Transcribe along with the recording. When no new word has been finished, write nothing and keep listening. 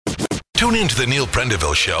Tune in to the Neil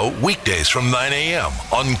Prendeville Show weekdays from 9 a.m.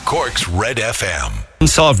 on Cork's Red FM.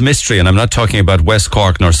 Unsolved mystery, and I'm not talking about West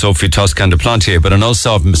Cork nor Sophie Toscan de Plantier, but an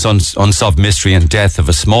unsolved mystery and death of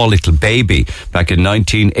a small little baby back in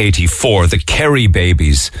 1984. The Kerry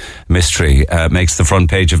babies mystery makes the front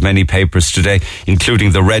page of many papers today,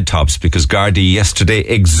 including the Redknapps, because Gardaí yesterday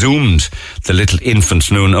exhumed the little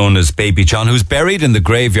infant known as Baby John, who's buried in the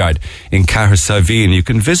graveyard in Cahersiveen. You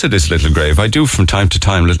can visit his little grave. I do from time to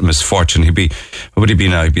time. Little misfortune. What would he be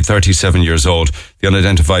now? He'd be 37 years old. The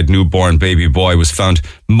unidentified newborn baby boy was found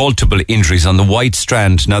multiple injuries on the White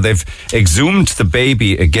Strand. Now, they've exhumed the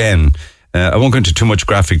baby again. I won't go into too much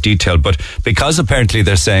graphic detail, but because apparently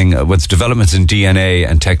they're saying with developments in DNA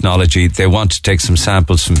and technology, they want to take some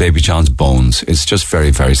samples from Baby John's bones. It's just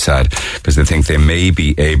very, very sad because they think they may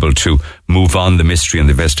be able to move on the mystery and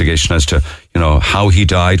the investigation as to, how he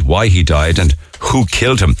died, why he died, and who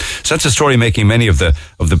killed him. So that's a story making many of the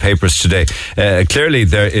papers today. Clearly,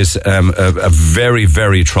 there is a very,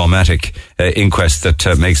 very traumatic inquest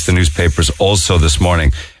that makes the newspapers also this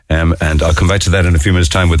morning. And I'll come back to that in a few minutes'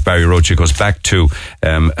 time with Barry Roach. It goes back to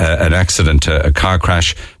an accident, a car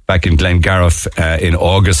crash back in Glengariff in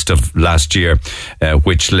August of last year,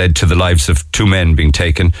 which led to the lives of two men being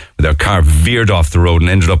taken. Their car veered off the road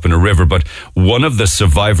and ended up in a river. But one of the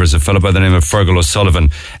survivors, a fellow by the name of Fergal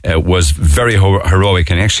O'Sullivan, was very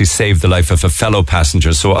heroic and actually saved the life of a fellow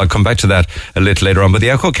passenger. So I'll come back to that a little later on. But the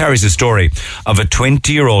Echo carries a story of a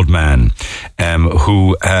 20-year-old man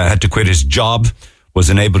who had to quit his job, was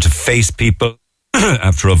unable to face people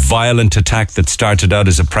after a violent attack that started out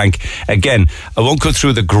as a prank. Again, I won't go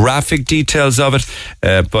through the graphic details of it,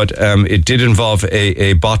 but it did involve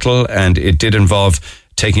a bottle, and it did involve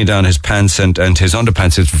taking down his pants and his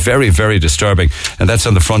underpants. It's very, very disturbing. And that's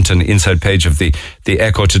on the front and inside page of the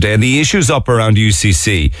Echo today. And the issues up around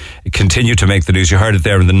UCC continue to make the news. You heard it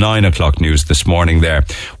there in the 9 o'clock news this morning there,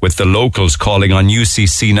 with the locals calling on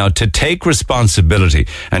UCC now to take responsibility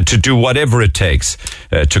and to do whatever it takes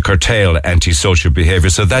to curtail antisocial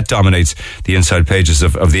behaviour. So that dominates the inside pages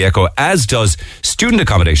of the Echo, as does student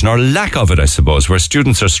accommodation, or lack of it, I suppose, where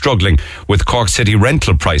students are struggling with Cork City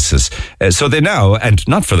rental prices. So they now, and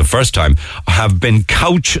not for the first time, have been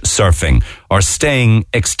couch surfing or staying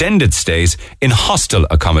extended stays in hostel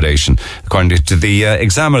accommodation, according to the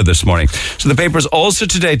Examiner this morning. So the papers also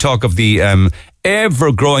today talk of the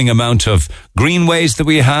ever-growing amount of greenways that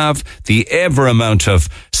we have, the ever amount of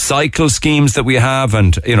cycle schemes that we have,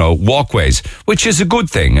 and, walkways, which is a good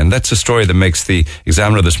thing. And that's a story that makes the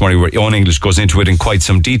Examiner this morning, where Owen English goes into it in quite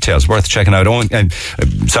some details. Worth checking out. And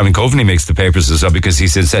Simon Coveney makes the papers as well, because he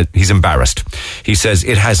says he's embarrassed. He says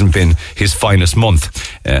it hasn't been his finest month.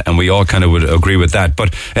 And we all kind of would agree with that.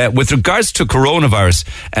 But with regards to coronavirus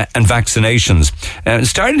and vaccinations,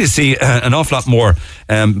 starting to see an awful lot more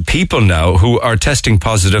people now who are testing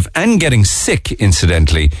positive and getting sick,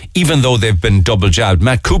 incidentally, even though they've been double jabbed.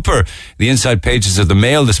 Matt Cooper, the inside pages of the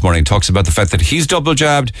Mail this morning, talks about the fact that he's double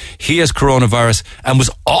jabbed, he has coronavirus, and was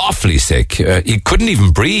awfully sick. He couldn't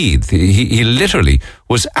even breathe. He literally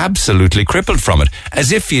was absolutely crippled from it,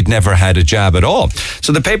 as if he'd never had a jab at all.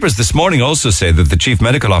 So the papers this morning also say that the chief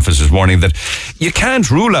medical officer is warning that you can't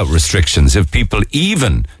rule out restrictions if people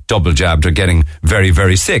even double jabbed are getting very,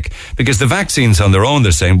 very sick, because the vaccines on their own,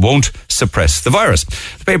 they're saying, won't suppress the virus.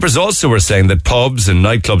 The papers also were saying that pubs and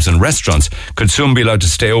nightclubs and restaurants could soon be allowed to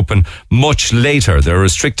stay open much later. There are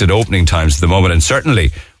restricted opening times at the moment, and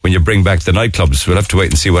certainly when you bring back the nightclubs, we'll have to wait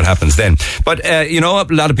and see what happens then. But, a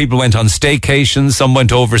lot of people went on staycations, some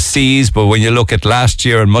went overseas, but when you look at last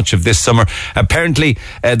year and much of this summer, apparently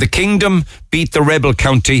the Kingdom beat the rebel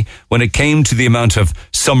county when it came to the amount of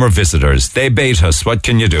summer visitors. They bait us. What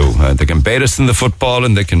can you do? They can bait us in the football,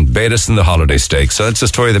 and they can bait us in the holiday stakes. So that's a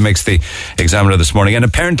story that makes the Examiner this morning. And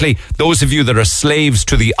apparently, those of you that are slaves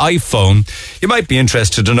to the iPhone, you might be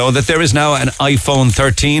interested to know that there is now an iPhone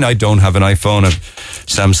 13. I don't have an iPhone, a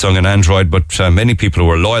Samsung and Android, but many people who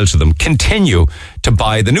are loyal to them continue to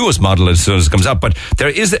buy the newest model as soon as it comes out. But there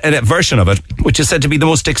is a version of it which is said to be the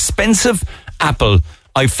most expensive Apple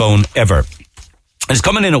iPhone ever. It's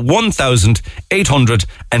coming in at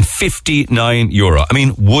 €1,859. I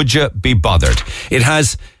mean, would you be bothered? It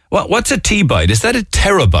has, what's a terabyte? Is that a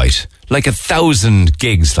terabyte? Like 1,000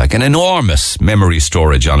 gigs, like an enormous memory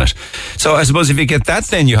storage on it. So I suppose if you get that,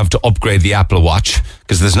 then you have to upgrade the Apple Watch,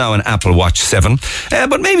 because there's now an Apple Watch 7.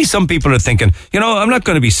 But maybe some people are thinking, I'm not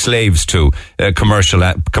going to be slaves to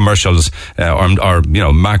commercials or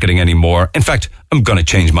marketing anymore. In fact, I'm going to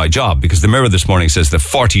change my job, because the Mirror this morning says that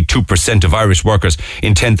 42% of Irish workers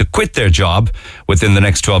intend to quit their job within the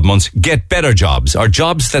next 12 months, get better jobs, or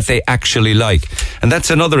jobs that they actually like. And that's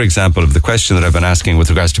another example of the question that I've been asking with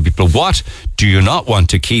regards to people. What do you not want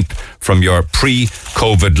to keep from your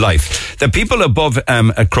pre-COVID life? The people above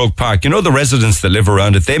at Croke Park, the residents that live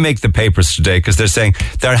around it, they make the papers today because they're saying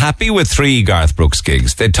they're happy with 3 Garth Brooks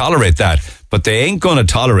gigs. They tolerate that, but they ain't going to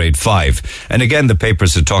tolerate 5. And again, the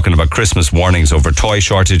papers are talking about Christmas warnings over toy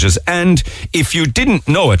shortages. And if you didn't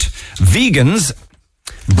know it, vegans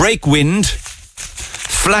break wind,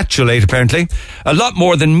 flatulate apparently, a lot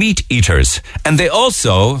more than meat eaters. And they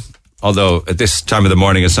also, although at this time of the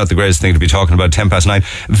morning it's not the greatest thing to be talking about 9:10,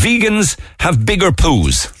 vegans have bigger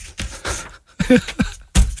poos.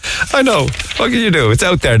 I know. What can you do? It's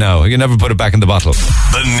out there now. You can never put it back in the bottle.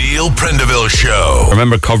 The Neil Prendeville Show. I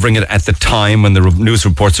remember covering it at the time when the news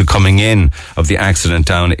reports were coming in of the accident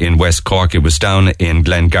down in West Cork. It was down in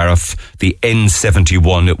Glengariff, the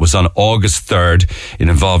N71. It was on August 3rd. It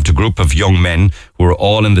involved a group of young men who were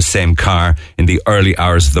all in the same car in the early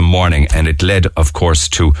hours of the morning, and it led, of course,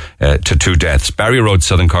 to 2 deaths. Barry Rhodes,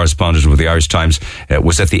 Southern correspondent with the Irish Times,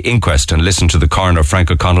 was at the inquest and listened to the coroner,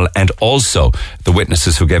 Frank O'Connell, and also the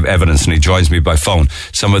witnesses who gave evidence, and he joins me by phone.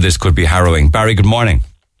 Some of this could be harrowing. Barry, good morning.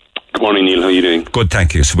 Good morning, Neil. How are you doing? Good,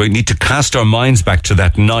 thank you. So we need to cast our minds back to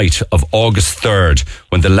that night of August 3rd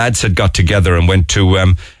when the lads had got together and went to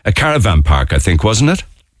a caravan park, I think, wasn't it?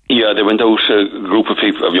 Yeah, they went out, a group of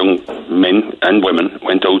people, of young men and women,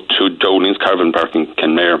 went out to Dowling's Caravan Park in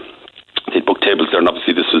Kenmare. They'd booked tables there, and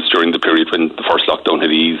obviously this was during the period when the first lockdown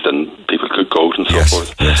had eased and people could go out and so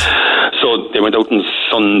forth. Yes. So they went out on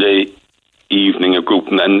Sunday evening, a group,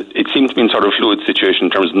 and it seemed to be in sort of a fluid situation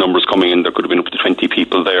in terms of numbers coming in. There could have been up to 20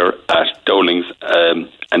 people there at Dowling's,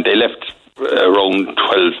 and they left around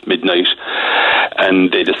 12 midnight,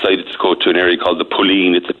 and they decided to go to an area called the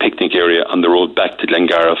Pulleen. It's a picnic area on the road back to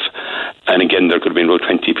Glengariff, and again there could have been about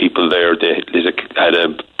 20 people there. They had a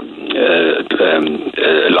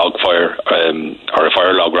log fire, or a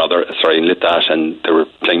fire log rather, and lit that, and they were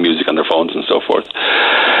playing music on their phones and so forth.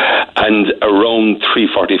 And around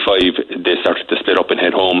 3:45 they started to split up and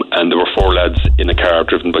head home, and there were 4 lads in a car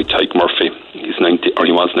driven by Tyke Murphy. He was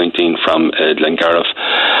 19, from Glengariff,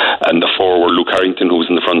 and the 4 were Luke Harrington, who was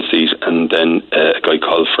in the front seat, and then a guy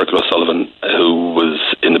called Freddie O'Sullivan, who was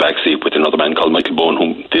in the back seat with another man called Michael Bowen,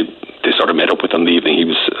 whom they sort of met up with on the evening. He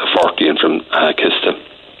was 40 and from Kista.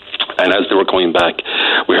 And as they were coming back,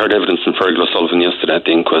 we heard evidence from Fergal O'Sullivan yesterday at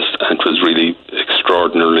the inquest, and it was really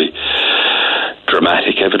extraordinarily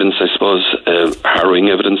dramatic evidence, I suppose, harrowing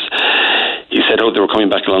evidence. He said how they were coming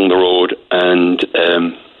back along the road, and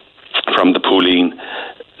from the Pulleen,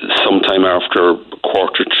 sometime after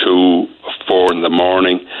 4:45 in the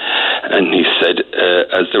morning, and he said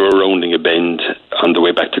as they were rounding a bend on the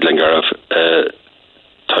way back to Glengariff,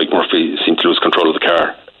 Tyke Murphy seemed to lose control of the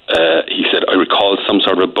car. He said, I recall some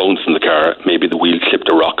sort of a bounce in the car. Maybe the wheel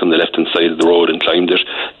clipped a rock on the left-hand side of the road and climbed it,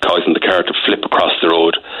 causing the car to flip across the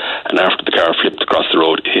road. And after the car flipped across the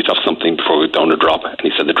road, it hit off something before it went down a drop. And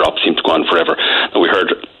he said the drop seemed to go on forever. Now, we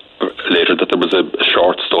heard later that there was a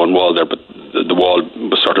short stone wall there, but the wall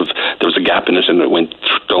was there was a gap in it, and it went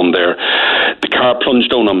down there. The car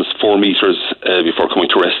plunged down almost 4 metres before coming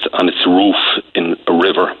to rest on its roof in a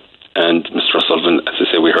river. And Mr. O'Sullivan, as I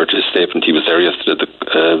say, we heard his statement. He was there yesterday.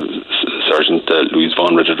 Sergeant Louise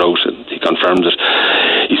Vaughan read it out, and he confirmed it.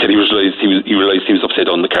 He said he realised he was upside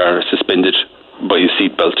down in the car, suspended by his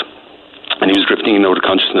seatbelt, and he was drifting in and out of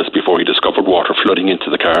consciousness before he discovered water flooding into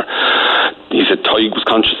the car. He said Tyg was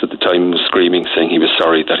conscious at the time, was screaming, saying he was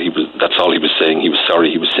sorry, that's all he was saying. He was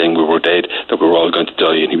sorry. He was saying we were dead, that we were all going to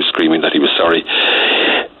die, and he was screaming that he was sorry.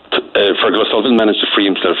 Fergal O'Sullivan managed to free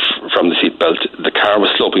himself from the seatbelt. The car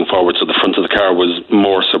was sloping forward, so the front of the car was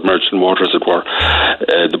more submerged in water, as it were.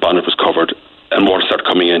 The bonnet was covered, and water started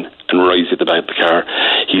coming in and rising at the back of the car.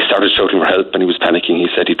 He started shouting for help, and he was panicking. He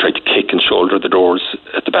said he tried to kick and shoulder the doors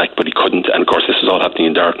at the back, but he couldn't. And of course, this was all happening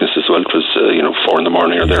in darkness as well. It was 4 in the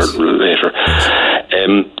morning or there later.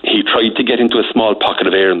 He tried to get into a small pocket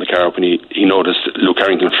of air in the car when he noticed Luke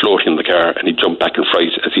Harrington floating in the car, and he jumped back in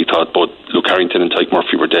fright as he thought both Luke Harrington and Tyke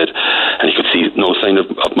Murphy were dead, and he could see no sign of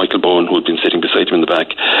Michael Bowen, who had been sitting beside him in the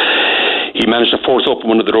back. He managed to force open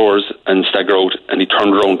one of the doors and stagger out, and he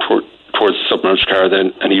turned around towards the submerged car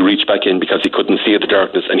then, and he reached back in because he couldn't see the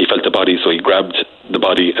darkness, and he felt the body, so he grabbed the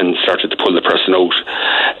body and started to pull the person out.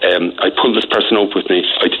 I pulled this person out with me.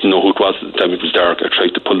 I didn't know who it was at the time. It was dark. I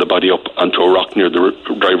tried to pull the body up onto a rock near the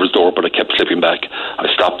driver's door, but I kept slipping back. I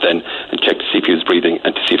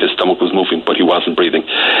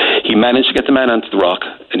managed to get the man onto the rock,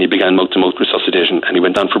 and he began mouth-to-mouth resuscitation, and he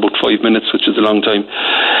went on for about 5 minutes, which is a long time.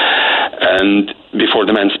 And before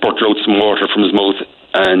the man spurted out some water from his mouth,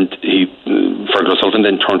 and Fergal O'Sullivan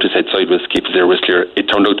then turned his head sideways to keep his airways clear.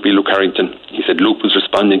 It turned out to be Luke Harrington. He said Luke was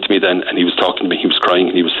responding to me then, and he was talking to me, he was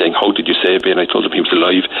crying, and he was saying, "How did you save me?" And I told him he was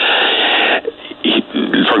alive.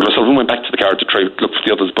 Fergal O'Sullivan went back to the car to try to look for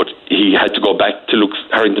the others, but he had to go back to Luke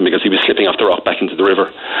Harrington because he was slipping off the rock back into the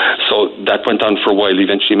river. So that went on for a while. He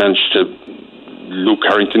eventually managed to... Luke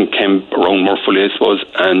Harrington came around more fully, I suppose,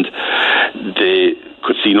 and they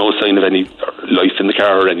could see no sign of any life in the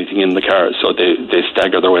car or anything in the car, so they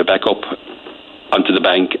staggered their way back up onto the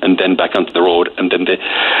bank and then back onto the road, and then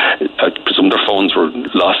I presume their phones were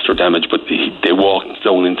lost or damaged, but they walked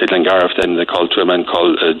down into Glengarriff then, and they called to a man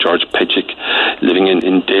called George Pedgick living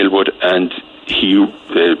in Dalewood, and he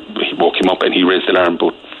woke him up and he raised the alarm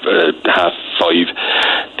about 5:30.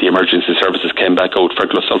 The emergency services came back out.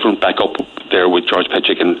 Fergal O'Sullivan back up there with George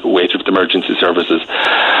Pedgick and waited for the emergency services,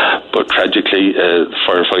 but tragically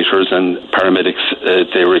firefighters and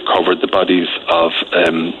paramedics they recovered the bodies of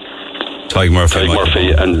Tig Murphy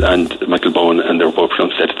and Michael Bowen, and they were both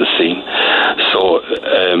pronounced dead at the scene. So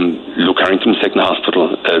Luke Harrington was taken to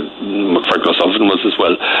hospital. Fergal O'Sullivan was as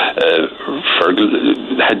well.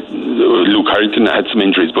 Luke Harrington had some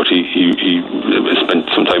injuries, but he spent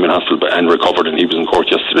some time in hospital and recovered, and he was in court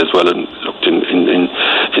yesterday as well and looked in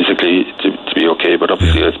physically to be okay, but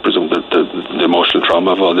obviously I presume the emotional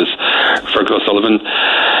trauma of all this. Fergal O'Sullivan,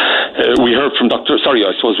 we heard from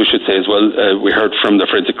I suppose we should say as well, we heard from the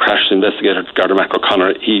forensic crash investigator, Garda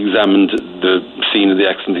O'Connor. He examined the scene of the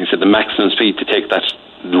accident. He said the maximum speed to take that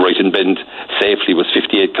right-hand bend safely was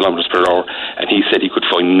 58 kilometres per hour, and he said he could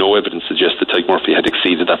find no evidence to suggest that Tig Murphy had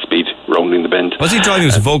exceeded that speed rounding the bend. Was he driving?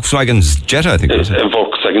 It was a Volkswagen's Jetta, I think. A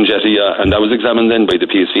Volkswagen Jetta, yeah, and that was examined then by the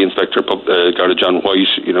PSV inspector, Garda John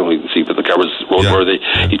White. You know, you can see that the car was roadworthy.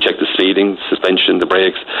 Yeah. He checked the speeding, suspension, the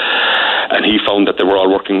brakes, and he found that they were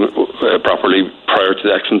all working properly prior to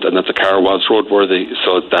the accident, and that the car was roadworthy,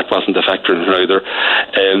 so that wasn't a factor in it either.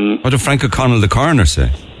 What did Frank O'Connell, the coroner,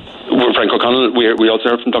 say? Well, Frank O'Connell, we also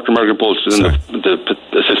heard from Dr. Margaret Bolston, the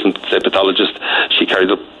assistant pathologist. She carried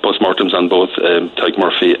out postmortems on both Tig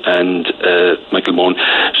Murphy and Michael Bowen.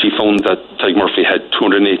 She found that Tig Murphy had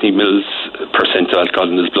 280 mils % of alcohol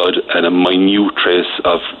in his blood and a minute trace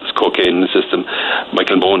of cocaine in the system.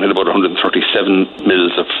 Michael Bowen had about 137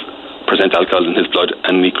 mils of % alcohol in his blood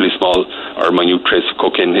and an equally small or minute trace of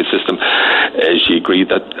cocaine in his system. She agreed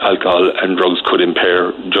that alcohol and drugs could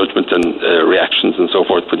impair judgment and reactions and so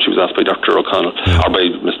forth when she was asked by Dr. O'Connell, or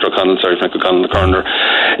by Mr. O'Connell, Frank O'Connell, the coroner.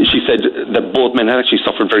 She said that both men had actually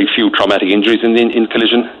suffered very few traumatic injuries in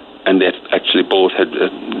collision, and they actually both had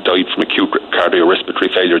died from acute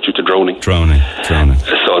cardiorespiratory failure due to drowning. Drowning.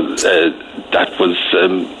 So that was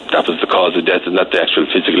the cause of death, and that the actual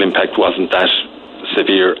physical impact wasn't that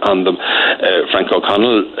severe on them. Frank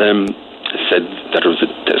O'Connell said that it was a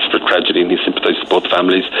desperate tragedy, and he sympathised with both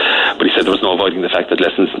families, but he said there was no avoiding the fact that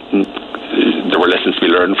there were lessons to be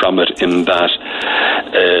learned from it, in that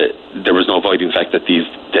there was no avoiding the fact that these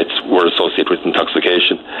deaths were associated with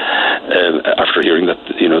intoxication. After hearing that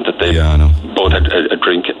they both had a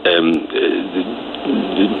drink,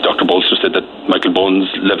 Dr. Bolster said that Michael Bowen's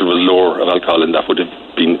level was lower of alcohol, and that would have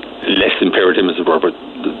been less impaired him, as it were, but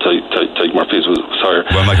Tig Murphy's was higher.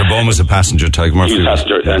 Well, Michael Bowen was a passenger, Tig Murphy was a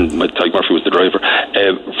passenger, and Tig Murphy was the driver.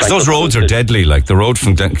 Those roads are deadly, like the road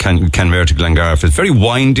from Kenmare to Glengarriff. It's very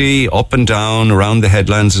windy, up and down, around the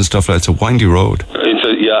headlands and stuff like that. It's a windy road.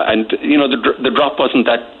 And the drop wasn't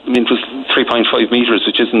that. I mean, it was 3.5 metres,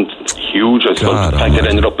 which isn't huge, I suppose. The fact it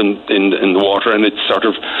ended up in the water, and it sort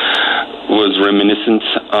of was reminiscent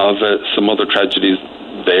of some other tragedies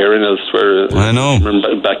there and elsewhere. I know. I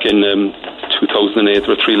remember back in 2008,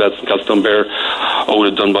 there were 3 lads in Castletownbere out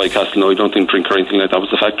of Dunboy-Castle. No, I don't think drink or anything like that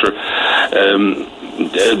was a factor.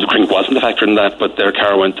 The drink wasn't a factor in that, but their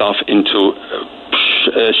car went off into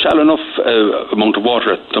a shallow enough amount of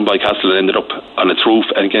water at Dunboy-Castle. It ended up on its roof,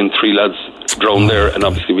 and again 3 lads drowned there. And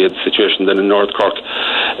obviously we had the situation then in North Cork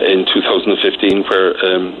in 2015 where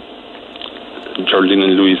Geraldine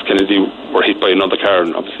and Louise Kennedy were hit by another car,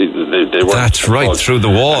 and obviously they were... That's right, through the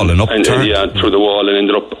wall and upturned. Through the wall, and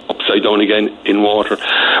ended up upside down again in water.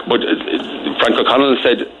 But Frank O'Connell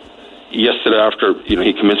said yesterday, after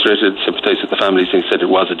he commiserated, sympathised with the families, and he said it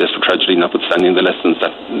was a desperate tragedy, notwithstanding the lessons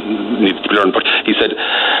that needed to be learned. But he said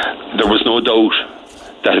there was no doubt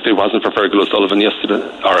that if it wasn't for Fergal O'Sullivan yesterday,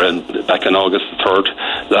 or back in August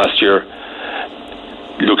 3rd last year,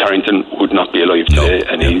 Luke Harrington would not be alive today.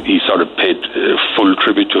 And he sort of paid full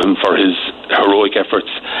tribute to him for his heroic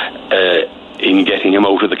efforts in getting him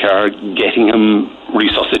out of the car, getting him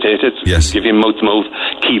resuscitated, yes, give him mouth to mouth,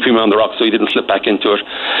 keep him on the rock so he didn't slip back into it,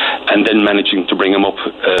 and then managing to bring him up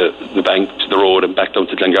the bank to the road and back down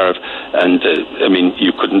to Glengarriff. And I mean,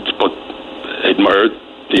 you couldn't but admire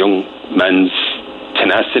the young man's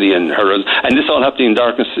tenacity and heroism. And this all happened in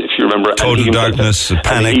darkness, if you remember. Total darkness,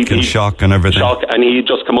 panic and shock and everything. Shock, and he had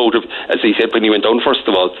just come out of, as he said, when he went down first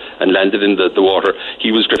of all and landed in the water,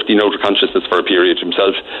 he was drifting out of consciousness for a period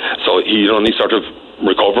himself. So he only sort of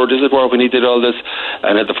recovered, as it were, when he did all this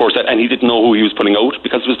and had the foresight. And he didn't know who he was pulling out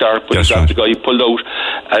because it was dark, but the guy pulled out.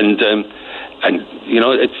 And you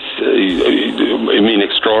know, it's, I mean,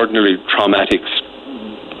 extraordinarily traumatic,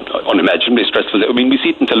 unimaginably stressful. I mean, we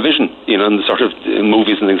see it in television, you know, in the sort of in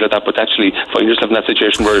movies and things like that, but actually find yourself in that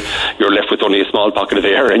situation where you're left with only a small pocket of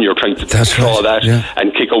air and you're trying to draw that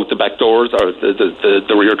and kick out the back doors or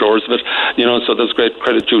the rear doors of it, you know. So there's great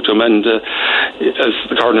credit due to him. And as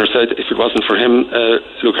the coroner said, if it wasn't for him,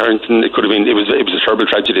 Luke Harrington, it could have been, it was a terrible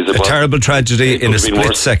tragedy. A terrible tragedy in a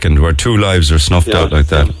split second where 2 lives are snuffed out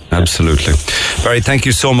like that. Absolutely. Barry, thank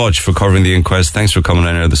you so much for covering the inquest. Thanks for coming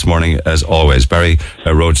in here this morning, as always. Barry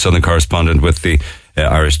Rhodes, Southern correspondent with the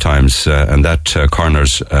Irish Times, and that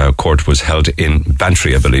coroner's court was held in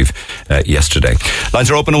Bantry, I believe, yesterday. Lines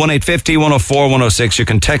are open at 1850 104 106. You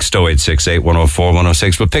can text 0868 104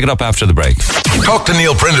 106. We'll pick it up after the break. Talk to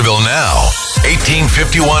Neil Prendeville now.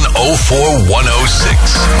 1851 04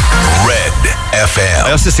 106. Red FM.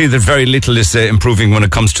 I also see that very little is improving when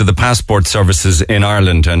it comes to the passport services in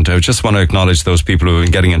Ireland, and I just want to acknowledge those people who have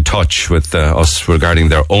been getting in touch with us regarding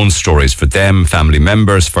their own stories for them, family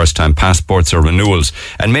members, first-time passports or renewals.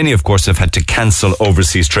 And many, of course, have had to cancel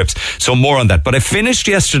overseas trips. So more on that. But I finished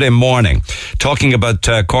yesterday morning talking about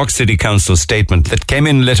Cork City Council's statement that came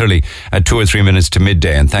in literally at 2 or 3 minutes to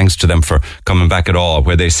midday. And thanks to them for coming back at all,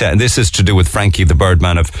 where they said, and this is to do with Frankie, the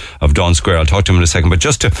Birdman of Daunt Sqaure. I'll talk to him in a second. But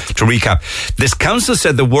just to recap, this council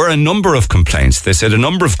said there were a number of complaints. They said a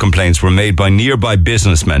number of complaints were made by nearby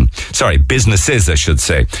businesses, I should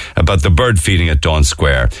say, about the bird feeding at Daunt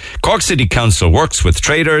Sqaure. Cork City Council works with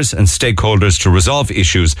traders and stakeholders to resolve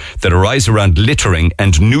issues that arise around littering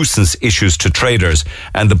and nuisance issues to traders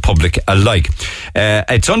and the public alike.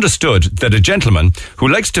 It's understood that a gentleman who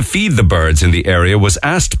likes to feed the birds in the area was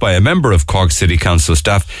asked by a member of Cork City Council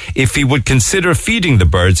staff if he would consider feeding the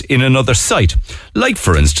birds in another site, like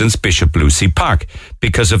for instance Bishop Lucy Park,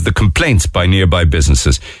 because of the complaints by nearby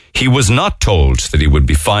businesses. He was not told that he would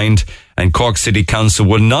be fined, and Cork City Council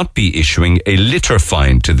will not be issuing a litter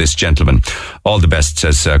fine to this gentleman. All the best,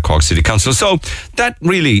 says Cork City Council. So that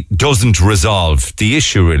really doesn't resolve the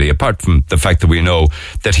issue, really, apart from the fact that we know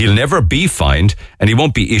that he'll never be fined and he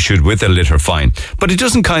won't be issued with a litter fine. But it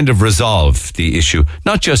doesn't kind of resolve the issue,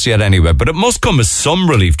 not just yet anyway, but it must come as some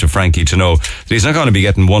relief to Frankie to know that he's not going to be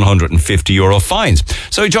getting €150 fines.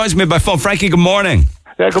 So he joins me by phone. Frankie, good morning.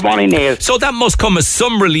 Good morning, Neil. So that must come as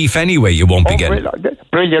some relief anyway, you won't be getting.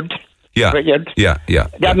 Brilliant. Yeah. Brilliant. Yeah.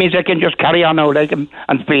 That means I can just carry on now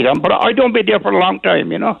and feed them. But I don't be there for a long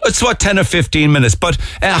time, you know. It's 10 or 15 minutes. But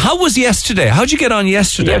how was yesterday? How'd you get on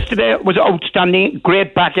yesterday? Yesterday was outstanding,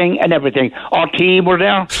 great backing and everything. Our team were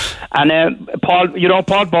there. And Paul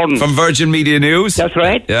Borden. From Virgin Media News? That's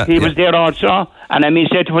right. Yeah, he was there also. And he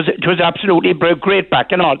said it was absolutely great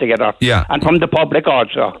backing altogether. Yeah. And from the public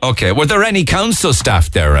also. Okay. Were there any council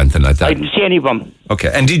staff there or anything like that? I didn't see any of them.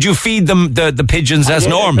 Okay. And did you feed them the pigeons as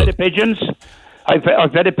normal? I fed the pigeons. I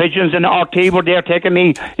fed the pigeons, and our team were there taking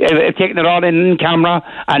it all in camera,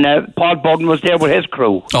 and Paul Borden was there with his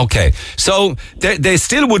crew. Okay. So they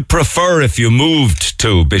still would prefer if you moved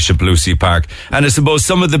to Bishop Lucy Park, and I suppose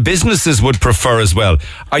some of the businesses would prefer as well.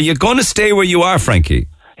 Are you going to stay where you are, Frankie?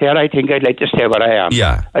 Here, I think I'd like to stay where I am.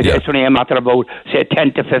 Yeah. It's only a matter of about, say,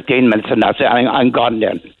 10 to 15 minutes, and that's it. I'm gone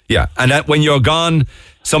then. Yeah. And when you're gone,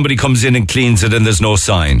 somebody comes in and cleans it and there's no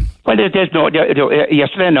sign. Well, there's no...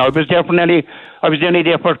 yesterday, no. I was only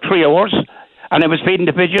there for 3 hours, and I was feeding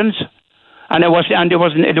the pigeons, and there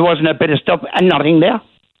wasn't a bit of stuff and nothing there.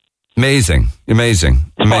 Amazing.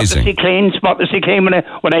 Spotlessly clean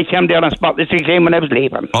when I came there, and spotlessly clean when I was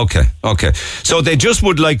leaving. Okay. So they just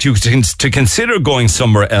would like you to consider going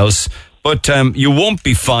somewhere else, but you won't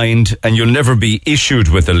be fined and you'll never be issued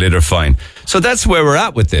with a litter fine. So that's where we're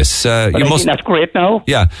at with this. I think that's great now.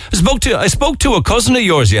 Yeah. I spoke to a cousin of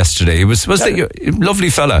yours yesterday. Was that your lovely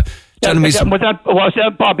fella? Telling me was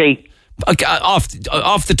that Bobby?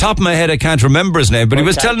 Off the top of my head, I can't remember his name, but he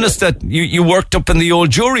was telling us that you worked up in the old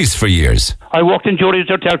juries for years. I worked in Jury's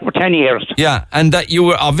Hotel for 10 years. Yeah, and that you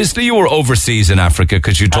were overseas in Africa,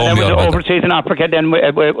 because you told me all about overseas in Africa then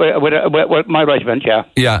with my regiment,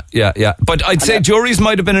 yeah. Yeah. But I'd say Jury's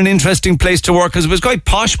might have been an interesting place to work, because it was quite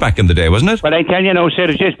posh back in the day, wasn't it? Well, I tell you now,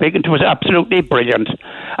 seriously speaking, it was absolutely brilliant.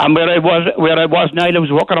 And where I was now, I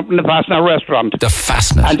was working up in the Fastener restaurant. The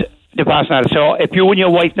Fastener. The Fastener. So if you and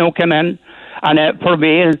your wife now come in, and for a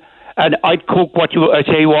meal, and I'd cook what you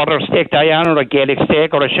say, water steak Diane, or a Gaelic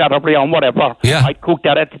steak, or a Chateaubriand, whatever. Yeah. I'd cook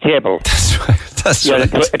that at the table. That's right.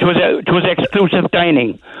 It was exclusive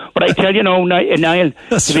dining. But I tell you now, Niall,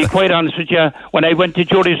 to be quite honest with you, when I went to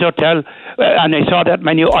Jury's Hotel and I saw that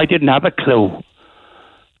menu, I didn't have a clue.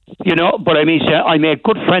 You know, but I mean, I made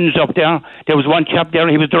good friends up there. There was one chap there.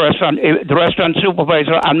 He was the restaurant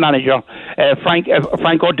supervisor and manager. Frank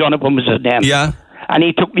O'Donovan was his name. Yeah. And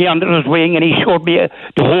he took me under his wing and he showed me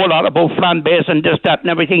the whole lot about flambés and this, that, and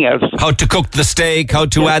everything else. How to cook the steak, how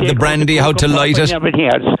to add the brandy, how to light it. And everything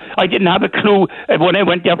else. I didn't have a clue when I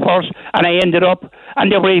went there first, and I ended up,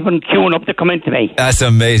 and they were even queuing up to come into me. That's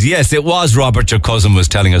amazing. Yes, it was Robert, your cousin, was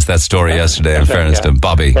telling us that story yesterday, in fairness to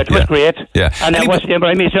Bobby. It was great. Yeah. And I was there,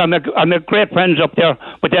 I mean, so I'm a great friends up there,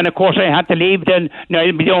 but then, of course, I had to leave then. Now,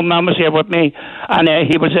 my own man was here with me, and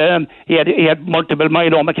he had multiple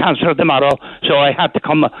myeloma cancer tomorrow, so I had to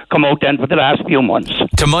come out then for the last few months.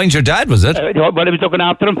 To mind your dad, was it? Well, I was looking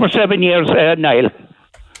after him for 7 years, Niall.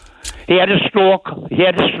 He had a stroke.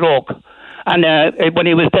 And when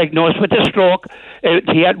he was diagnosed with a stroke,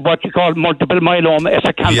 he had what you call multiple myeloma. It's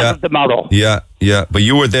a cancer of the marrow. Yeah. But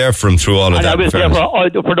you were there for him through all of that. And I was there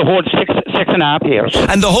for the whole 6.5 years.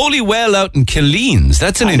 And the Holy Well out in Killeens,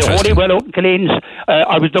 that's an interesting... The Holy Well out in Killeens,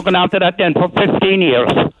 I was looking after that then for 15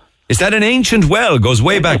 years. Is that an ancient well? Goes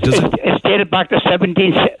way back, does it? It's dated back to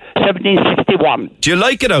 1761. Do you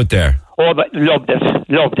like it out there? Oh, but loved it.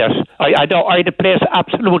 I the place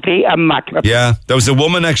absolutely immaculate. Yeah, there was a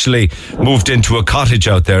woman actually moved into a cottage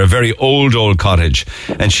out there, a very old cottage,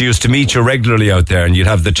 and she used to meet you regularly out there, and you'd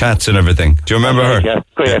have the chats and everything. Do you remember her? Yeah,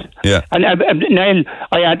 great. Yeah. And Niall,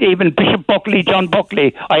 I had even Bishop Buckley, John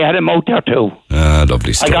Buckley, I had him out there too.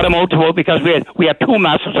 Lovely stuff. I got him out too because we had two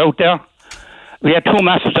masses out there.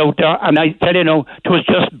 And I tell you now, it was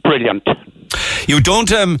just brilliant. You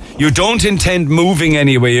don't intend moving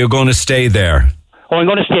anywhere. You're going to stay there. Oh, I'm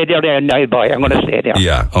going to stay there, Niall boy. I'm going to stay there.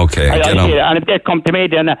 Yeah, okay. And if they come to me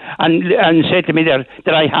then and say to me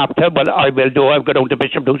that I have to, well, I will do. I've got down to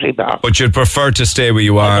Bishop Lucy Park. But you'd prefer to stay where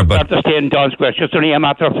you are. I'd prefer to stay in Daunt Square. Just only a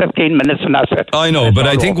matter of 15 minutes and that's it. I know, but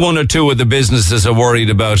I think one or two of the businesses are worried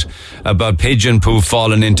about pigeon poo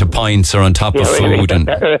falling into pints or on top of food.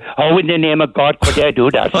 How in the name of God could they do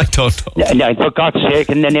that? I don't know. No, for God's sake,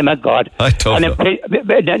 in the name of God. I don't know.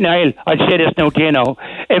 Niall, I'll say this now to you now.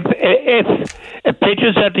 If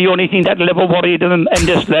pigeons are the only thing that'll ever worry them in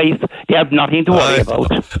this life, they have nothing to worry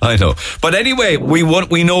about. I know. But anyway,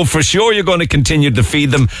 we know for sure you're going to continue to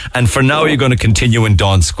feed them, and for now you're going to continue in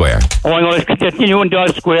Daunt Square. Oh, I'm going to continue in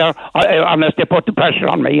Daunt Square unless they put the pressure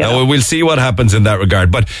on me. We'll see what happens in that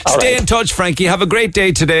regard. But stay in touch, Frankie. Have a great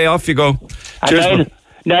day today. Off you go. Cheers,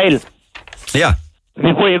 Niall. Yeah.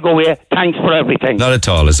 Before you go away, thanks for everything. Not at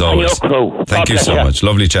all, as always. And your crew. Thank you so much.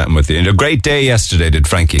 Lovely chatting with you. And a great day yesterday, did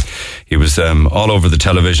Frankie. He was all over the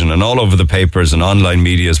television and all over the papers and online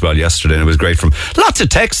media as well yesterday, and it was great from lots of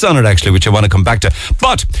texts on it, actually, which I want to come back to.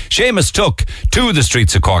 But Seamus took to the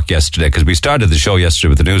streets of Cork yesterday, because we started the show yesterday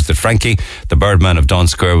with the news that Frankie, the Birdman of Daunt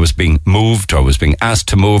Sqaure, was being moved, or was being asked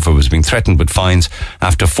to move, or was being threatened with fines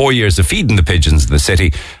after 4 years of feeding the pigeons in the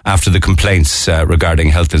city after the complaints regarding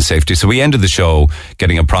health and safety. So we ended the show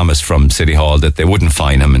getting a promise from City Hall that they wouldn't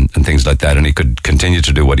fine him and things like that, and he could continue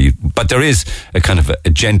to do what he... But there is a kind of a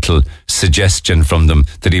gentle suggestion from them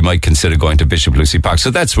that he might consider going to Bishop Lucy Park.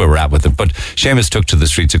 So that's where we're at with it. But Seamus took to the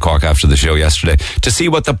streets of Cork after the show yesterday to see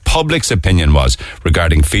what the public's opinion was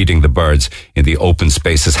regarding feeding the birds in the open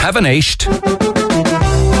spaces. Have an ached.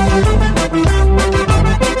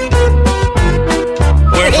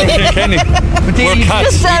 Kenny. We're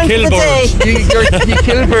cats. We kill birds. You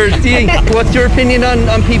kill birds. What's your opinion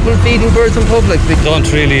on people feeding birds in public? Don't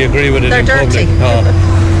really agree with it. They're in dirty. public.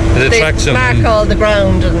 It attracts them. They mark all the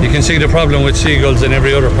ground. You can see the problem with seagulls in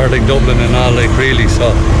every other part, like Dublin and all, like really.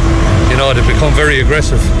 So, they become very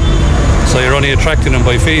aggressive. So you're only attracting them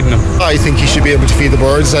by feeding them. I think he should be able to feed the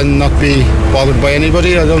birds and not be bothered by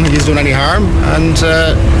anybody. I don't think he's doing any harm, and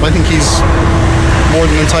I think he's more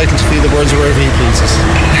than entitled to feed the birds wherever he pleases.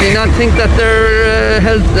 Do you not think that they're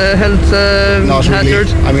health Not hazard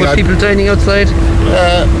really. with people dining outside?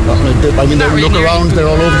 They look around, they're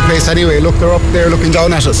all over the place anyway. Look, they're up there looking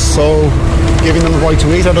down at us, so giving them a bite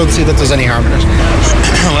to eat, I don't see that there's any harm in it.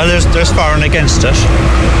 Well, there's for and against it.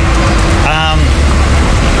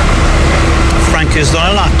 Frank has done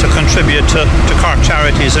a lot to contribute to Cork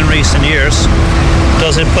charities in recent years.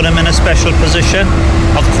 Does it put him in a special position?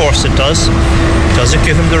 Of course it does. Does it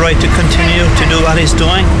give him the right to continue to do what he's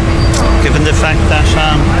doing, given the fact that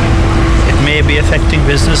it may be affecting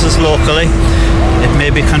businesses locally, it may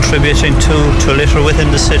be contributing to litter within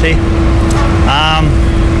the city?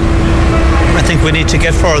 I think we need to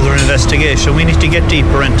get further investigation. We need to get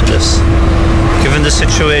deeper into this, given the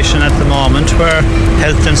situation at the moment where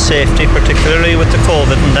health and safety, particularly with the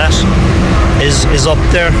COVID and that, is up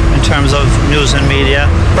there in terms of news and media.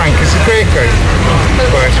 Frank is a great guy,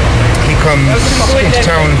 but he comes into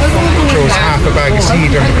town, throws half a bag of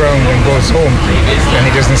seed on the ground and goes home, and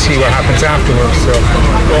he doesn't see what happens afterwards. So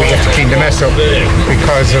we have to clean the mess up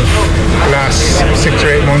because of the last 6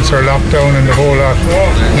 or 8 months or lockdown and the whole lot.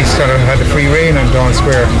 He's sort of had a free rein on Daunt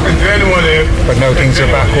Sqaure, but now things are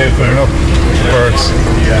back opening up. The birds,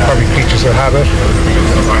 probably creatures will have it,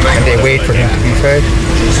 and they wait for him to be fed,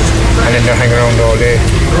 and then they'll hang around all day,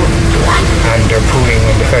 and they're pooling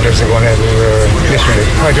when the feathers are going everywhere, literally.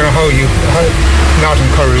 I don't know how not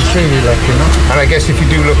encouraged really, and I guess if you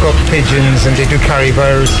do look up pigeons, and they do carry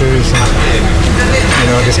viruses, and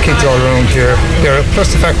there's kids all around here,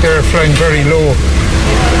 plus the fact they're flying very low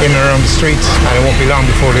in and around the streets, and it won't be long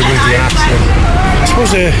before there will be an accident. I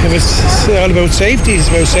suppose if it's all about safety, it's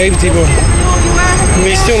about safety, but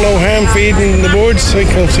he's done no harm feeding the birds. I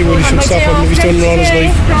can't see why he should stop him if he's done it all his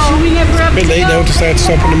life. It's a bit late now to start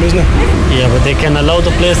stopping him, isn't it? Yeah, but they can allow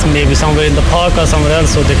the place maybe somewhere in the park or somewhere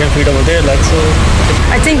else so they can feed over there, so.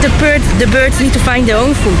 I think the birds need to find their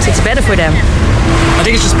own food. It's better for them. I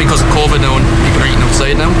think it's just because of COVID now and people are eating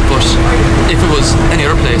outside now, but if it was any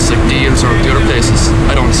other place like Deals or the other places,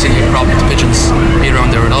 I don't see any problem with the pigeons being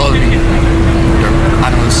around there at all. I mean, they're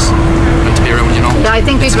animals meant to be around, Yeah, I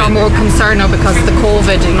think people are more concerned now because of the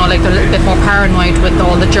COVID, they're a little bit more paranoid with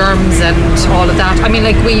all the germs and all of that. I mean,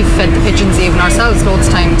 we've fed the pigeons even ourselves loads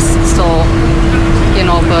of times, so,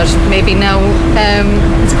 but maybe now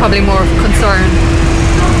it's probably more of a concern,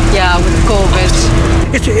 with COVID.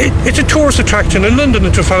 It's a tourist attraction in London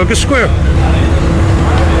in Trafalgar Square.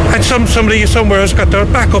 And somebody somewhere has got their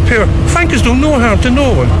back up here. Frank is doing no harm to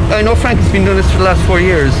no one. I know Frank has been doing this for the last 4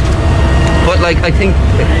 years, but I think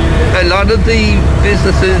a lot of the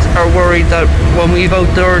businesses are worried that when we've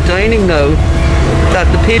outdoor dining now,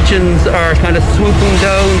 that the pigeons are kind of swooping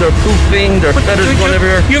down, they're pooping, their feathers going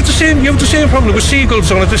everywhere. You have the same problem with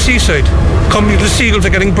seagulls on at the seaside. The seagulls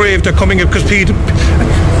are getting brave, they're coming up because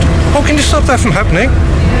how can you stop that from happening?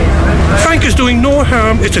 Frank is doing no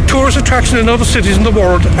harm. It's a tourist attraction in other cities in the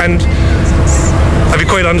world, and I'll be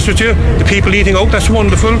quite honest with you, the people eating out, that's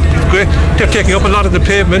wonderful, great. They're taking up a lot of the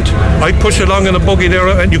pavement. I push along in a buggy there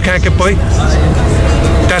and you can't get by.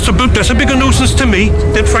 That's a bigger nuisance to me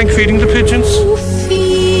than Frank feeding the pigeons.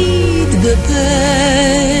 Feed the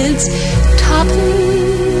birds,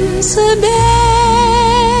 tuppence a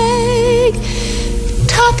bag,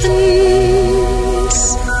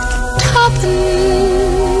 tuppence,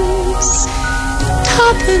 tuppence,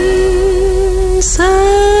 tuppence a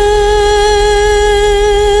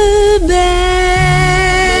bag.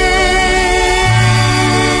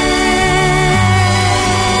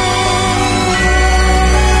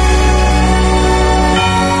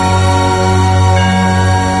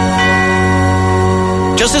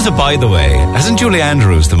 Just as a by the way, hasn't Julie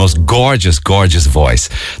Andrews the most gorgeous voice?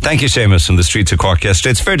 Thank you, Seamus, from the streets of Cork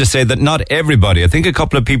yesterday. It's fair to say that not everybody, I think a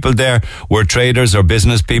couple of people there were traders or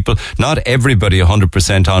business people, not everybody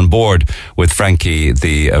 100% on board with Frankie,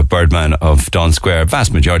 the Birdman of Daunt Sqaure.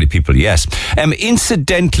 Vast majority of people, yes.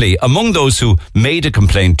 Incidentally, among those who made a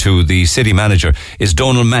complaint to the city manager is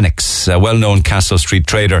Donald Mannix, a well-known Castle Street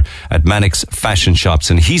trader at Mannix Fashion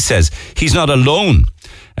Shops, and he says he's not alone.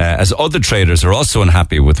 As other traders are also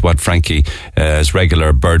unhappy with what Frankie's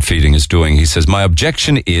regular bird feeding is doing. He says, my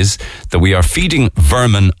objection is that we are feeding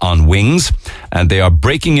vermin on wings, and they are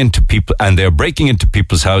breaking into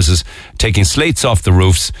people's houses, taking slates off the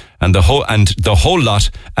roofs, and the whole lot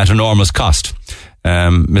at enormous cost.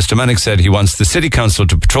 Mr. Mannix said he wants the city council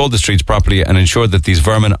to patrol the streets properly and ensure that these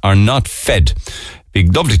vermin are not fed. Be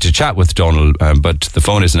lovely to chat with Donald, but the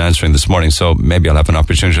phone isn't answering this morning, so maybe I'll have an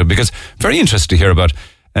opportunity, because very interested to hear about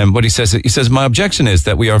what he says. He says, my objection is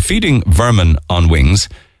that we are feeding vermin on wings.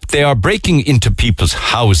 They are breaking into people's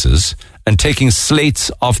houses and taking slates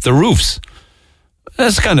off the roofs.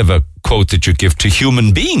 That's kind of a quote that you give to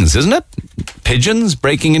human beings, isn't it? Pigeons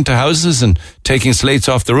breaking into houses and taking slates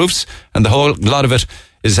off the roofs, and the whole lot of it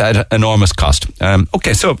is at enormous cost.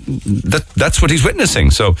 Okay, so that's what he's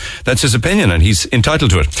witnessing. So that's his opinion, and he's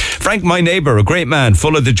entitled to it. Frank, my neighbour, a great man,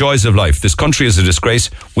 full of the joys of life. This country is a disgrace.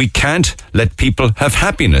 We can't let people have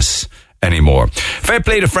happiness anymore. Fair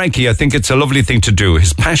play to Frankie. I think it's a lovely thing to do.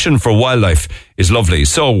 His passion for wildlife is lovely.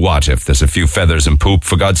 So what if there's a few feathers and poop,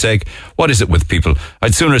 for God's sake? What is it with people?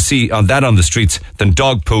 I'd sooner see that on the streets than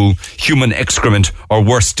dog poo, human excrement, or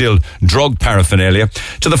worse still, drug paraphernalia.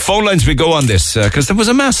 To the phone lines we go on this, because there was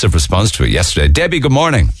a massive response to it yesterday. Debbie, good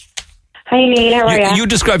morning. Hi Neil, how are you? You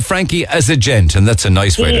describe Frankie as a gent, and that's a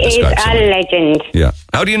nice way to describe him. He is a legend. Yeah.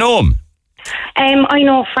 How do you know him? I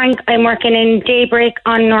know Frank. I'm working in Daybreak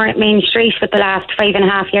on North Main Street for the last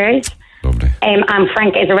 5.5 years. Lovely. And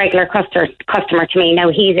Frank is a regular customer to me. Now,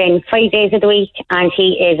 he's in 5 days of the week, and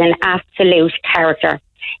he is an absolute character.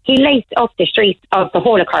 He lights up the streets of the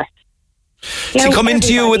whole of Cork. Does he come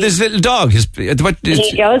into you with his little dog? He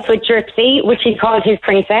does, with Dripsy, which he calls his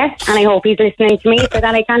princess, and I hope he's listening to me so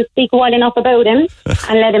that I can speak well enough about him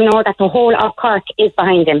and let him know that the whole of Cork is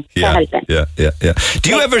behind him to help him. Yeah. Do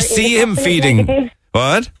you ever see him feeding?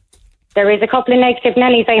 What? There is a couple of negative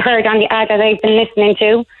nannies I heard on the ad that I've been listening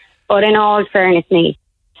to, but in all fairness, Neil,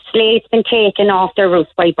 slate's been taken off their roofs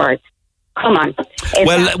by birds. Come on.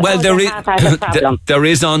 Well, there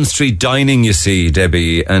is on-street dining, you see,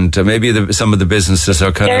 Debbie, and maybe some of the businesses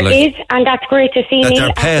are kind of like... There is, and that's great to see,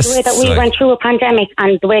 Neil, pests, the way that we went through a pandemic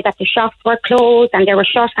and the way that the shops were closed and they were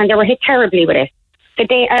shut and they were hit terribly with it. So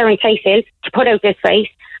they are entitled to put out this site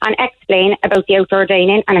and explain about the outdoor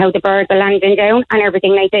dining and how the birds are landing down and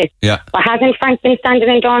everything like this. Yeah. But hasn't Frank been standing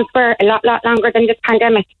in Daunt Square a lot longer than this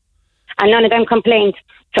pandemic? And none of them complained.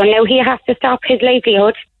 So now he has to stop his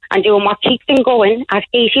livelihood and doing what keeps him going at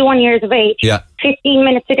 81 years of age, 15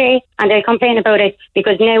 minutes a day, and they'll complain about it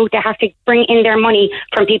because now they have to bring in their money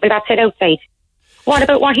from people that sit outside. What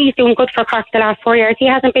about what he's doing good for Cork the last 4 years?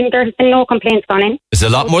 There's been no complaints gone in. There's a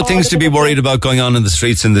lot more things to be worried about going on in the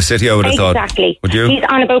streets in the city, I would have thought. Exactly. Would you? He's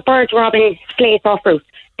on about birds robbing slates off roofs.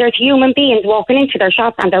 There's human beings walking into their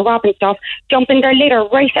shops and they're robbing stuff, dumping their litter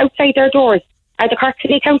right outside their doors. Are the Cork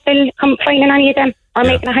City Council finding any of them or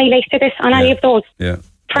making a highlight to this on any of those? Yeah.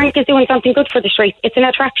 Frank is doing something good for the streets. It's an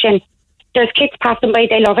attraction. There's kids passing by,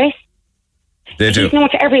 they love it. They do. He's known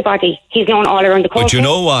to everybody. He's known all around the country. But you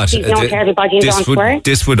know what? He's known to everybody in Daunt Square.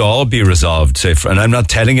 This would all be resolved, and I'm not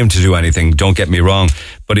telling him to do anything, don't get me wrong,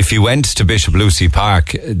 but if he went to Bishop Lucy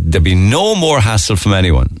Park, there'd be no more hassle from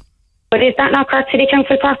anyone. But is that not Cork City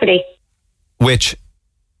Council property? Which?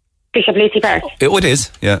 Bishop Lucy Park. It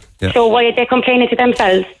is, yeah. So why are they complaining to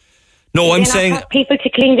themselves? No, I'm saying... people to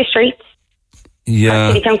clean the streets.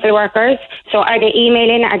 Yeah. City council workers. So are they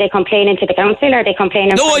emailing? Are they complaining to the council? Are they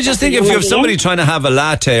complaining? No, I just think if you have somebody trying to have a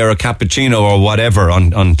latte or a cappuccino or whatever on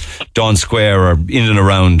Daunt Square or in and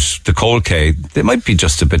around the Cold Quay, they might be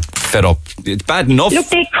just a bit fed up. It's bad enough. Look,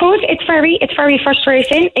 they could. It's very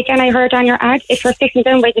frustrating. Again, I heard on your ad, if we're sitting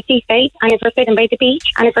down by the seaside and if we're sitting by the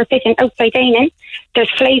beach and if we're sitting outside dining,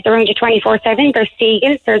 there's flies around you 24/7. There's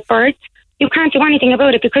seagulls. There's birds. You can't do anything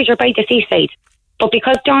about it because you're by the seaside. But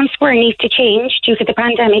because Daunt Square needs to change due to the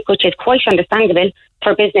pandemic, which is quite understandable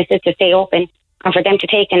for businesses to stay open and for them to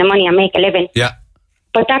take in the money and make a living. Yeah.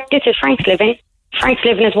 But this is Frank's living. Frank's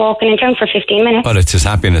living is walking in town for 15 minutes. Well, it's his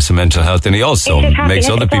happiness and mental health, and he also makes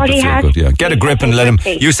other people feel good. Yeah. Get a grip and let him...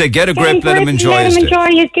 You say get a grip, let him enjoy his day. Let him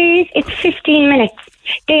enjoy his days. It's 15 minutes.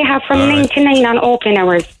 They have from 9 to 9 on opening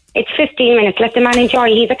hours. It's 15 minutes. Let the man enjoy.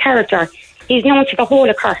 He's a character. He's known to the whole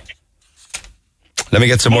of Cork. Let me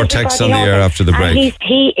get some more texts on the air after the break.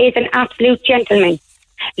 He is an absolute gentleman.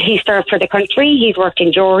 He's served for the country. He's worked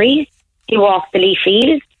in juries. He walks the Leaf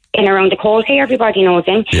Fields in around the Cold Quay. Everybody knows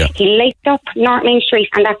him. Yeah. He lights up North Main Street,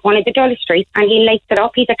 and that's one of the dullest streets, and he lights it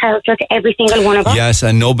up. He's a character to every single one of us. Yes,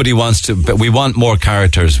 and nobody wants to, but we want more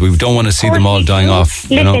characters. We don't want to see them all dying off.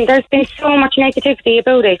 Listen, there's been so much negativity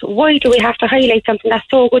about it. Why do we have to highlight something that's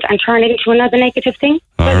so good and turn it into another negative thing?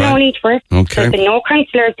 There's no need for it. Okay. There's been no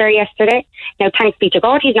councillors there yesterday. Now, thanks be to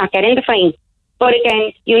God, he's not getting the fine. But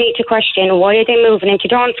again, you need to question, why are they moving into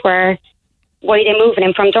Daunt Square? Why are they moving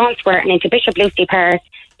him from Daunt Square and into Bishop Lucy Park?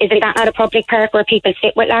 Isn't that not a public park where people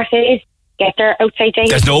sit with lasses, get their outside dining?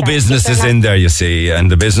 There's no businesses in there, you see,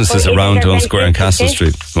 and the businesses around Daunt Square and Castle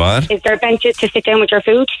Street. What? Is there benches to sit down with your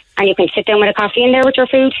food? And you can sit down with a coffee in there with your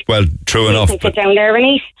food? Well, true enough. You can sit down there and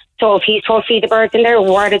eat. So if he's told to feed the birds in there,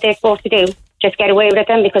 what are they supposed to do? Just get away with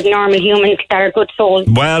them because normal humans that are good souls.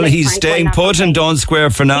 Well, he's staying put in Daunt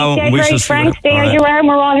Square for now. We shall Frank, stay as you are, and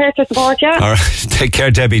we're all here to support you. All right. Take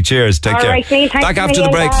care, Debbie. Cheers. Take care. All right, Neil, thanks Back a after the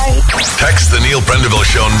million, break. bye. Text the Neil Prendeville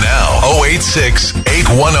Show now.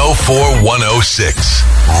 086-8104-106.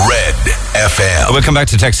 Red FM. We'll come back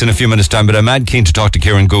to text in a few minutes' time, but I'm mad keen to talk to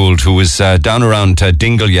Kieran Gould, who was down around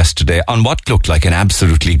Dingle yesterday on what looked like an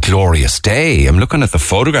absolutely glorious day. I'm looking at the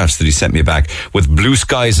photographs that he sent me back with blue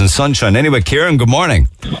skies and sunshine. Anyway, Kieran, good morning.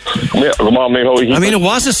 Yeah, good morning. How are you? I mean, it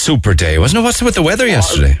was a super day, wasn't it? What's with the weather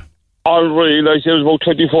yesterday? Unreal. Like, it was about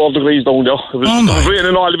 24 degrees down there. It was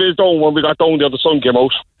raining all the way down. When we got down there, the sun came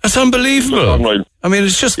out. That's unbelievable. I mean,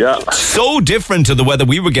 it's just so different to the weather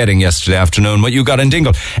we were getting yesterday afternoon, what you got in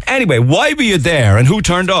Dingle. Anyway, why were you there and who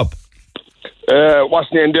turned up? What's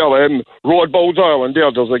the name there? Road Bows Ireland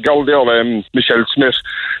there. There's a girl there, Michelle Smith.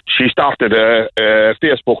 She started a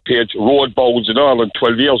Facebook page, Road Bows in Ireland,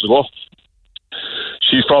 12 years ago.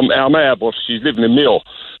 She's from Armagh, but she's living in Mayo.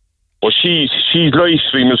 But she's live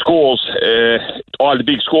streaming scores, all the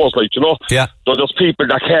big scores, like, you know. Yeah. So there's people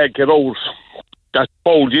that can't get out, that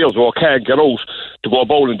bowled years ago can't get out to go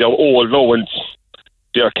bowling. They're old now and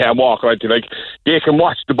they can't walk or anything. Like, they can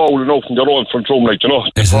watch the bowling out from their own front room, like, you know.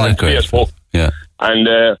 Isn't that great? Facebook. Yeah. And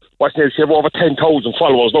what's the name? She have over 10,000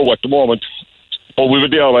 followers now at the moment. But we were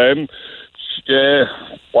there, I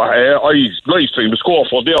live streamed the score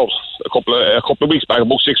for there a couple of weeks back,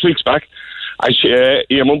 about 6 weeks back. And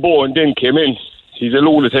Eamon Bowen then came in. He's a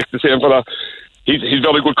lunatic, the same fella. He's a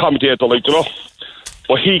very good commentator, like, you know.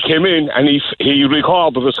 But he came in and he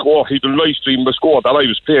recorded the score. He did live stream the score that I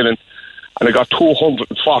was playing in, and it got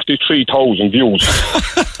 243,000 views.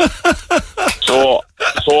 So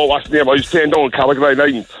what's the name? I was playing down in Carrick-Line.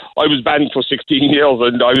 I was banned for 16 years,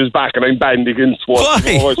 and I was back, and I'm banned again.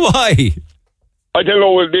 Why? I don't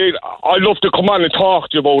know. I love to come on and talk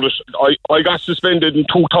to you about it. I got suspended in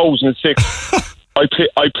 2006. I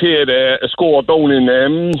played a score down in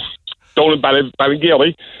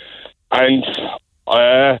Ballingeary, and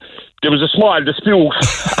there was a small dispute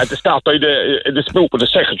at the start. I had a dispute with the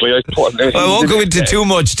secretary. I won't go into too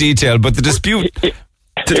much detail, but the dispute. He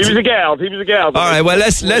was a girl. All right. Well,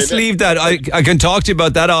 let's leave that. I can talk to you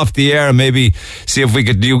about that off the air and maybe see if we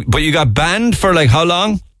could do. But you got banned for like how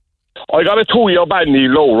long? I got a 2-year ban,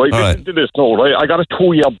 Neil, right? Right. To this, no, right? I got a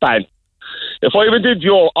 2-year ban. If I ever did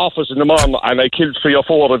your office in the morning and I killed 3 or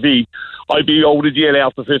 4 of thee, I'd be out of jail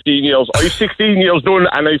after 15 years. I'm 16 years done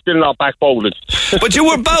and I'm still not back bowling. But you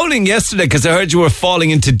were bowling yesterday because I heard you were falling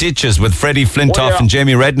into ditches with Freddie, Flintoff and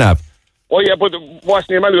Jamie Redknapp. Oh yeah, but what's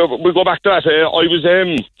the name? We'll go back to that.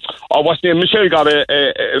 Michelle got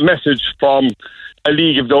a message from a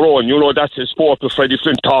league of their own. You know, that's a sport with Freddie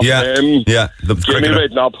Flintoff. Jamie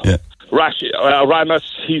Redknapp. Yeah. Ramos,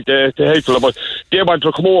 he's the head fella, but they want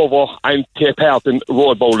to come over and take part in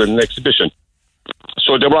road bowling exhibition.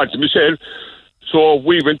 So they brought to Michelle. So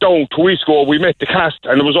we went down 2 weeks ago, we met the cast,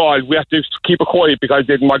 and it was all, we had to keep it quiet because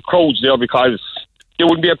they didn't want crowds there because they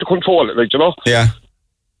wouldn't be able to control it, like, you know? Yeah.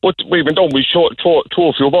 But we went down, we threw a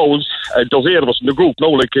few bowls, there's 8 of us in the group now,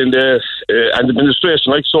 like, in the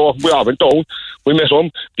administration, like, so we all went down, we met them,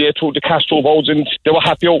 they threw the cast 2 bowls, and they were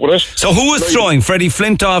happy over it. So who was throwing? Freddie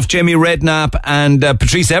Flintoff, Jamie Redknapp, and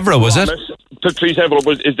Patrice Evra, was it? Patrice Evra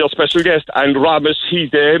is their special guest, and Ramos, he's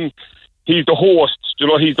the host, you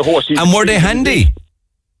know, he's the host. And were they handy?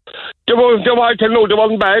 I tell no, they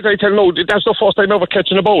wasn't bad. I tell no, that's the first time ever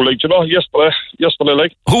catching a bowl, like, you know, yesterday,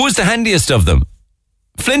 like. Who was the handiest of them?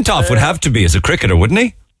 Flintoff would have to be as a cricketer, wouldn't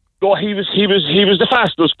he? No, he was the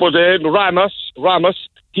fastest, but Ramos,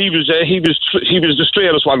 he was the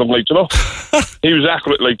straightest one of them, like, you know. He was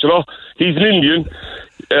accurate, like, you know. He's an Indian.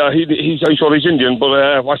 I'm sure he's Indian,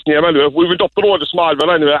 but what's the name anyway? We went up the road a small bit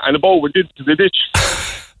anyway, and the ball went into the ditch.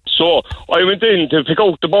 So I went in to pick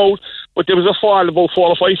out the ball, but there was a fall about 4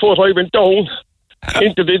 or 5 foot. I went down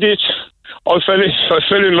into the ditch. I fell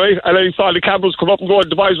in, right, and I saw the cameras come up and go,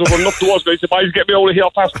 the boys were running up towards me. I said, boys, get me out of here,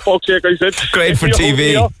 fast, for fuck's sake, I said. Great for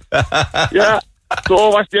TV. Yeah.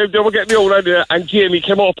 So they were getting me out of there, and Jamie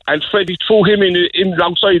came up, and Freddie threw him in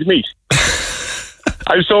alongside me.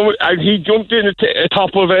 and he jumped in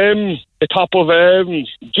atop of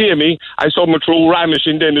Jamie, and someone threw Ramish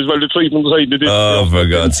in then as well, the treatment beside the ditch. Oh, for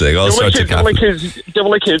God's sake, all sorts of They were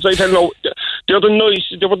like kids, I tell you. They were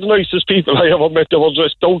the nicest people I ever met. They were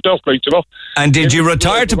just don't doubt, like, you know. And did you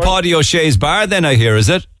retire to Paddy O'Shea's bar then, I hear, is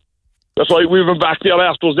it? That's right, we went back there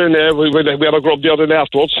afterwards then, we had a grub there then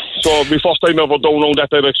afterwards. So my first time ever down that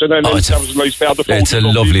direction, and that was a nice part of the It's a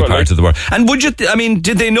lovely part of the world. And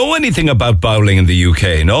did they know anything about bowling in the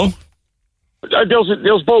UK, no?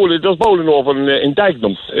 There's bowling over in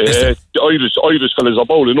Dagenham. The Irish fellas are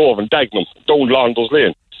bowling over in Dagenham, down Launders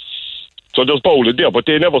Lane. So So there's bowling there, but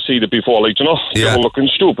they never seen it before, like, you know. They were looking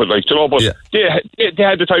stupid, like, you know, but they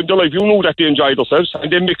had the time of their life. You knew that they enjoyed themselves,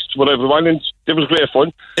 and they mixed with everyone, and it was great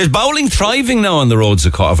fun. Is bowling thriving now on the roads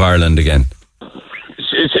of Ireland again?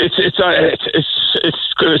 It's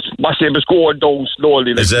my name is going down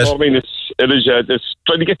slowly. Like, is it? You know what I mean? It's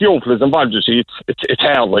trying to get the young fellas involved. You see, it's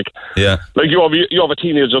hard. Like, like you have a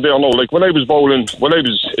teenager there now. Like when I was bowling, when I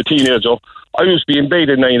was a teenager, I used to be in bed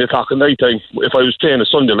at 9 o'clock at night time if I was playing a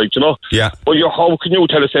Sunday, like, you know. Yeah. But how can you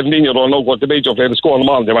tell a 17-year-old now what the major playing score in the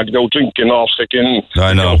morning? They want to go drinking or sticking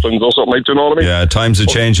girlfriends or something, like, you know what I mean? Yeah, times are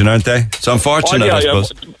changing, aren't they? It's unfortunate, I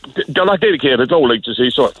suppose. They're not dedicated now, like, you see,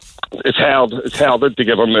 so it's hard to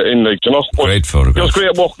get them in, like, you know. But great photograph. Just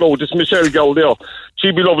great work now. This Michelle girl there,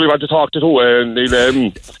 she'd be lovely to talk to too, and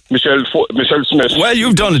Michelle Smith. Well,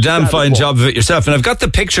 you've done a damn fine job of it yourself, and I've got the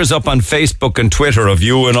pictures up on Facebook and Twitter of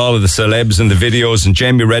you and all of the celebs and the videos and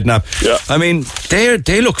Jamie Redknapp. Yeah. I mean,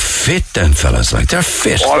 they look fit, them fellas, like, they're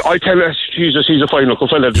fit. I tell you, he's a fine looking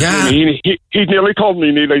fella. Yeah. He nearly told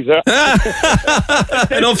me, Neil, like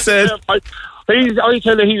that. Enough said. I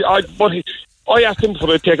tell you, I asked him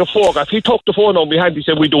to take a photograph. He took the phone on my hand. He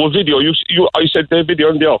said, we do a video. I said, the video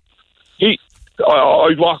in there.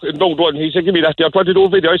 I'd walk and don't run. He said, give me that there. I tried to do a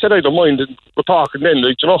video. I said, I don't mind. And we're talking then,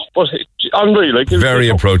 like, you know. But unreal, like. Very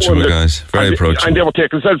approachable, guys. Very approachable. And they were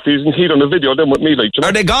taking selfies, and he done a video then with me, like, you know.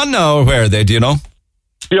 Are they gone now, or where are they, do you know?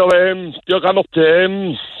 They're gone up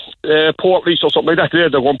to Port Leash or something like that. They're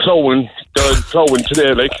going ploughing. They're ploughing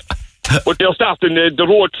today, like. But they're starting the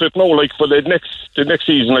road trip now, like, for the next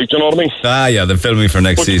season, like, do you know what I mean? Ah, yeah, they're filming for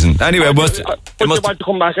next season. Anyway, they want to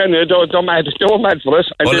come back and they're mad. They were mad for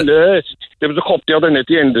us. And then there was a cup there then at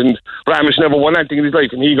the end, and Ramesh never won anything in his life,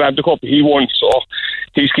 and he grabbed the cup. He won, so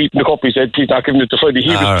he's keeping the cup. He said he's not giving it to Freddie.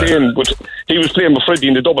 He was playing with Freddie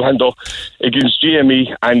in the double hander against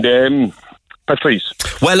Jamie and Patrice.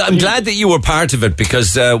 Well, I'm glad that you were part of it,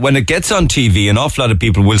 because when it gets on TV, an awful lot of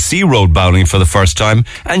people will see road bowling for the first time,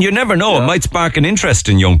 and you never know, it might spark an interest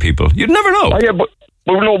in young people. You'd never know.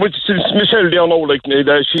 But since Michelle there now, like,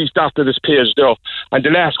 she started this page there, and the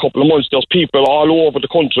last couple of months, there's people all over the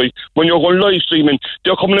country. When you're going live streaming,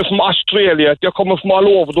 they're coming in from Australia, they're coming from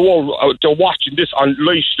all over the world. They're watching this on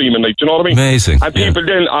live streaming, like, do you know what I mean? Amazing. And people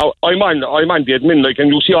then, I'm on the admin, like, and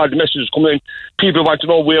you see all the messages coming in. People want to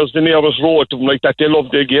know where's the nearest road to them, like that. They love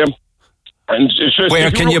their game. And it's just, where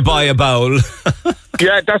can you buy a bowl?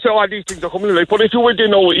 Yeah, that's how all these things are coming in. Like, but if you went in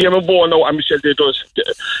now, Ian Bourne now and Michelle, they does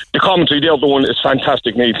the commentary they're doing is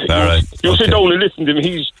fantastic, mate. All right. You sit down and listen to him.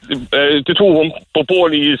 He's the two of them, but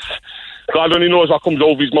Bourne is. God only knows what comes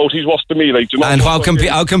over his mouth. He's worse than me, like. You know? And how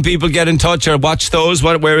can people get in touch or watch those?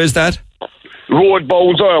 Where is that? Road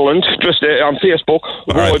Bowls Ireland, just on Facebook.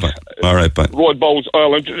 All right, bye. Road Bowls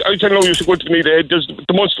Ireland. I tell you, you should go to me there. There's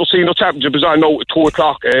the Munster Senior Championship is on now at 2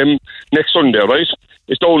 o'clock next Sunday, right?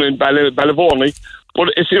 It's down in Ballyvorney. But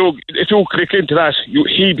if you click into that,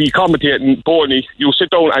 he be commentating Boney. You sit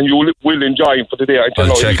down and you will enjoy him for the day.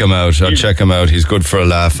 I'll check him out. He's good for a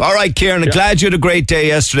laugh. All right, Kieran, glad you had a great day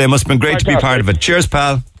yesterday. It must have been great to be part of it. Cheers,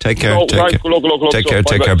 pal. Take care.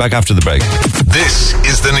 Take care. Back after the break. This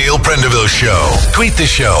is the Neil Prendeville Show. Tweet the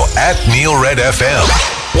show at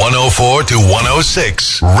NeilRedFM. 104 to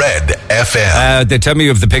 106 Red FM. They tell me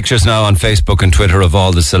you have the pictures now on Facebook and Twitter of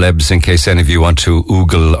all the celebs, in case any of you want to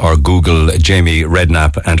Google Jamie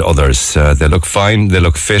Redknapp and others. They look fine, they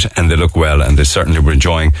look fit, and they look well, and they certainly were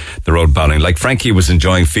enjoying the road bowling. Like Frankie was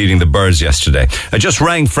enjoying feeding the birds yesterday. I just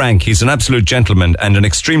rang Frank. He's an absolute gentleman and an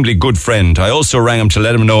extremely good friend. I also rang him to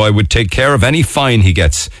let him know I would take care of any fine he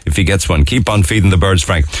gets, if he gets one. Keep on feeding the birds,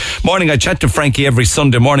 Frank. Morning, I chat to Frankie every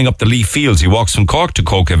Sunday morning up the Lee Fields. He walks from Cork to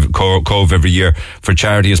Cove every year for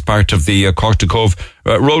charity as part of the Cork to Cove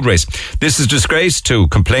road race. This is disgrace to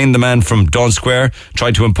complain the man from Daunt Sqaure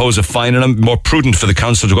tried to impose a fine on him. More prudent for the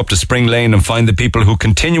council to go up to Spring Lane and find the people who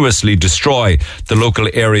continuously destroy the local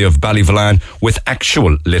area of Ballyvolane with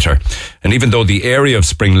actual litter. And even though the area of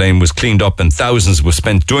Spring Lane was cleaned up and thousands were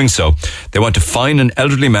spent doing so, they want to fine an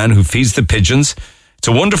elderly man who feeds the pigeons. It's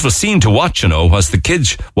a wonderful scene to watch, whilst the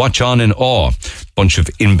kids watch on in awe. Bunch of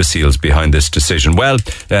imbeciles behind this decision. Well,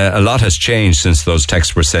 a lot has changed since those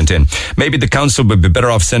texts were sent in. Maybe the council would be better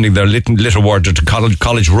off sending their litter warder to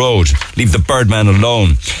College Road. Leave the Birdman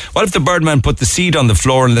alone. What if the Birdman put the seed on the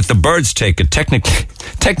floor and let the birds take it?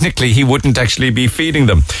 Technically, he wouldn't actually be feeding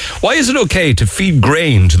them. Why is it okay to feed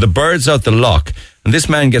grain to the birds out the loch, and this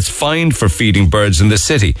man gets fined for feeding birds in the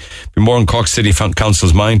city? Be more on Cork City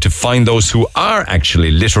Council's mind to find those who are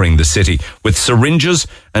actually littering the city with syringes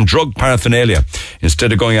and drug paraphernalia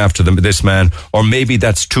instead of going after this man, or maybe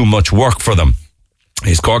that's too much work for them.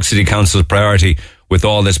 Is Cork City Council's priority with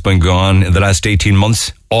all that's been going on in the last 18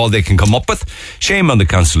 months, all they can come up with. Shame on the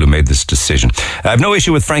council who made this decision. I have no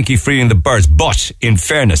issue with Frankie freeing the birds, but in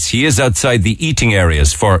fairness, he is outside the eating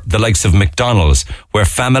areas for the likes of McDonald's, where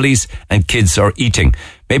families and kids are eating.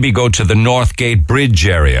 Maybe go to the Northgate Bridge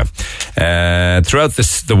area. Throughout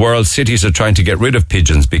the world, cities are trying to get rid of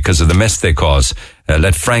pigeons because of the mess they cause.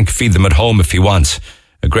 Let Frank feed them at home if he wants.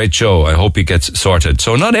 A great show. I hope he gets sorted.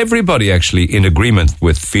 So not everybody actually in agreement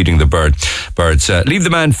with feeding the birds. Leave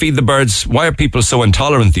the man feed the birds. Why are people so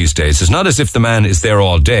intolerant these days? It's not as if the man is there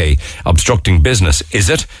all day obstructing business, is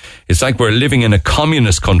it? It's like we're living in a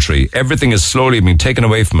communist country. Everything is slowly being taken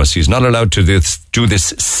away from us. He's not allowed to do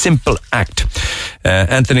this simple act.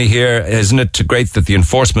 Anthony here, isn't it great that the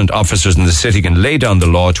enforcement officers in the city can lay down the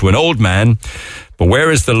law to an old man? But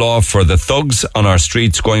where is the law for the thugs on our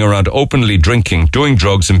streets going around openly drinking, doing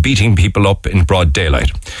drugs and beating people up in broad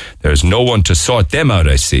daylight? There's no one to sort them out,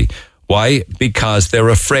 I see. Why? Because they're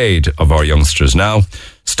afraid of our youngsters now.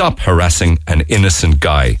 Stop harassing an innocent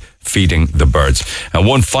guy feeding the birds. And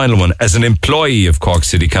one final one. As an employee of Cork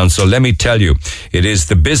City Council, let me tell you, it is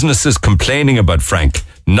the businesses complaining about Frank,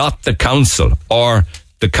 not the council or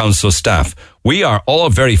the council staff. We are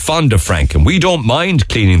all very fond of Frank and we don't mind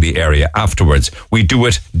cleaning the area afterwards. We do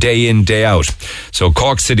it day in, day out. So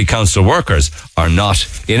Cork City Council workers are not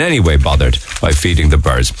in any way bothered by feeding the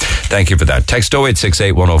birds. Thank you for that. Text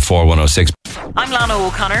 0868 104 106. I'm Lana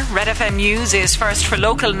O'Connor. Red FM News is first for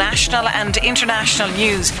local, national and international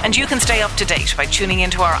news, and you can stay up to date by tuning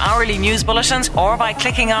into our hourly news bulletins or by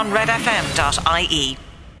clicking on redfm.ie.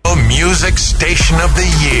 Music Station of the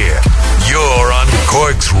Year. You're on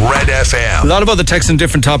Cork's Red FM. A lot of other texts and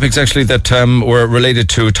different topics actually that were related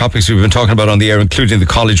to topics we've been talking about on the air, including the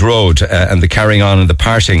College Road and the carrying on and the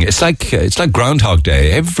partying. It's like Groundhog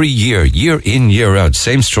Day. Every year, year in, year out,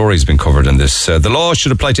 same story's been covered in this. The law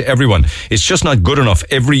should apply to everyone. It's just not good enough.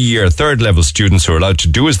 Every year, third level students are allowed to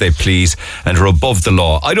do as they please and are above the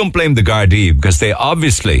law. I don't blame the Gardaí because they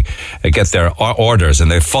obviously get their orders and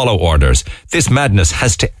they follow orders. This madness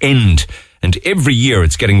has to end. And every year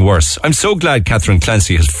it's getting worse. I'm so glad Catherine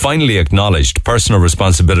Clancy has finally acknowledged personal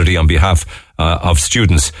responsibility on behalf of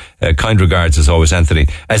students. Kind regards, as always, Anthony.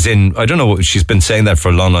 As in, I don't know, she's been saying that for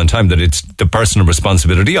a long, long time, that it's the personal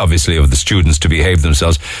responsibility, obviously, of the students to behave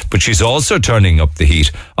themselves. But she's also turning up the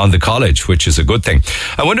heat on the college, which is a good thing.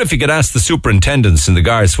 I wonder if you could ask the superintendents and the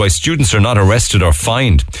guards why students are not arrested or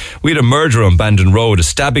fined. We had a murder on Bandon Road, a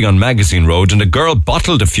stabbing on Magazine Road, and a girl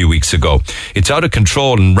bottled a few weeks ago. It's out of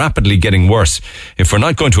control and rapidly getting worse. If we're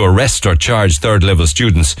not going to arrest or charge third-level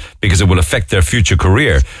students because it will affect their future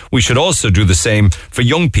career, we should also do the same for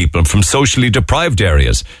young people from socially deprived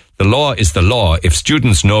areas. The law is the law. If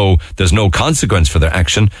students know there's no consequence for their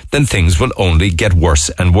action, then things will only get worse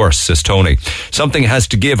and worse, says Tony. Something has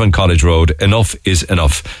to give on College Road. Enough is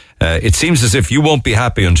enough. It seems as if you won't be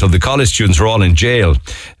happy until the college students are all in jail.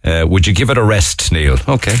 Would you give it a rest, Neil?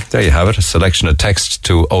 Okay, there you have it. A selection of text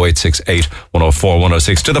to 0868 104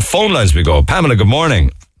 106. To the phone lines we go. Pamela, good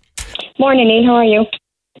morning. Morning, Neil. How are you?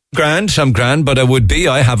 Grand, I'm grand, but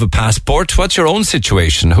I have a passport. What's your own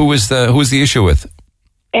situation? Who is the issue with?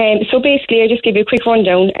 So basically, I'll just give you a quick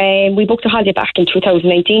rundown. We booked a holiday back in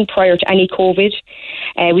 2019 prior to any COVID.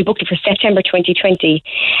 We booked it for September 2020.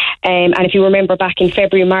 And if you remember back in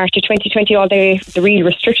February, March of 2020, all the real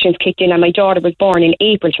restrictions kicked in and my daughter was born in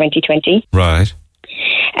April 2020. Right.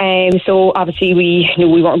 So obviously we knew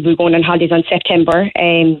we weren't going on holidays on September,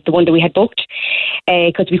 the one that we had booked,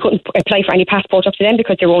 because we couldn't apply for any passport up to them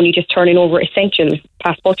because they were only just turning over essential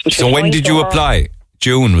passports. So when did you apply?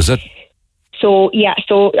 June, was it? So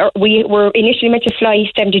we were initially meant to fly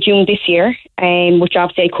 7th of June this year, which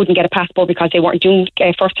obviously I couldn't get a passport because they weren't doing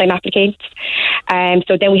first-time applicants.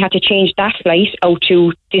 So then we had to change that flight out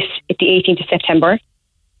to the 18th of September.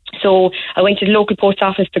 So I went to the local post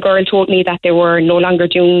office. The girl told me that they were no longer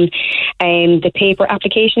doing the paper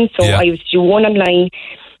application. So I was to do one online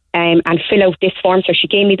and fill out this form. So she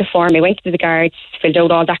gave me the form. I went to the guards, filled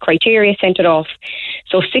out all that criteria, sent it off.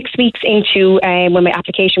 So 6 weeks into when my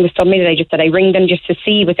application was submitted, I just said I ring them just to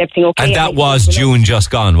see was everything okay. And that was June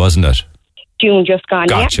just gone, wasn't it? June just gone,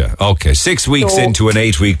 Gotcha. Yeah. Okay. 6 weeks into an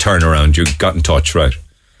 8-week turnaround, you got in touch, right?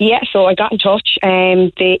 Yeah, so I got in touch.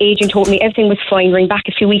 The agent told me everything was fine. Ring back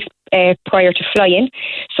a few weeks prior to flying.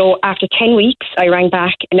 So after 10 weeks, I rang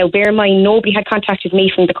back. And now bear in mind, nobody had contacted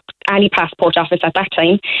me from any passport office at that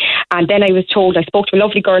time. And then I was told, I spoke to a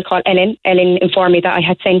lovely girl called Ellen. Ellen informed me that I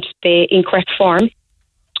had sent the incorrect form,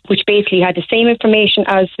 which basically had the same information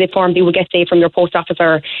as the form you would get, say, from your post office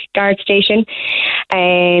or guard station.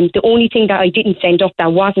 The only thing that I didn't send up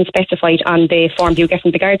that wasn't specified on the form you get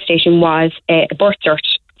from the guard station was a birth cert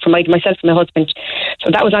from myself and my husband.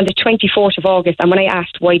 So that was on the 24th of August. And when I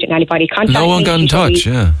asked why didn't anybody contact me, No one got in touch,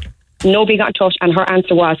 yeah. Nobody got in touch, and her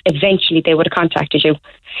answer was eventually they would have contacted you,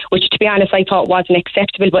 which, to be honest, I thought wasn't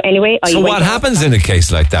acceptable. But anyway, So what happens in a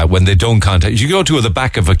case like that when they don't contact you? You go to the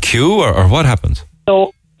back of a queue, or what happens?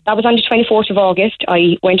 So that was on the 24th of August.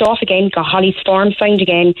 I went off again, got Holly's form signed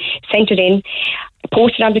again, sent it in,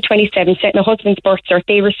 posted on the 27th, sent my husband's birth cert.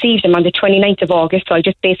 They received them on the 29th of August. So I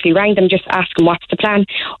just basically rang them, just asked them what's the plan.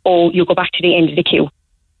 Oh, you go back to the end of the queue.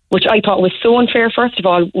 Which I thought was so unfair. First of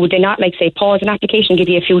all, would they not, like, say, pause an application, give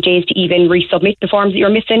you a few days to even resubmit the forms that you're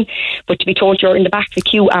missing? But to be told you're in the back of the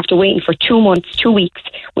queue after waiting for 2 months, 2 weeks,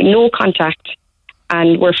 with no contact,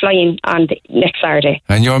 and we're flying on the next Saturday.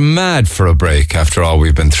 And you're mad for a break after all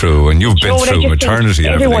we've been through, and you've been through maternity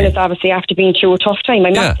and everyone everything. is obviously after being through a tough time.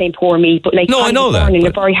 I'm not saying poor me, but like, No, I know that, in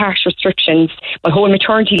very harsh restrictions. My whole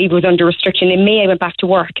maternity leave was under restriction. In May I went back to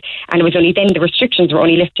work, and it was only then the restrictions were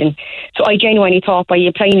only lifting. So I genuinely thought by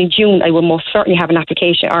applying in June I would most certainly have an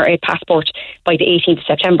application or a passport by the 18th of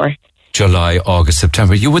September. July, August,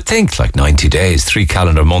 September. You would think like 90 days, 3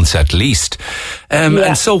 calendar months at least.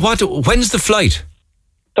 And so when's the flight?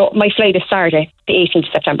 So my flight is Saturday, the 18th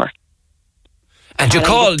of September. And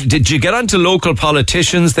did you get onto local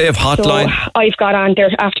politicians? They have hotline? So I've got on there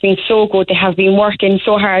after being so good. They have been working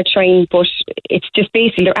so hard trying, but it's just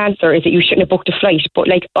basically their answer is that you shouldn't have booked a flight. But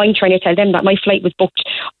like, I'm trying to tell them that my flight was booked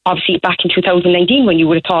obviously back in 2019 when you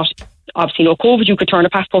would have thought, obviously no COVID, you could turn a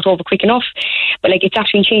passport over quick enough. But like, it's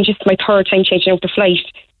actually changed. It's my third time changing out the flight.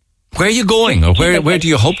 Where are you going? Or where do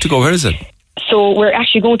you hope to go? Where is it? So we're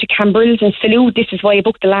actually going to Cambrils and Salou. This is why I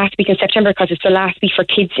booked the last week in September, because it's the last week for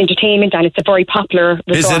kids' entertainment, and it's a very popular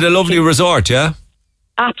resort. Is it a lovely resort, yeah?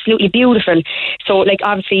 Absolutely beautiful. So, like,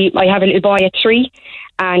 obviously, I have a little boy at 3,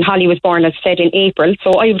 and Holly was born, as I said, in April.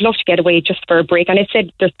 So I would love to get away just for a break. And I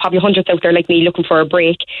said there's probably hundreds out there like me looking for a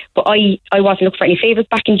break. But I wasn't looking for any favours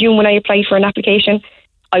back in June when I applied for an application.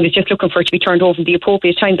 I was just looking for it to be turned over at the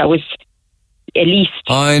appropriate time. That was at least.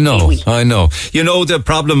 I know. You know, the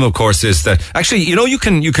problem, of course, is that actually, you know, you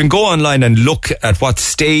can go online and look at what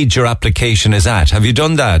stage your application is at. Have you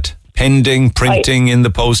done that? Pending, printing, in the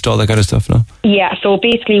post, all that kind of stuff, no? Yeah, so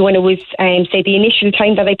basically when it was, say, the initial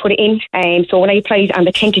time that I put it in, so when I applied on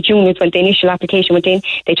the 10th of June was when the initial application went in,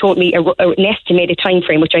 they told me an estimated time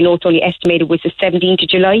frame, which I know it's only estimated, was the 17th of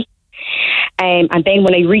July. And then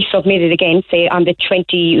when I resubmitted again, say on the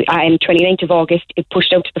 29th of August, it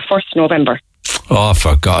pushed out to the 1st of November. Oh,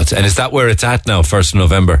 for God's... And is that where it's at now, 1st of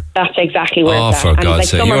November? That's exactly where it's at. Oh, for God's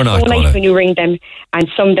sake, you're not going to... Some are so nice when you ring them, and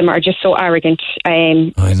some of them are just so arrogant.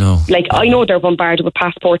 I know. Like, I know they're bombarded with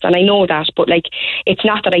passports, and I know that, but, like, it's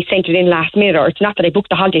not that I sent it in last minute, or it's not that I booked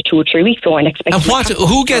the holiday 2 or 3 weeks ago and expected... And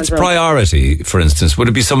who gets priority, for instance? Would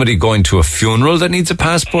it be somebody going to a funeral that needs a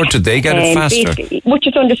passport? Did they get it faster? Which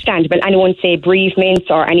is understandable. Anyone, say, bereavements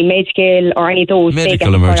or any medical or any of those, they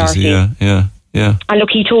get emergency, priority. Yeah. And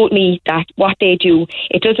look, he told me that what they do,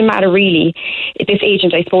 it doesn't matter really. This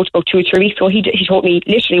agent I spoke to about 2 or 3 weeks ago, he told me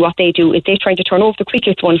literally what they do is they try to turn over the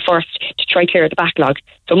quickest one first to try to clear the backlog.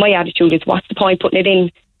 So my attitude is, what's the point putting it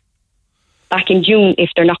in back in June if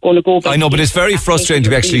they're not going to go back? I know, but it's very frustrating to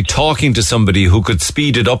be actually talking to somebody who could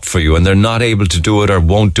speed it up for you and they're not able to do it or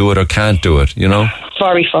won't do it or can't do it, you know?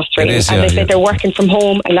 Very frustrating. As I said, they're working from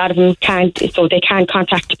home. A lot of them can't, so they can't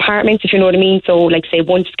contact departments, if you know what I mean. So, like, say,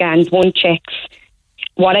 one scans, one checks.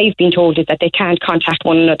 What I've been told is that they can't contact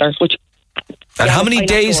one another. Which. And how many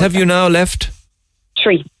days have you now left?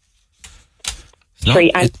 3.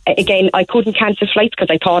 3. And again, I couldn't cancel flights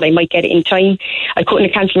because I thought I might get it in time. I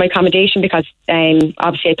couldn't cancel my accommodation because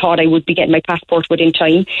obviously I thought I would be getting my passport within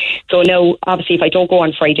time. So now, obviously, if I don't go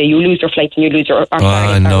on Friday, you lose your flights and you lose your...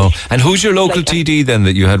 I know. And who's your local TD then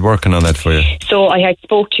that you had working on that for you? So I had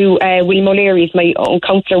spoke to William O'Leary, my own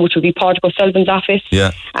councillor, which would be Padraig O'Sullivan's office.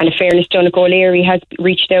 Yeah. And in fairness, Donegal O'Leary has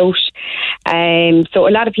reached out. So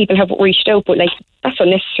a lot of people have reached out, but like, that's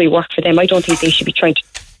unnecessary work for them. I don't think they should be trying to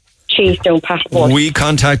chase down passports. We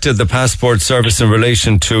contacted the passport service in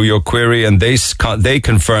relation to your query, and they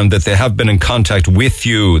confirmed that they have been in contact with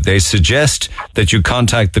you. They suggest that you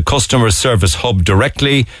contact the customer service hub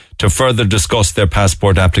directly to further discuss their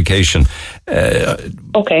passport application.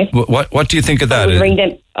 Okay. What do you think of that?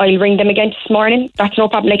 I'll ring them again this morning. That's no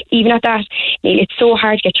problem. Like, even at that, Neil, it's so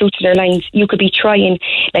hard to get through to their lines. You could be trying,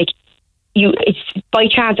 like, it's by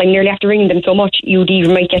chance I nearly have to ring them so much you'd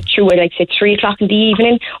even might get through at, like, say, 3 o'clock in the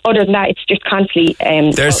evening. Other than that, it's just constantly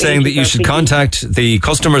they're saying that you should contact the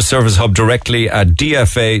customer service hub directly at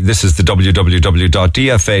DFA. This is the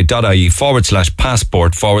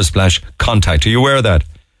www.dfa.ie/passport/contact. Are you aware of that?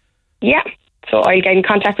 Yeah, so I'll get in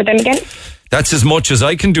contact with them again. That's as much as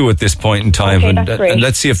I can do at this point in time. Okay, that's great. And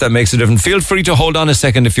let's see if that makes a difference. Feel free to hold on a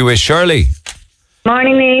second if you wish. Shirley.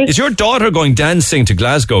 Morning, Neil. Is your daughter going dancing to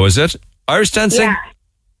Glasgow, is it? Irish dancing?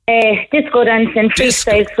 Yeah. Disco dancing,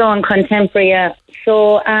 freestyle song, contemporary, yeah.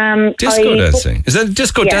 So, Disco dancing? Is that a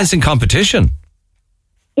disco dancing competition?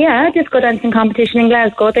 Yeah, disco dancing competition in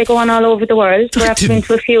Glasgow. They go on all over the world. We're actually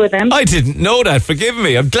into a few of them. I didn't know that. Forgive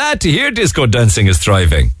me. I'm glad to hear disco dancing is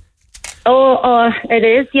thriving. Oh, it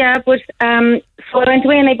is, yeah. But so I went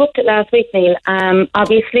away and I booked it last week, Neil.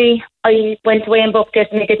 Obviously, I went away and booked it,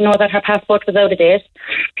 and I didn't know that her passport was out of date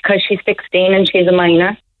because she's 16 and she's a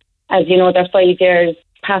minor. As you know, they're 5 years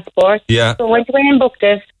passport. Yeah. So I went away and booked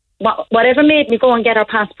it. Whatever made me go and get her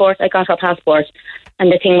passport, I got her passport,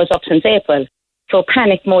 and the thing was up since April. So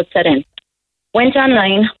panic mode set in. Went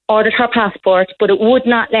online, ordered her passport, but it would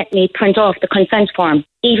not let me print off the consent form.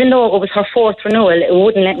 Even though it was her 4th renewal, it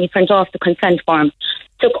wouldn't let me print off the consent form.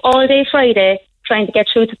 Took all day Friday trying to get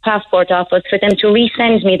through to the passport office for them to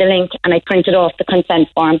resend me the link, and I printed off the consent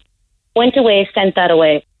form. Went away, sent that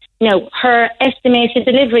away. Now, her estimated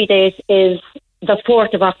delivery date is the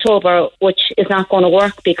 4th of October, which is not going to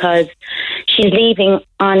work because she's leaving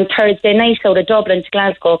on Thursday night out of Dublin to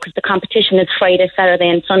Glasgow because the competition is Friday, Saturday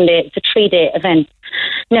and Sunday. It's a 3-day event.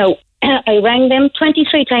 Now, I rang them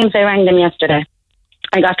 23 times. I rang them yesterday.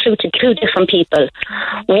 I got through to 2 different people.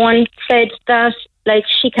 One said that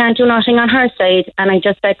she can't do nothing on her side, and I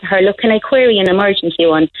just said to her, look, can I query an emergency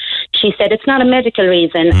one? She said it's not a medical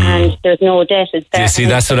reason and there's no debt. You see,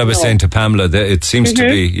 that's what I was saying to Pamela. It seems to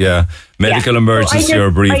be, medical emergency or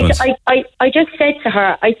bereavement. I just said to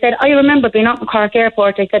her, I said, I remember being up in Cork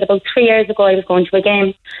Airport. I said about 3 years ago I was going to a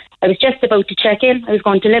game. I was just about to check in. I was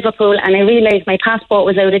going to Liverpool and I realised my passport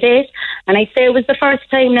was out of date. And I say it was the first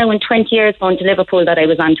time now in 20 years going to Liverpool that I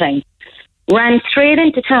was on time. Ran straight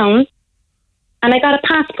into town. And I got a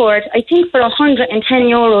passport, I think for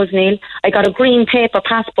 €110, Neil. I got a green paper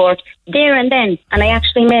passport there and then, and I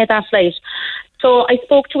actually made that flight. So I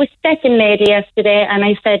spoke to a second lady yesterday, and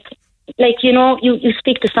I said, you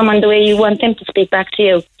speak to someone the way you want them to speak back to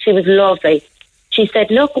you. She was lovely. She said,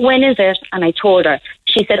 look, when is it? And I told her.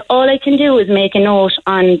 She said, all I can do is make a note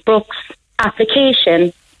on Brooke's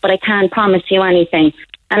application, but I can't promise you anything.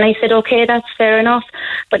 And I said, okay, that's fair enough.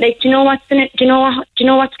 But do you know what's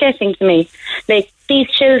getting to me? These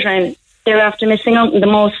children, they're after missing out on the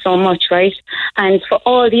most so much, right? And for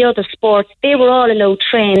all the other sports, they were all allowed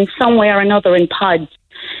trained somewhere or another in pods,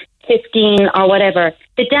 15 or whatever.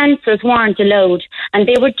 The dancers weren't allowed, and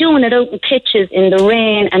they were doing it out in pitches in the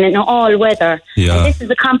rain and in all weather. Yeah. And this is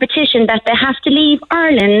a competition that they have to leave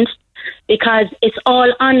Ireland because it's all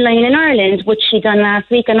online in Ireland, which she done last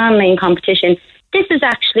week, an online competition. This is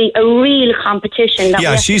actually a real competition.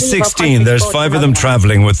 She's 16. There's 5 of them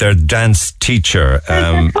travelling with their dance teacher.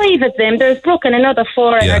 There's 5 of them. There's Brooke and another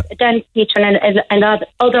 4, a dance teacher, and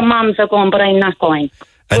other mums are going, but I'm not going.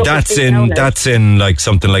 And that's in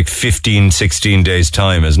something like 15, 16 days'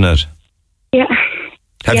 time, isn't it? Yeah.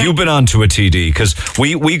 Have you been on to a TD? Because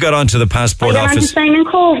we got onto the passport office. I went on to Simon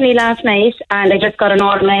Coveney last night, and I just got an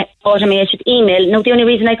automated email. Now, the only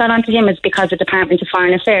reason I got onto him is because of the Department of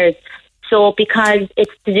Foreign Affairs. So because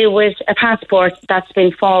it's to do with a passport that's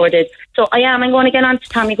been forwarded. So I'm going to get on to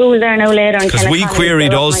Tommy Gould there now later. Because we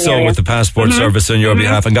queried also with the passport service on your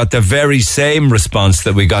behalf and got the very same response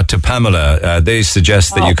that we got to Pamela. They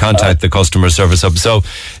suggest that you contact the customer service hub. So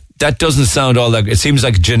that doesn't sound all that. It seems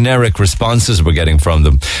like generic responses we're getting from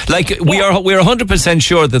them. We're 100%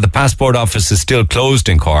 sure that the passport office is still closed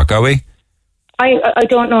in Cork, are we? I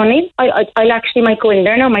don't know, Neil. I might go in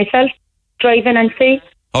there now myself, drive in and see.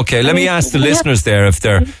 Okay, let me ask the listeners there if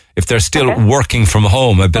they're still working from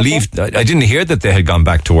home. I believe I didn't hear that they had gone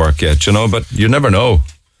back to work yet, but you never know.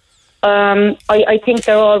 I think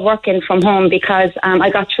they're all working from home because I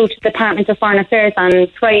got through to the Department of Foreign Affairs on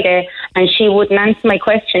Friday and she wouldn't answer my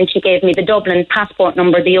question. She gave me the Dublin passport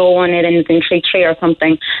number, the 01, it ends in 33 or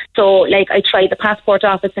something. So I tried the passport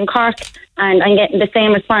office in Cork and I'm getting the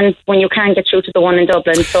same response when you can't get through to the one in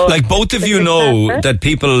Dublin. So both of you know that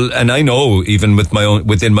people, and I know even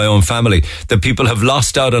within my own family, that people have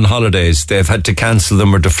lost out on holidays. They've had to cancel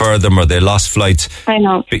them or defer them or they lost flights. I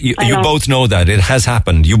know. You both know that. It has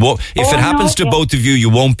happened. If it happens to both of you, you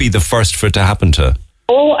won't be the first for it to happen to.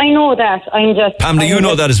 Oh, I know that. I'm just... Pamela, you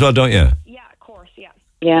know that as well, don't you? Yeah, of course, yeah.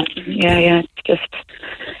 Yeah.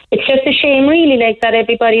 It's just a shame, really, that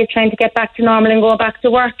everybody is trying to get back to normal and go back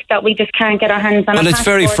to work, that we just can't get our hands on a passport. Well, it's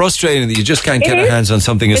very frustrating that you just can't get our hands on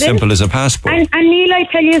something as simple as a passport. And Neil, I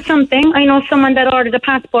tell you something. I know someone that ordered a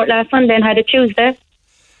passport last Sunday and had it Tuesday.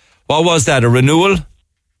 What was that, a renewal?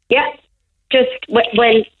 Yeah. She's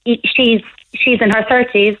in her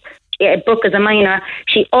 30s. Brooke is a minor.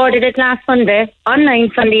 She ordered it last Sunday,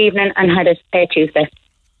 online Sunday evening, and had it Tuesday.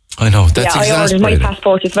 I know, that's I ordered my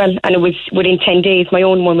passport as well, and it was within 10 days. My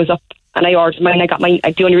own one was up, and I ordered mine. I got mine.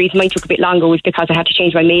 The only reason mine took a bit longer was because I had to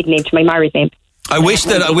change my maiden name to my married name. I wish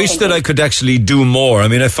that I could actually do more. I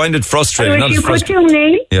mean, I find it frustrating. I wish you could do,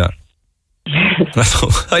 Neil. Yeah.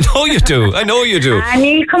 I know you do.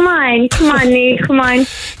 Neil, come on, Neil, come on.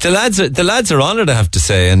 The lads are on it, I have to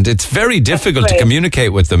say, and it's very difficult to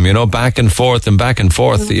communicate with them, back and forth. It's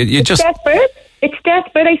desperate. It's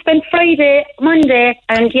desperate. I spent Friday, Monday,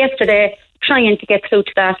 and yesterday trying to get through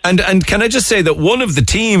to that. And can I just say that one of the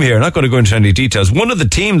team here, not going to go into any details, one of the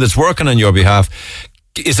team that's working on your behalf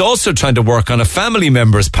is also trying to work on a family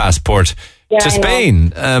member's passport to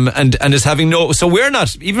Spain, and is having so we're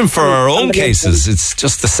not, even for our own cases, it's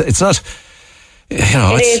just, it's not,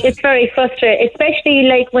 it's very frustrating, especially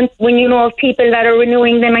like when you know of people that are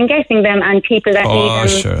renewing them and getting them, and people that need them.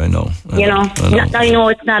 Sure, I know. I know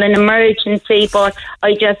it's not an emergency, but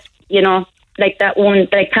I just, like that one,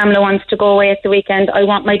 like Pamela wants to go away at the weekend. I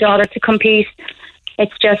want my daughter to compete.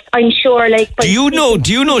 It's just, I'm sure, like... Do you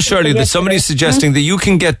know, Shirley, that somebody's suggesting that you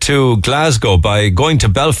can get to Glasgow by going to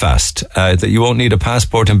Belfast, that you won't need a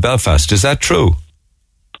passport in Belfast? Is that true?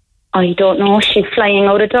 I don't know. She's flying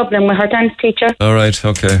out of Dublin with her dance teacher. All right,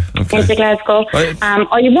 okay. Into Glasgow. Right.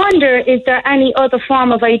 I wonder, is there any other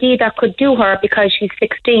form of ID that could do her, because she's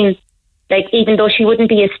 16? Like, even though she wouldn't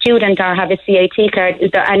be a student or have a CIT card,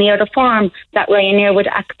 is there any other form that Ryanair would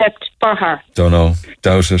accept for her? Don't know.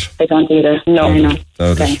 Doubt it. I don't either. No.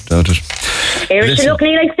 Doubt it. She look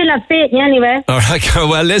like I still have faith in you anyway. All right,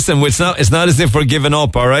 well, listen, it's not as if we're giving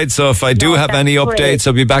up, all right? So if I do have any updates,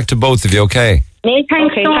 I'll be back to both of you, okay? Neil,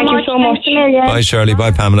 thank you so much. Bye, Shirley.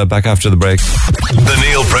 Bye, Pamela. Back after the break. The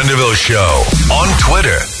Neil Prendeville Show on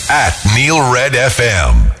Twitter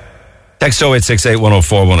 @NeilRedFM. Text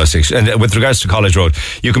 0868104106. And with regards to College Road,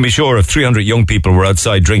 you can be sure if 300 young people were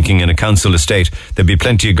outside drinking in a council estate, there'd be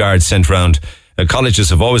plenty of guards sent round. Colleges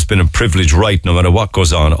have always been a privileged right, no matter what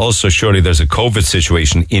goes on. Also, surely there's a COVID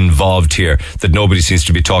situation involved here that nobody seems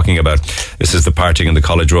to be talking about. This is the partying in the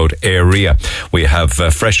College Road area. We have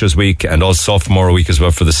Freshers Week and also Sophomore Week as well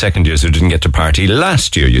for the second years who didn't get to party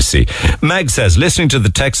last year, you see. Mag says, listening to the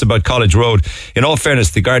text about College Road, in all fairness,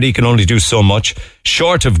 the Gardaí can only do so much.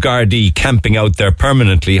 Short of Gardaí camping out there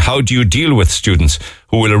permanently, how do you deal with students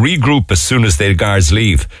who will regroup as soon as their guards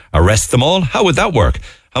leave? Arrest them all? How would that work?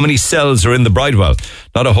 How many cells are in the Bridewell?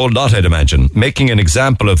 Not a whole lot, I'd imagine. Making an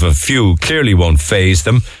example of a few clearly won't faze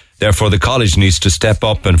them. Therefore, the college needs to step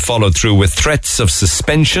up and follow through with threats of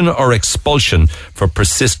suspension or expulsion for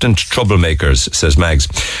persistent troublemakers, says Mags.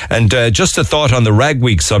 And just a thought on the Rag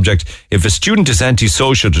Week subject. If a student is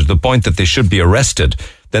antisocial to the point that they should be arrested,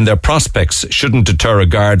 then their prospects shouldn't deter a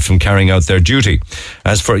guard from carrying out their duty.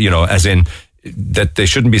 As for, as in... that they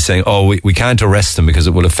shouldn't be saying, we can't arrest them because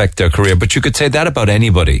it will affect their career. But you could say that about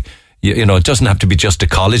anybody. It doesn't have to be just a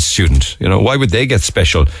college student. Why would they get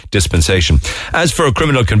special dispensation? As for a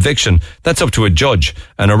criminal conviction, that's up to a judge.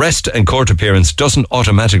 An arrest and court appearance doesn't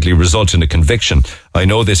automatically result in a conviction. I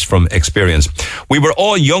know this from experience. We were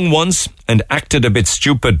all young once and acted a bit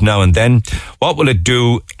stupid now and then. What will it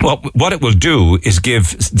do? What it will do is give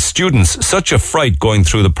students such a fright going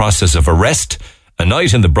through the process of arrest, a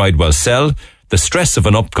night in the Bridewell cell, the stress of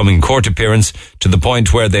an upcoming court appearance, to the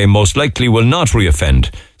point where they most likely will not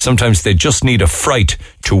reoffend. Sometimes they just need a fright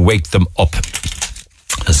to wake them up.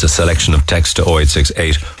 That's a selection of text to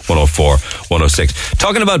 0868 104 106.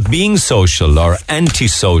 Talking about being social or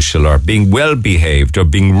antisocial or being well behaved or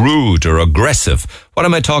being rude or aggressive. What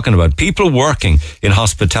am I talking about? People working in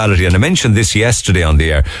hospitality, and I mentioned this yesterday on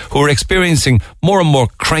the air, who are experiencing more and more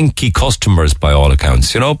cranky customers by all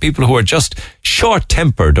accounts. People who are just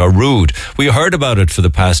short-tempered or rude. We heard about it for the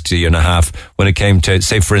past year and a half when it came to,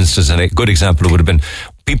 say, for instance, and a good example would have been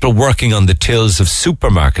people working on the tills of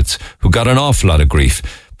supermarkets who got an awful lot of grief.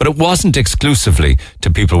 But it wasn't exclusively to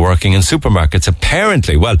people working in supermarkets.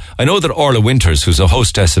 Apparently, well, I know that Orla Winters, who's a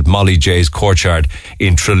hostess at Molly J's Courtyard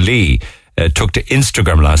in Tralee, took to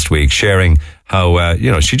Instagram last week sharing how,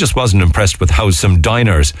 she just wasn't impressed with how some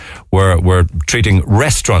diners were treating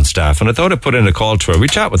restaurant staff. And I thought I'd put in a call to her. We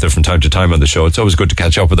chat with her from time to time on the show. It's always good to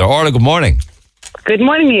catch up with her. Orla, good morning. Good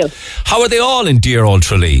morning, Neil. How are they all in dear old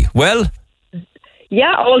Tralee? Well?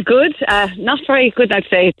 Yeah, all good. Not very good, I'd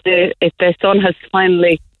say. If the sun has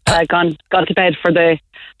finally gone to bed for the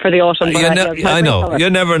autumn. I know. You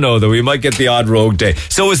never know, though. We might get the odd rogue day.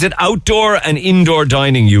 So is it outdoor and indoor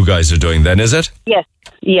dining you guys are doing then, is it? Yes.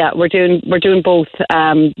 Yeah, we're doing both.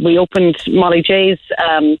 We opened Molly J's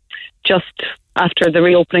just after the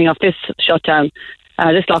reopening of this shutdown.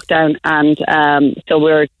 this lockdown, and so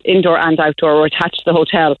we're indoor and outdoor. We're attached to the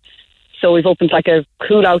hotel, so we've opened like a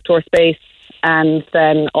cool outdoor space and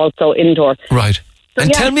then also indoor. Right. So,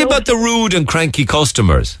 and tell me about the rude and cranky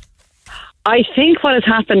customers. I think what has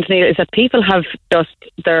happened, Neil, is that people have just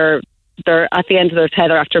they're at the end of their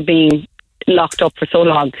tether after being locked up for so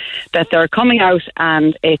long, that they're coming out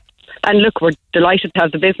and look, we're delighted to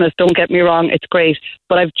have the business, don't get me wrong, it's great,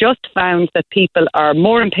 but I've just found that people are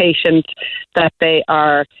more impatient, that they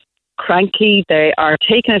are cranky, they are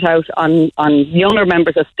taking it out on younger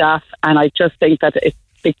members of staff, and I just think that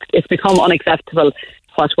it's become unacceptable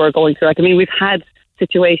what we're going through. Like, I mean, we've had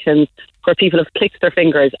situations where people have clicked their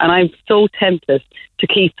fingers, and I'm so tempted to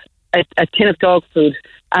keep a tin of dog food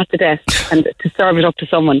at the desk and to serve it up to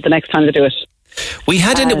someone the next time they do it. We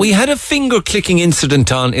had a finger clicking incident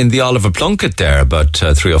in the Oliver Plunkett there about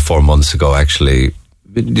 3 or 4 months ago. Actually,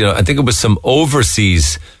 I think it was some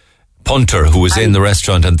overseas punter who was in the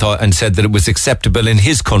restaurant and said that it was acceptable in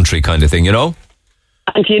his country, kind of thing. And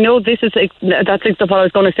that's what I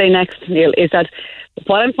was going to say next, Neil, is that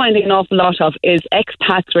what I'm finding an awful lot of is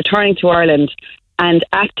expats returning to Ireland and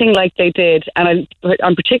acting like they did, and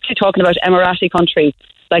I'm particularly talking about Emirati countries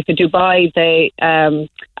like the Dubai, the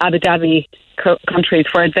Abu Dhabi countries,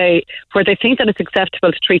 where they think that it's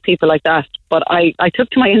acceptable to treat people like that. But I took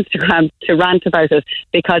to my Instagram to rant about it,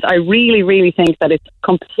 because I really, really think that it's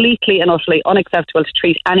completely and utterly unacceptable to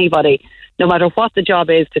treat anybody, no matter what the job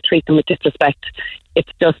is, to treat them with disrespect.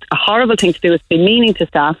 It's just a horrible thing to do. It's demeaning to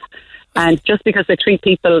staff, and just because they treat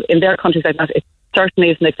people in their countries like that, it certainly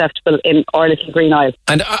isn't acceptable in our little green isle.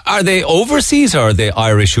 And are they overseas, or are they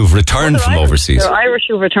Irish who've returned from overseas? They're Irish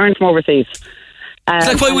who've returned from overseas. It's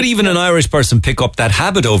like, why would even an Irish person pick up that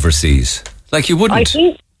habit overseas? Like, you wouldn't. I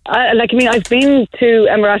think, I've been to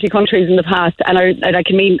Emirati countries in the past, and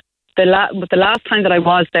the last time that I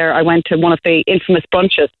was there, I went to one of the infamous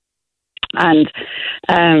brunches, and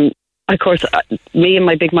of course, me and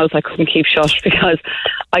my big mouth, I couldn't keep shut, because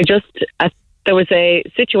there was a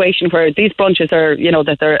situation where these brunches are,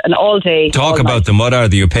 that they're an all-day. Talk about them. What are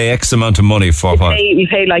they? You pay X amount of money for what? You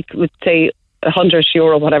pay say,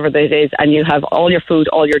 €100, whatever it is, and you have all your food,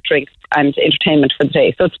 all your drinks, and entertainment for the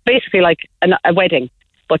day. So it's basically like a wedding,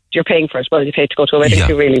 but you're paying for it. Well, you pay to go to a wedding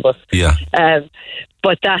too, really, but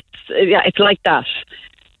but it's like that.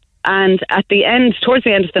 And towards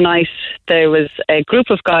the end of the night, there was a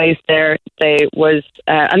group of guys there.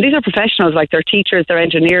 And these are professionals, like they're teachers, they're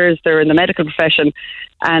engineers, they're in the medical profession,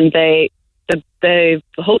 and the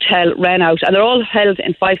hotel ran out, and they're all held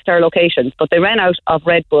in 5-star locations, but they ran out of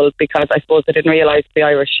Red Bull, because I suppose they didn't realise the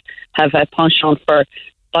Irish have a penchant for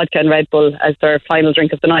vodka and Red Bull as their final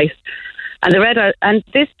drink of the night. And they ran out, and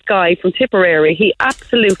this guy from Tipperary, he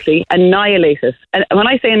absolutely annihilated. And when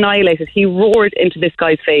I say annihilated, he roared into this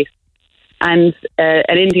guy's face, and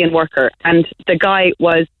an Indian worker, and the guy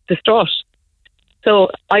was distraught. So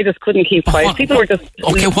I just couldn't keep quiet. People were just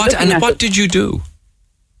okay. What did you do?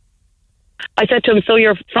 I said to him, "So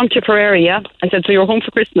you're from Tipperary, yeah?" I said, "So you're home for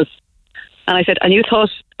Christmas?" And I said, "And you thought?"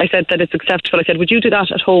 I said that it's acceptable. I said, "Would you do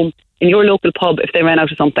that at home in your local pub if they ran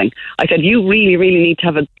out of something?" I said, "You really, really need to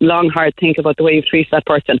have a long, hard think about the way you've treated that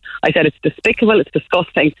person." I said, "It's despicable, it's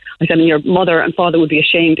disgusting." I said, "And your mother and father would be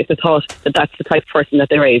ashamed if they thought that that's the type of person that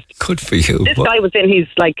they raised." Good for you. This guy was in his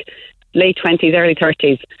late 20s, early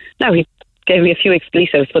 30s. Now, he gave me a few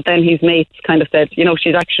expletives, but then his mates kind of said,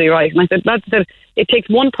 "She's actually right." And I said, it takes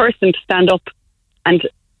one person to stand up and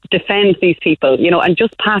defend these people, and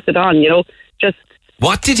just pass it on, just...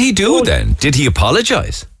 What did he do then? Did he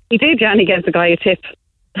apologise? He did, yeah, and he gave the guy a tip.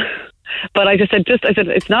 But I said,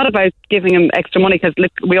 it's not about giving him extra money, because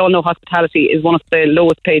look, we all know hospitality is one of the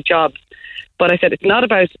lowest paid jobs. But I said, it's not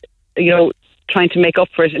about, trying to make up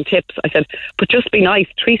for it in tips. I said, but just be nice,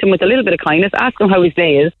 treat him with a little bit of kindness, ask him how his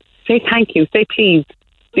day is, say thank you, say please.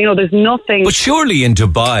 There's nothing... But surely in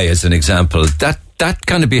Dubai, as an example, that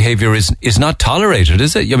kind of behaviour is not tolerated,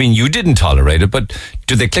 is it? I mean, you didn't tolerate it, but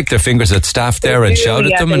do they click their fingers at staff there and shout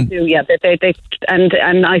at them? They do, yeah.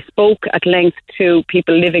 And I spoke at length to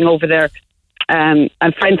people living over there, and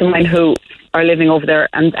friends of mine who are living over there,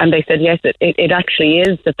 and they said, yes, it actually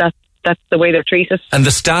is, that's the way they're treated. And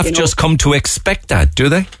the staff just come to expect that, do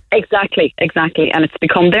they? Exactly. And it's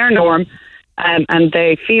become their norm. And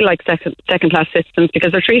they feel like second-class citizens,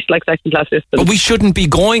 because they're treated like second-class citizens. But we shouldn't be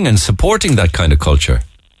going and supporting that kind of culture.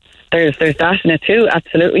 There's that in it too,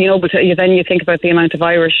 absolutely. But then you think about the amount of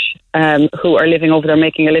Irish who are living over there,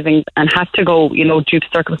 making a living, and have to go, due to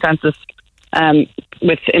circumstances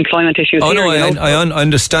with employment issues. I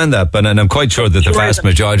understand that, but and I'm quite sure that the vast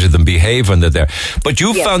majority of them behave when they're there. But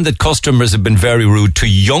you found that customers have been very rude to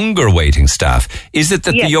younger waiting staff. Is it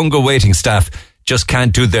that the younger waiting staff just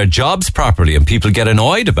can't do their jobs properly, and people get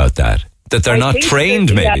annoyed about that. That they're not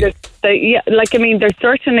trained, maybe. There's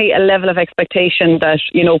certainly a level of expectation that,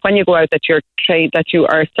 when you go out, that you're trained, that you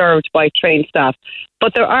are served by trained staff.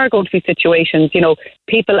 But there are going to be situations,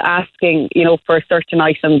 people asking, for a certain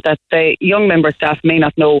item that the young member staff may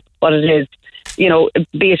not know what it is.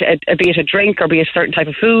 Be it a drink, or be it a certain type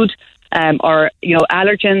of food, or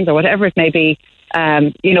allergens, or whatever it may be.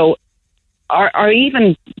 Or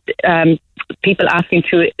even people asking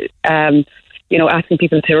to. Asking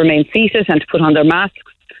people to remain seated and to put on their masks,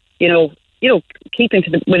 keeping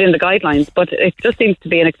within the guidelines. But it just seems to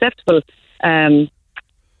be an acceptable part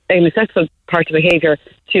of behaviour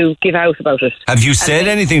to give out about it. Have you said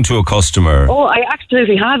anything to a customer? Oh, I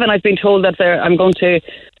absolutely have, and I've been told that they're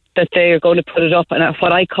going to put it up in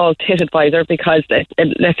what I call tit advisor, because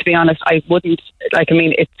let's be honest, I wouldn't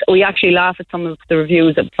we actually laugh at some of the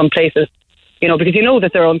reviews at some places, because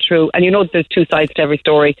that they're untrue, and that there's two sides to every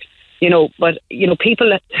story. But people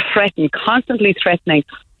that threaten, constantly threatening,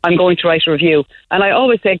 I'm going to write a review. And I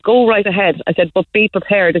always say, go right ahead. I said, but be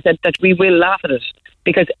prepared. I said that we will laugh at it.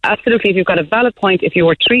 Because absolutely, if you've got a valid point, if you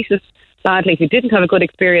were treated badly, if you didn't have a good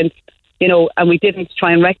experience, and we didn't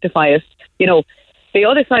try and rectify it, the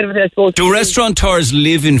other side of it, I suppose... Do restaurateurs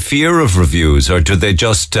live in fear of reviews, or do they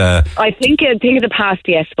just... I think in the past,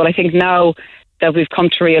 yes, but I think now that we've come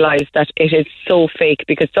to realise that it is so fake,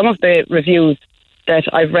 because some of the reviews that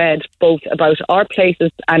I've read, both about our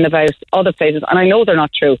places and about other places, and I know they're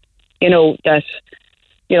not true, But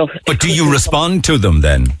do you respond to them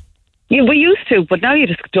then? Yeah, we used to, but now you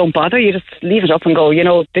just don't bother. You just leave it up and go,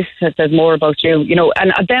 this says more about you,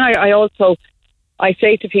 And then I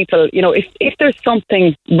say to people, if there's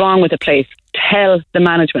something wrong with the place, tell the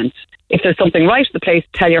management. If there's something right with the place,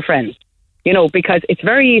 tell your friends, because it's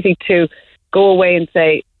very easy to go away and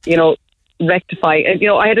say, rectify.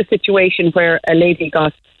 I had a situation where a lady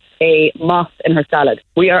got a moth in her salad.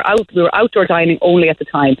 We were outdoor dining only at the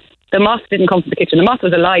time. The moth didn't come from the kitchen. The moth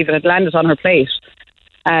was alive and it landed on her plate.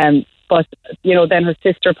 But then her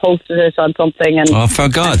sister posted it on something. And oh, for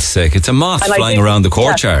God's sake! It's a moth flying around the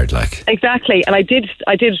courtyard, like. Exactly, and I did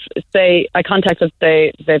say, I contacted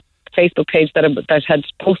the Facebook page that had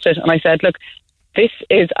posted, and I said, look, this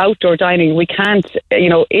is outdoor dining. We can't,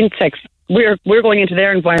 insects. We're going into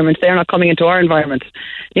their environment. They're not coming into our environment.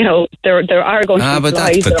 There are going to be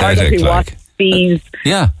flies. There are going to be wasps, bees.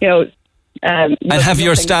 Yeah. And have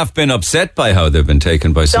your staff been upset by how they've been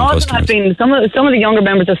taken by some customers? Have been some of the younger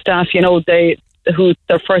members of staff. Who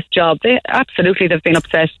their first job. They've been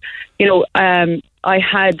upset. I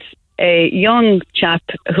had a young chap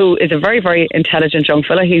who is a very, very intelligent young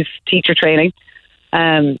fella. He's teacher training,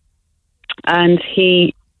 and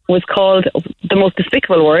he was called the most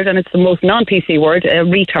despicable word, and it's the most non-PC word, a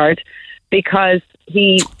retard, because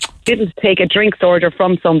he didn't take a drinks order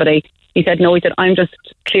from somebody. He said, I'm just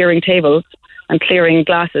clearing tables and clearing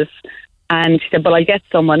glasses. And he said, but I get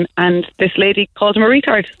someone, and this lady called him a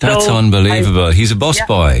retard. That's unbelievable. He's a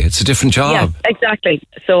busboy. It's a different job. Yeah, exactly.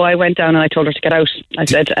 So I went down and I told her to get out. I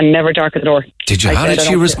said, and never darken the door. How did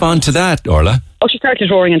she respond to that, Orla? Oh, she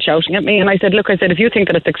started roaring and shouting at me, and I said, look, if you think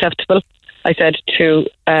that it's acceptable, I said, to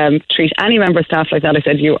treat any member of staff like that, I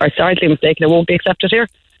said, you are sadly mistaken. It won't be accepted here.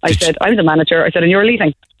 I said, I'm the manager. I said, and you're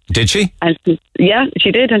leaving. Did she? And yeah,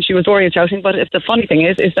 she did, and she was roaring and shouting. But the funny thing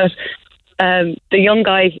is that the young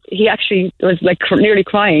guy, he actually was like nearly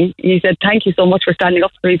crying. He said, thank you so much for standing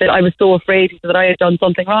up for me. He said, I was so afraid that I had done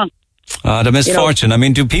something wrong. The misfortune. I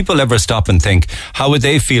mean, do people ever stop and think, how would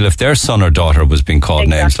they feel if their son or daughter was being called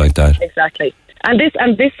names like that? Exactly. And this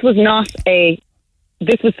was not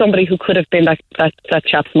this was somebody who could have been that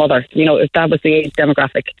chap's mother, if that was the age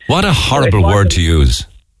demographic. What a horrible word to use.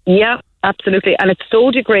 Yeah, absolutely. And it's so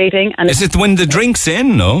degrading. And is it when the drink's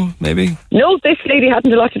in? No, maybe? No, this lady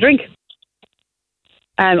hadn't a lot to drink.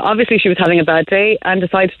 Obviously she was having a bad day and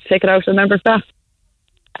decided to take it out on a member of staff.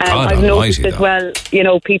 I've noticed as well,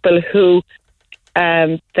 people who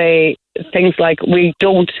things like we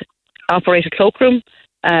don't operate a cloakroom,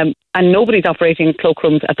 and nobody's operating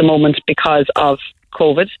cloakrooms at the moment because of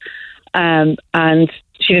COVID. And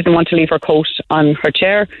she didn't want to leave her coat on her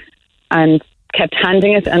chair and kept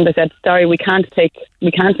handing it, and they said, sorry, we can't take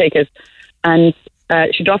it. And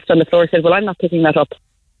she dropped it on the floor and said, well, I'm not picking that up.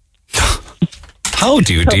 How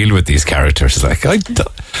do you deal with these characters? Like, what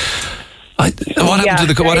happened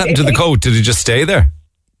to the coat? Did it just stay there?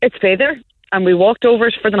 It stayed there, and we walked over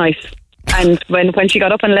it for the night. And when she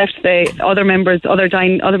got up and left, the other members of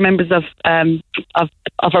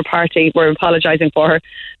her party were apologising for her,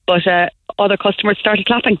 but other customers started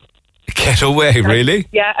clapping. Get away, really?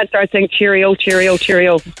 Yeah, and started saying cheerio, cheerio,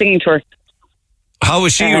 cheerio, singing to her. How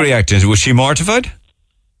was she reacting? Was she mortified?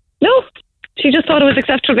 No, she just thought it was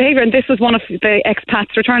acceptable behaviour, and this was one of the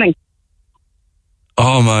expats returning.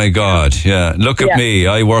 Oh my God, yeah. Look at me.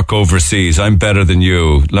 I work overseas. I'm better than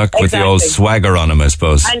you. Look with the old swagger on him, I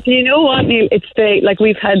suppose. And you know what, Neil? It's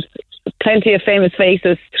we've had plenty of famous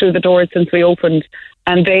faces through the doors since we opened,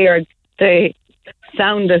 and they are the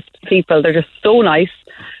soundest people. They're just so nice.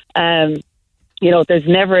 There's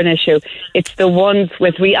never an issue. It's the ones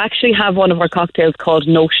we actually have one of our cocktails called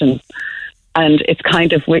Notions. And it's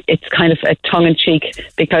kind of a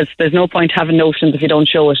tongue-in-cheek, because there's no point having notions if you don't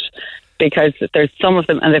show it. Because there's some of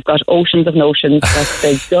them, and they've got oceans of notions that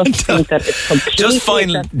they just think that it's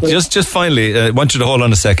completely Just finally, I want you to hold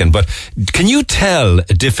on a second, but can you tell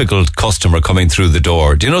a difficult customer coming through the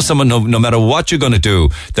door? Do you know someone, no matter what you're going to do,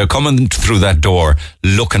 they're coming through that door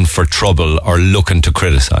looking for trouble or looking to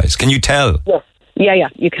criticise? Can you tell? Yes. Yeah,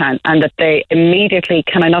 you can. And that they immediately,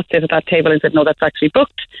 can I not sit at that table? And said, no, that's actually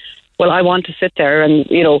booked. Well, I want to sit there, and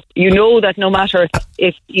you know that no matter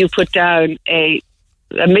if you put down a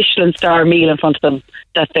Michelin star meal in front of them,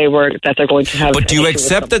 that they're going to have. But do you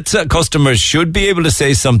accept that customers should be able to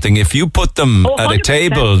say something if you put them at a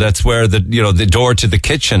table that's where the door to the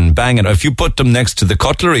kitchen banging? If you put them next to the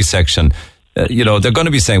cutlery section, they're going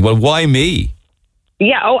to be saying, "Well, why me?"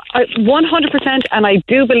 Yeah, 100%. And I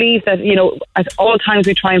do believe that at all times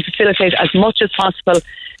we try and facilitate as much as possible,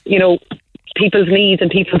 people's needs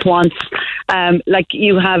and people's wants. Like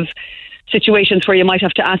you have situations where you might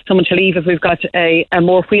have to ask someone to leave if we've got a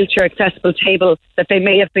more wheelchair accessible table that they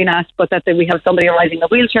may have been asked, but that we have somebody arriving in a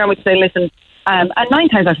wheelchair, and we say, listen, and 9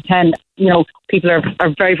 times out of 10, people are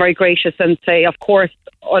very, very gracious and say, of course,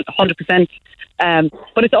 100%.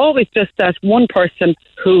 But it's always just that one person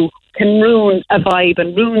who can ruin a vibe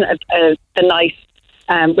and ruin the night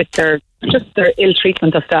with their ill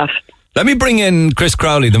treatment of staff. Let me bring in Chris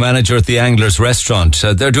Crowley, the manager at the Anglers restaurant.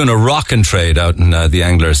 They're doing a rockin' trade out in the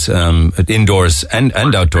Anglers, indoors and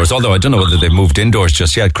outdoors, although I don't know whether they've moved indoors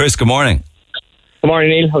just yet. Chris, good morning. Good morning,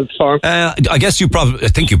 Neil. How's the farm? I guess I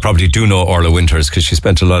think you probably do know Orla Winters, because she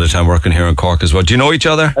spent a lot of time working here in Cork as well. Do you know each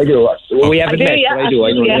other? I do. Well, we haven't met, but I do.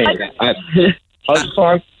 I know the name. How's the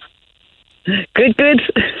farm? Good.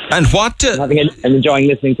 And what? I'm enjoying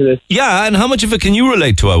listening to this. Yeah, and how much of it can you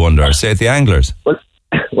relate to, I wonder, say at the Anglers?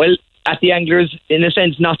 Well, at the Anglers, in a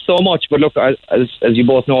sense, not so much. But look, as you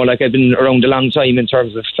both know, I've been around a long time in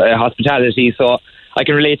terms of hospitality, so I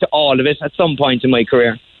can relate to all of it at some point in my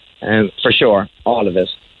career, for sure, all of it.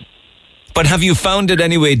 But have you found it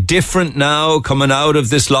anyway different now, coming out of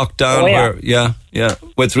this lockdown? Oh, yeah.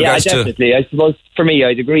 With regards to... Yeah, definitely. I suppose for me,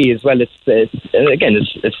 I'd agree as well. It's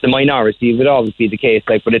the minority. It would always be the case,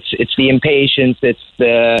 but it's the impatience, it's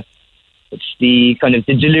the kind of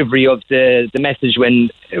the delivery of the message when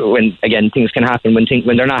again things can happen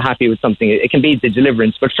when they're not happy with something. It can be the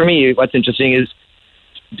deliverance. But for me, what's interesting is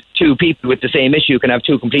two people with the same issue can have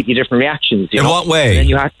two completely different reactions. In what way? And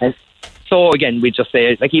you have to, so again, we just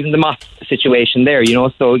say even the moth situation there.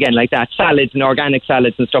 So again, like that, salads and organic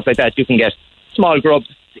salads and stuff like that, you can get small grubs.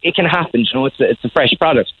 It can happen. It's a fresh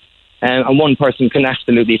product, and one person can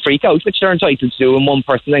absolutely freak out, which they're entitled to do, and one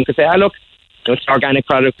person then could say, look, it's an organic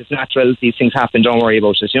product, it's natural, these things happen, don't worry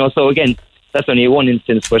about it. So again, that's only one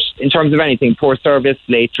instance. But in terms of anything, poor service,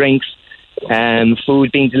 late drinks,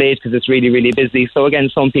 food being delayed because it's really, really busy. So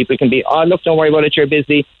again, some people can be, look, don't worry about it, you're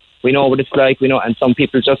busy. We know what it's like, we know. And some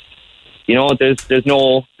people just, there's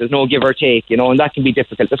no give or take, and that can be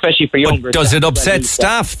difficult, especially for younger. But does it upset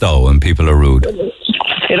staff though when people are rude?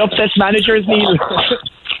 It upsets managers, Neil.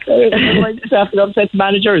 It upsets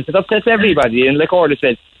managers. It upsets everybody. And like Orla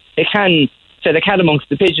said, it can set a cat amongst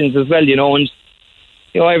the pigeons as well, and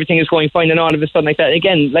everything is going fine, and all of a sudden like that,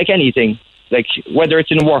 again, like anything, whether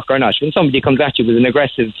it's in work or not, when somebody comes at you with an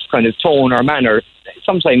aggressive kind of tone or manner,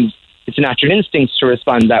 sometimes it's a natural instinct to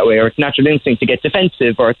respond that way, or it's a natural instinct to get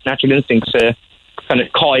defensive, or it's a natural instinct to kind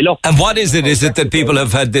of coil up. And what is it? Is it that people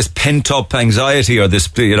have had this pent-up anxiety, or this,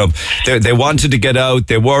 they wanted to get out,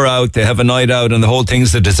 they were out, they have a night out, and the whole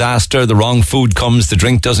thing's a disaster, the wrong food comes, the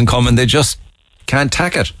drink doesn't come, and they just can't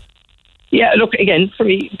tack it? Yeah, look, again, for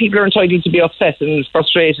me, people are entitled to be upset and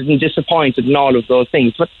frustrated and disappointed and all of those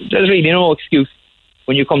things, but there's really no excuse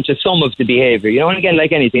when you come to some of the behaviour, and again,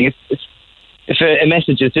 like anything, if a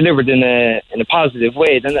message is delivered in a positive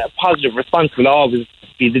way, then a positive response will always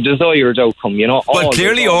be the desired outcome, But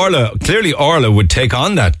clearly Orla would take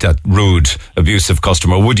on that rude, abusive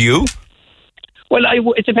customer, would you? Well,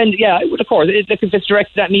 it depends, yeah, I would, of course. If it's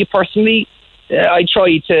directed at me personally, I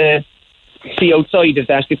try to see outside of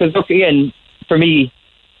that, because look, again, for me,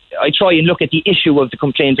 I try and look at the issue of the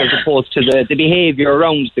complaint as opposed to the behaviour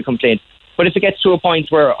around the complaint. But if it gets to a point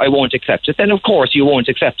where I won't accept it, then of course you won't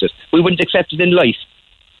accept it. We wouldn't accept it in life.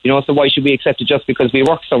 So why should we accept it just because we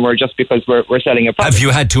work somewhere, just because we're selling a product? Have you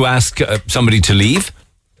had to ask somebody to leave?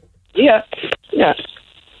 Yeah.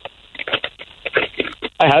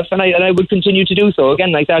 I have, and I would continue to do so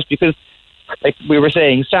again like that, because, like we were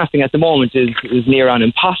saying, staffing at the moment is near on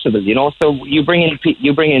impossible. So you bring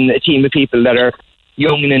in a team of people that are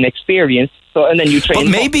young and inexperienced. So and then you train.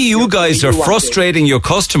 But maybe you guys are frustrating your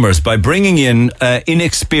customers by bringing in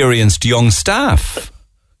inexperienced young staff.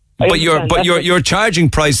 But you're charging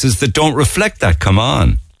prices that don't reflect that. Come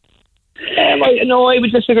on. I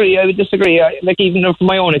would disagree. Like, even from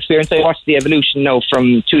my own experience, I watched the evolution now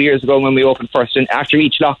from 2 years ago when we opened first, and after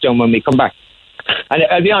each lockdown when we come back. And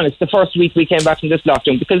I'll be honest, the first week we came back from this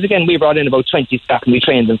lockdown, because again we brought in about 20 staff and we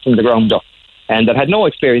trained them from the ground up, and that had no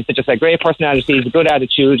experience. They just had great personalities, a good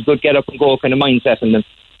attitude, good get up and go kind of mindset in them.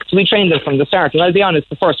 So we trained them from the start. And I'll be honest,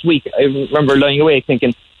 the first week I remember lying awake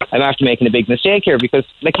thinking, I'm after making a big mistake here, because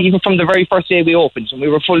like even from the very first day we opened and we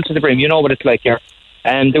were full to the brim, you know what it's like here.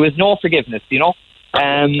 There was no forgiveness, but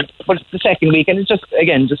the second week, and it's just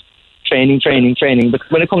training. But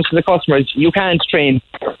when it comes to the customers, you can't train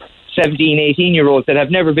 17, 18-year-olds that have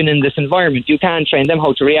never been in this environment. You can't train them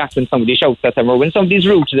how to react when somebody shouts at them, or when somebody's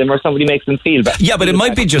rude to them, or somebody makes them feel bad. Yeah, but it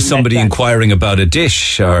might be just somebody inquiring about a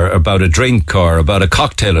dish, or about a drink, or about a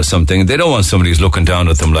cocktail or something. They don't want somebody who's looking down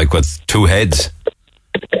at them like with two heads.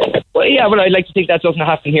 Well, yeah, but I'd like to think that doesn't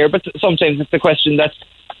happen here. But sometimes it's the question that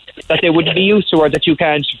they wouldn't be used to, or that you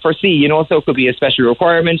can't foresee, so it could be a special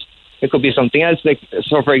requirement, it could be something else,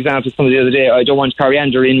 so for example, somebody the other day, I don't want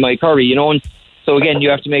coriander in my curry, and so again, you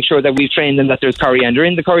have to make sure that we've trained them that there's coriander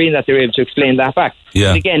in the curry, and that they're able to explain that back. Yeah.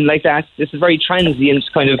 And again, like that, this is a very transient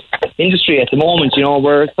kind of industry at the moment,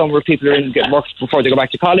 where people are in get work before they go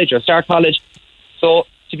back to college or start college, so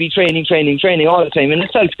to be training all the time in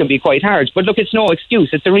itself can be quite hard. But look, it's no excuse.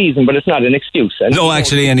 It's a reason, but it's not an excuse. No,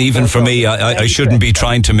 actually, and even for me, I shouldn't be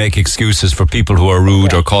trying to make excuses for people who are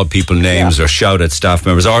rude, or call people names, or shout at staff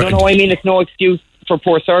members. No, I mean, it's no excuse for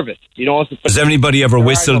poor service. Has anybody ever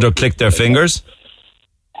whistled or clicked their fingers?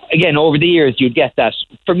 Again, over the years, you'd get that.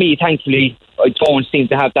 For me, thankfully, I don't seem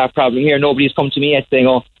to have that problem here. Nobody's come to me yet saying,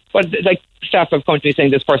 but like staff have come to me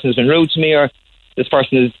saying this person has been rude to me, or this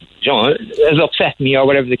person has upset me, or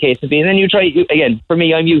whatever the case may be. And then you try, again, for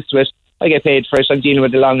me, I'm used to it. I get paid for it. I'm dealing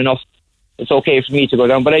with it long enough. It's okay for me to go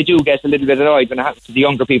down. But I do get a little bit annoyed when it happens to the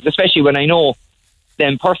younger people, especially when I know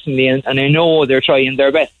them personally and I know they're trying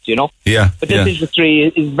their best, Yeah. But this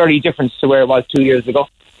industry is very different to where it was 2 years ago.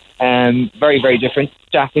 Very, very different.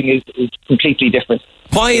 Staffing is completely different.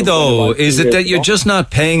 Why though? Is it that you're just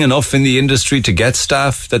not paying enough in the industry to get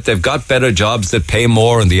staff, that they've got better jobs that pay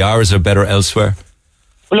more and the hours are better elsewhere?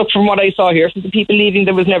 Well, look, from what I saw here, from the people leaving,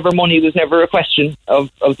 there was never money. There was never a question of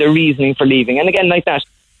their reasoning for leaving. And again, like that,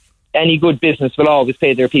 any good business will always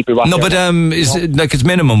pay their people what but is it like it's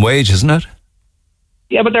minimum wage, isn't it?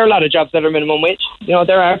 Yeah, but there are a lot of jobs that are minimum wage. There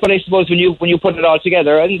are. But I suppose when you put it all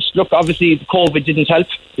together, and look, obviously COVID didn't help,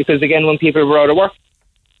 because again, when people were out of work,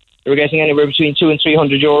 they were getting anywhere between €200 and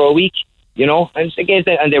 €300 a week. And it gave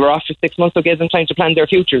them, and they were off for 6 months, so it gave them time to plan their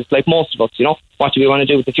futures, like most of us. What do we want to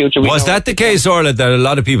do with the future? Was that the case, Orla, that a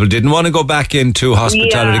lot of people didn't want to go back into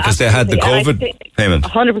hospitality because they had the COVID payment?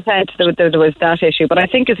 100% there was that issue. But I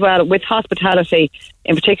think as well, with hospitality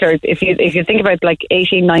in particular, if you think about like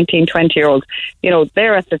 18, 19, 20-year-olds,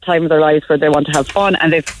 they're at the time of their lives where they want to have fun,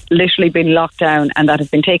 and they've literally been locked down, and that has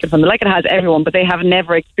been taken from them, like it has everyone, but they have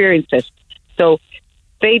never experienced it. So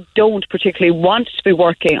they don't particularly want to be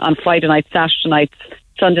working on Friday nights, Saturday nights,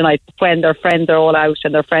 Sunday nights, when their friends are all out,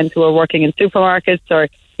 and their friends who are working in supermarkets, or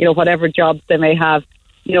whatever jobs they may have.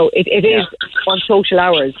 It is on social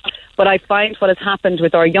hours. But I find what has happened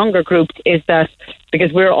with our younger groups is that,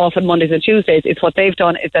 because we're off on Mondays and Tuesdays, it's what they've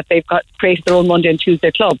done is that they've created their own Monday and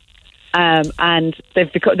Tuesday club, and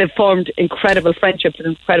they've formed incredible friendships and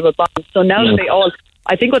incredible bonds. So now that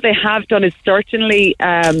I think what they have done is certainly,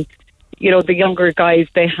 the younger guys,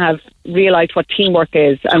 they have realised what teamwork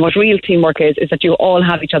is, and what real teamwork is that you all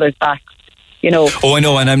have each other's backs. Oh, I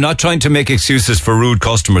know, and I'm not trying to make excuses for rude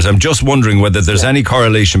customers. I'm just wondering whether there's any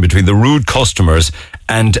correlation between the rude customers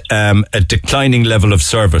and a declining level of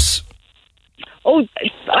service. Oh,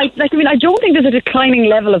 I don't think there's a declining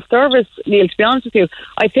level of service, Neil, to be honest with you.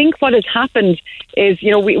 I think what has happened is,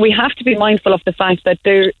 we have to be mindful of the fact that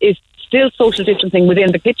there is still social distancing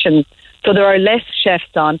within the kitchens. So there are less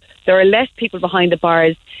chefs on, there are less people behind the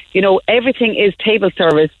bars. Everything is table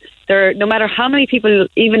service. No matter how many people,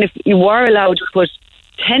 even if you were allowed to put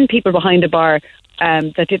 10 people behind the bar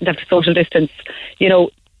that didn't have to social distance,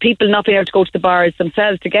 people not being able to go to the bars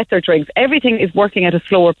themselves to get their drinks. Everything is working at a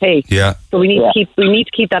slower pace. Yeah. So we need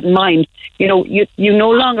to keep that in mind. You know, you no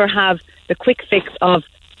longer have the quick fix of,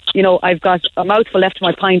 you know, I've got a mouthful left of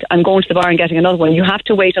my pint, I'm going to the bar and getting another one. You have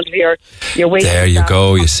to wait until you're waiting. There you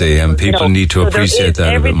go, you see, and people need to appreciate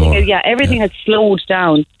that a bit more. Everything has slowed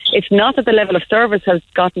down. It's not that the level of service has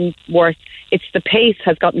gotten worse, it's the pace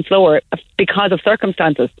has gotten slower because of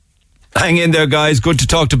circumstances. Hang in there, guys. Good to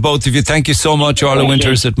talk to both of you. Thank you so much, Orla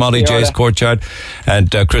Winters at Molly J's Courtyard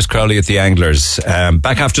and Chris Crowley at the Anglers.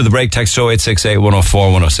 Back after the break, text 0868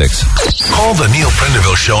 104 106. Call the Neil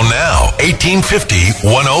Prendeville Show now. 1850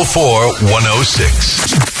 104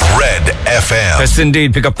 106. Red FM. Yes,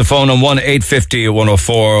 indeed. Pick up the phone on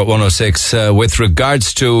 1-850-104-106 with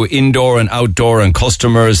regards to indoor and outdoor and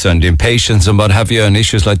customers and impatience and what have you and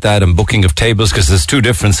issues like that and booking of tables, because there's two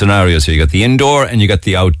different scenarios here. You got the indoor and you got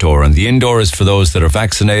the outdoor, and the indoor is for those that are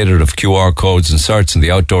vaccinated, of QR codes and certs, and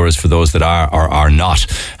the outdoor is for those that are or are not,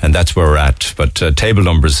 and that's where we're at. But table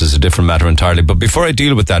numbers is a different matter entirely. But before I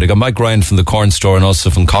deal with that, I got Mike Ryan from the Corn Store and also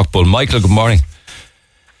from Cockbull. Michael, good morning.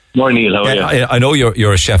 Morning, Neil. How are you? I know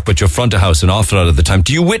you're a chef, but you're front of house an awful lot of the time.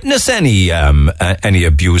 Do you witness any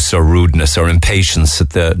abuse or rudeness or impatience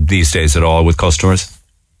these days at all with customers?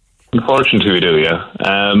 Unfortunately, we do, yeah.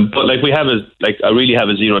 But I really have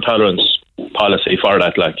a zero tolerance policy for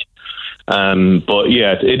that, But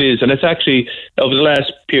yeah, it is, and it's actually over the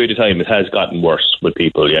last period of time it has gotten worse with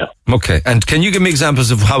people. Yeah. Okay, and can you give me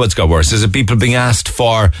examples of how it's got worse? Is people being asked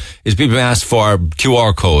for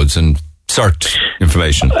QR codes and cert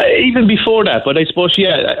information? Even before that, but I suppose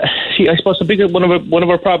a big one of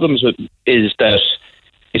our problems is that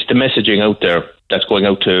it's the messaging out there that's going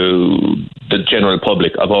out to the general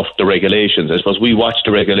public about the regulations. I suppose we watch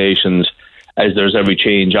the regulations as there's every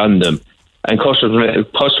change on them. And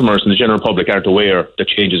customers and the general public aren't aware that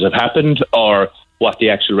changes have happened or what the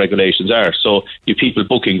actual regulations are. So you people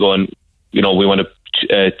booking going, you know, we want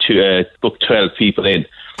to book 12 people in.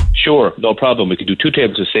 Sure, no problem. We can do 2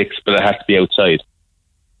 tables of 6, but it has to be outside.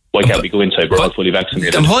 Why can't we go inside? We're all fully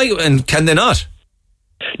vaccinated. And why? And can they not?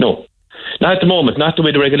 No, not at the moment. Not the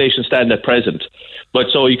way the regulations stand at present.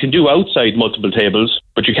 But so you can do outside multiple tables,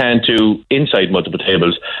 but you can't do inside multiple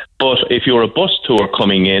tables. But if you're a bus tour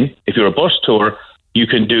coming in, you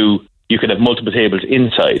can have multiple tables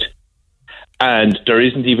inside. And there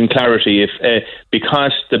isn't even clarity if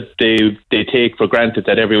because they take for granted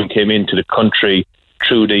that everyone came into the country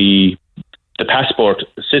through the passport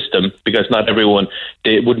system, because not everyone,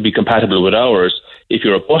 they wouldn't be compatible with ours. If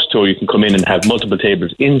you're a bus tour, you can come in and have multiple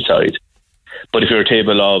tables inside. But if you're a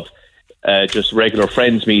table of just regular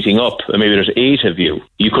friends meeting up, and maybe there's 8 of you,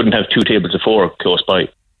 you couldn't have 2 tables of 4 close by.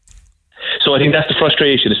 So I think that's the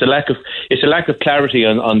frustration. It's a lack of clarity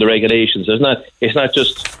on the regulations. There's not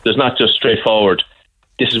just straightforward,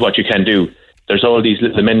 this is what you can do. There's all these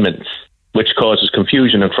little amendments which causes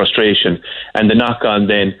confusion and frustration, and the knock on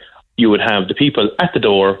then you would have the people at the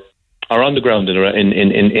door or on the ground in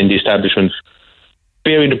the establishment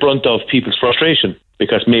bearing the brunt of people's frustration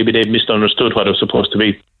because maybe they've misunderstood what it was supposed to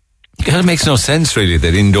be. It makes no sense really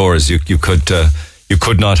that indoors you could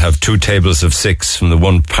not have 2 tables of 6 from the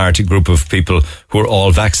one party group of people who are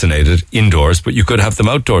all vaccinated indoors, but you could have them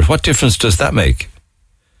outdoors. What difference does that make?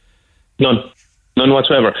 None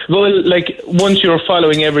whatsoever. Well, once you're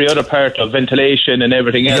following every other part of ventilation and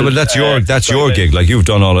everything else. Yeah, but that's your gig. You've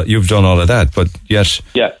done all of that, but yet.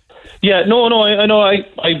 Yeah. No. I know.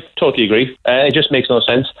 I totally agree. It just makes no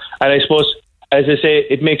sense. And I suppose, as I say,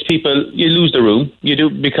 it makes people, you lose the room. You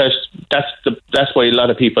do, because that's why a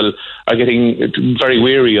lot of people are getting very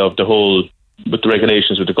weary of the whole, with the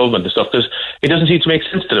regulations with the government and stuff, because it doesn't seem to make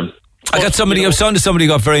sense to them. I was talking to somebody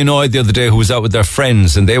who got very annoyed the other day who was out with their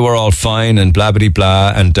friends and they were all fine and blah, blah,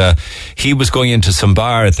 blah. And he was going into some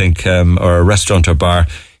bar, I think, or a restaurant or bar.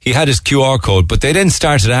 He had his QR code, but they then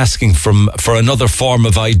started asking for another form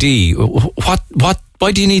of ID.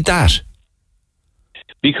 Why do you need that?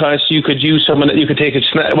 Because you could use someone that you could take a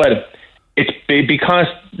snap. Well, it's because,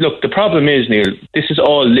 look, the problem is, Neil, this is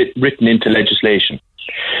all written into legislation.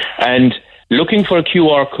 And looking for a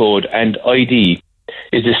QR code and ID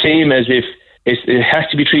is the same as if it has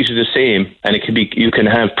to be treated the same, and you can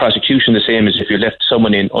have prosecution the same as if you left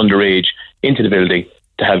someone in underage into the building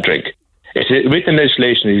to have drink. It's written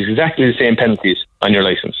legislation. It's exactly the same penalties on your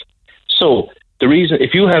license. So the reason,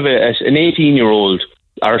 if you have an 18-year-old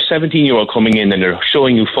or a 17-year-old coming in and they're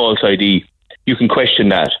showing you false ID, you can question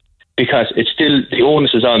that, because it's still, the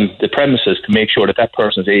onus is on the premises to make sure that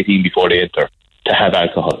person is 18 before they enter to have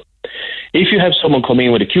alcohol. If you have someone come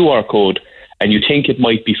in with a QR code and you think it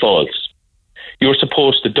might be false, you're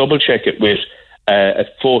supposed to double check it with a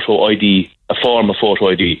photo ID a form of photo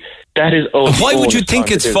ID. That is. Why would you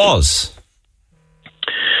think it's false?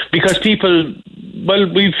 Because people,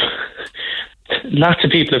 lots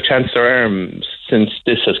of people have chanced their arms since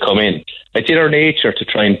this has come in. It's in our nature to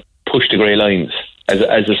try and push the grey lines as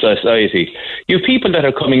a society. You have people that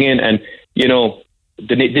are coming in and,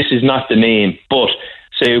 this is not the name, but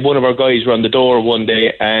say one of our guys ran the door one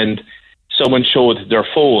day and someone showed their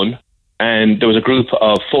phone, and there was a group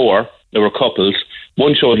of 4, there were couples.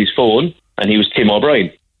 One showed his phone and he was Tim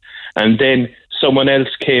O'Brien. And then someone else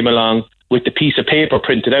came along with the piece of paper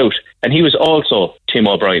printed out, and he was also Tim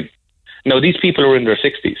O'Brien. Now, these people are in their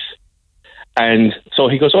 60s. And so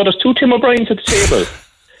he goes, there's 2 Tim O'Briens at the table.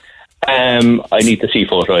 I need to see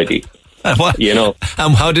photo ID. What?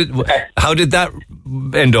 How did that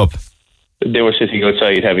end up? They were sitting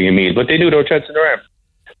outside having a meal, but they knew they were chancing their arm.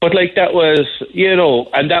 But that was,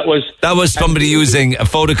 and that was... That was somebody using a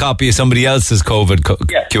photocopy of somebody else's COVID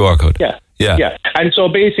QR code. Yeah. And so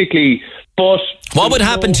basically, what would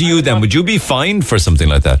happen to you then? Would you be fined for something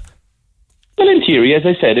like that? Well, in theory, as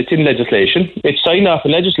I said, it's in legislation. It's signed off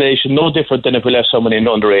in legislation, no different than if we left someone in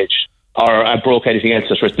underage or broke anything else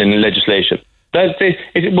that's written in legislation.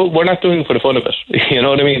 We're not doing it for the fun of it. You know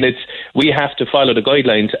what I mean? We have to follow the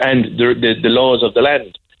guidelines and the laws of the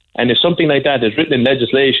land. And if something like that is written in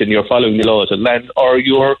legislation, you're following the laws of the land, or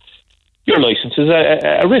your license is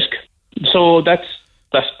a risk. So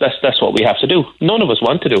that's what we have to do. None of us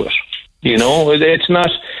want to do it. It's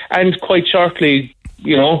not. And quite shortly,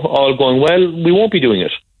 all going well, we won't be doing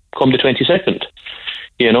it come the 22nd.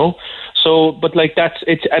 So, but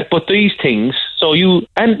but these things. So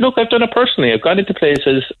and look, I've done it personally. I've gone into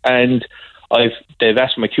places and they've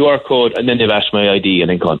asked my QR code and then they've asked my ID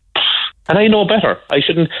and then gone. And I know better. I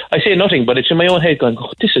say nothing, but it's in my own head going,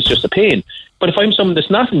 this is just a pain. But if I'm someone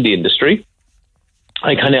that's not in the industry,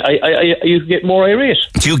 you get more irate.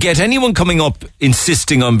 Do you get anyone coming up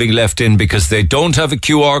insisting on being left in because they don't have a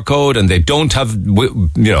QR code and they don't have,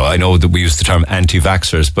 I know that we use the term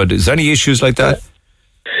anti-vaxxers, but is there any issues like that?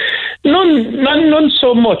 None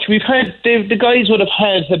so much. We've had, the guys would have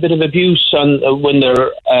had a bit of abuse when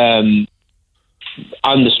they're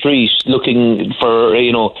on the street looking for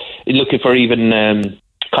even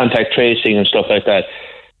contact tracing and stuff like that.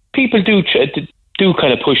 People do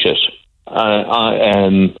kind of push it.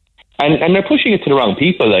 And they're pushing it to the wrong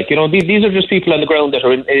people. These are just people on the ground that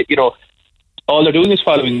are all they're doing is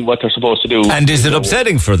following what they're supposed to do. And is it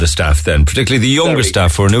upsetting for the staff then, particularly the younger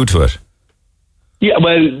staff who are new to it? Yeah,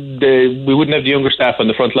 well, we wouldn't have the younger staff on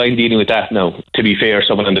the front line dealing with that now, to be fair,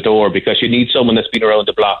 someone on the door, because you need someone that's been around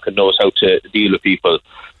the block and knows how to deal with people.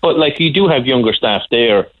 But you do have younger staff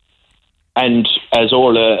there, and as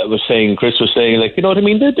Orla was saying, Chris was saying, you know what I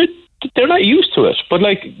mean, they're not used to it, but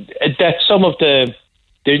that some of the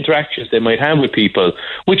interactions they might have with people,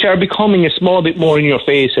 which are becoming a small bit more in your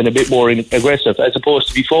face and a bit more aggressive, as opposed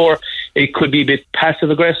to before, it could be a bit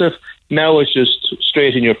passive aggressive. Now it's just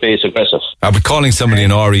straight in your face aggressive. I'll be calling somebody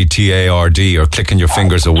an RETARD or clicking your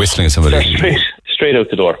fingers or whistling at somebody. Straight out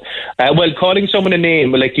the door. Calling someone a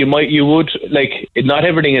name, you would, not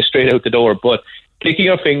everything is straight out the door, but clicking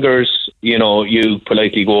your fingers, you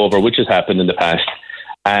politely go over, which has happened in the past.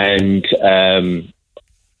 And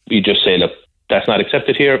you just say, look, that's not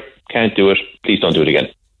accepted here, can't do it, please don't do it again.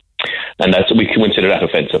 And we can consider that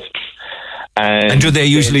offensive. And do they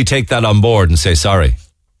usually take that on board and say sorry?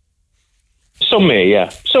 Some may, yeah.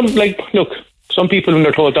 Some, some people when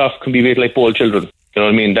they're told off can be a bit like bold children. You know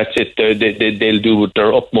what I mean? That's it. They'll do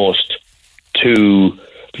their utmost to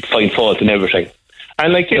find fault in everything.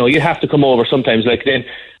 And you have to come over sometimes. Then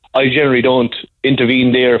I generally don't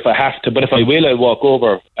intervene there if I have to, but if I will, I'll walk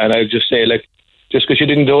over and I'll just say, just because you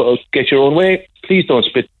didn't get your own way, please don't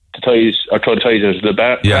spit the ties or throw the ties into the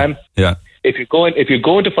ram. Yeah. If you're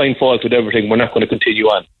going to find fault with everything, we're not going to continue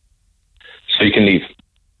on. So you can leave.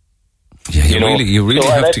 Yeah, you really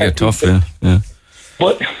have to get tough. Yeah.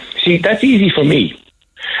 But see, that's easy for me,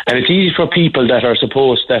 and it's easy for people that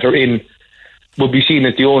would be seen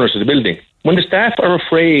as the owners of the building. When the staff are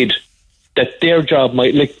afraid that their job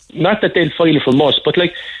might, not that they'll file from us, but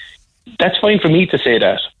that's fine for me to say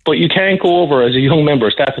that. But you can't go over as a young member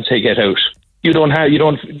of staff and say get out.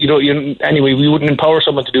 Anyway, we wouldn't empower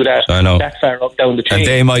someone to do that. I know. That far up down the chain. And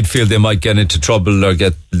they might feel they might get into trouble or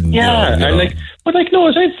get... I've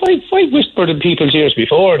whispered in people's ears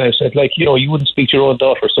before and I said, you wouldn't speak to your own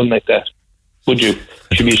daughter or something like that, would you?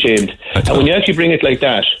 You should be ashamed. And when you actually bring it like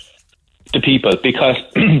that to people, because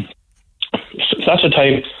lots of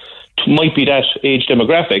time might be that age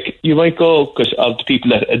demographic, you might go because of the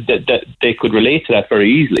people that they could relate to that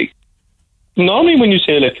very easily. Normally when you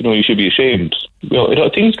say, you should be ashamed,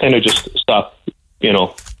 things kind of just stop,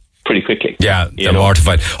 pretty quickly. Yeah, they're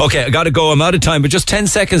mortified. Okay, I got to go. I'm out of time, but just 10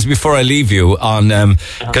 seconds before I leave you on,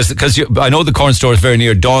 because I know the corn store is very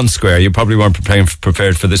near Daunt Sqaure. You probably weren't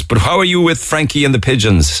prepared for this, but how are you with Frankie and the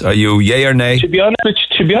pigeons? Are you yay or nay? To be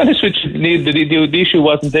honest with you, the issue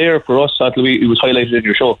wasn't there for us until it was highlighted in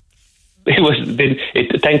your show.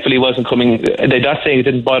 It thankfully wasn't coming. They're not saying it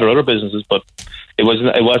didn't bother other businesses, but it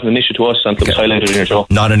wasn't an issue to us until it was highlighted in your show.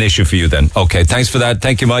 Not an issue for you then. Okay, thanks for that.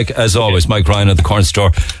 Thank you, Mike. As always, Mike Ryan at the Corn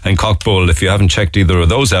Store and Cockbull. If you haven't checked either of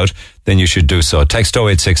those out, then you should do so. Text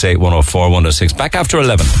 0868 104 106. Back after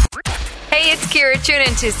 11. Hey, it's Kira. Tune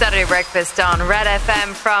in to Saturday Breakfast on Red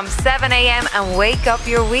FM from 7 a.m. and wake up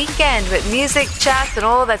your weekend with music, chats and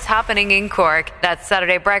all that's happening in Cork. That's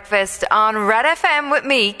Saturday Breakfast on Red FM with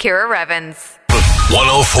me, Kira Revens.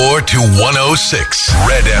 104 to 106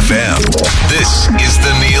 Red FM. This is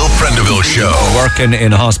the Neil Prendeville Show. Working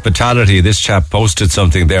in hospitality, this chap posted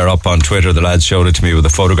something there up on Twitter. The lads showed it to me with a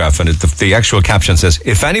photograph, and the actual caption says,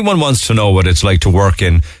 if anyone wants to know what it's like to work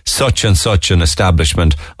in such and such an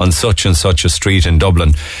establishment on such and such a street in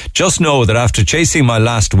Dublin, just know that after chasing my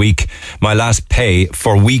last pay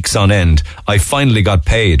for weeks on end, I finally got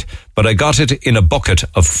paid, but I got it in a bucket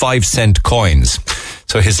of 5-cent coins.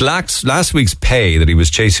 So his last week's pay that he was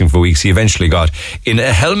chasing for weeks, he eventually got in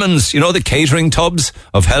a Hellman's, you know, the catering tubs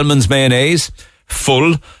of Hellman's mayonnaise,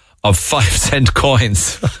 full of 5-cent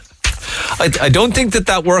coins. I don't think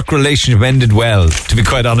that work relationship ended well, to be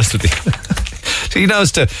quite honest with you. So he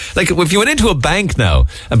knows to, like, if you went into a bank now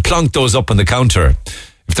and plonked those up on the counter,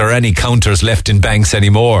 if there are any counters left in banks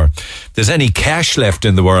anymore, if there's any cash left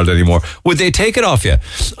in the world anymore, would they take it off you?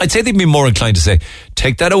 I'd say they'd be more inclined to say,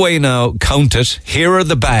 take that away now, count it, here are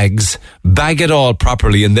the bags, bag it all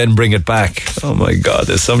properly and then bring it back. Oh my God,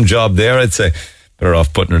 there's some job there, I'd say. Better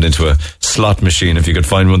off putting it into a slot machine if you could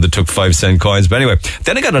find one that took 5-cent coins. But anyway,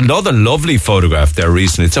 then I got another lovely photograph there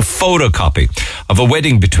recently. It's a photocopy of a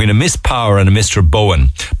wedding between a Miss Power and a Mr.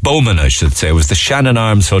 Bowman, I should say. It was the Shannon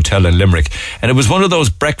Arms Hotel in Limerick. And it was one of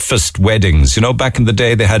those breakfast weddings. You know, back in the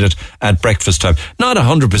day they had it at breakfast time. Not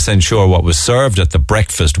 100% sure what was served at the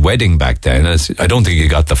breakfast wedding back then. I don't think you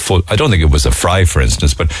got I don't think it was a fry, for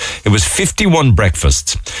instance, but it was 51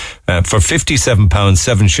 breakfasts for £57,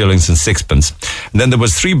 7 shillings and 6pence. And then there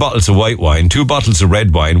was 3 bottles of white wine, 2 bottles of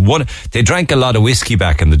red wine. They drank a lot of whiskey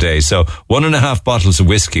back in the day, so 1.5 bottles of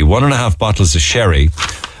whiskey, 1.5 bottles of sherry.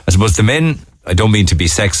 I suppose the men, I don't mean to be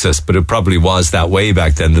sexist, but it probably was that way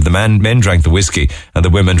back then, that the men drank the whiskey and the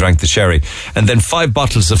women drank the sherry. And then 5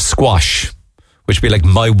 bottles of squash, which would be like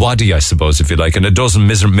my waddy, I suppose, if you like, and a dozen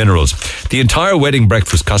minerals. The entire wedding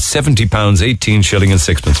breakfast cost £70, 18 shilling and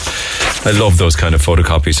 6pence. I love those kind of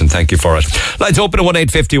photocopies, and thank you for it. Lines open at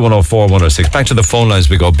 1850 104 106. Back to the phone lines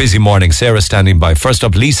we go. Busy morning. Sarah standing by. First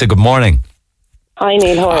up, Lisa, good morning. Hi,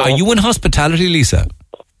 Neil. How are you? Are you in hospitality, Lisa?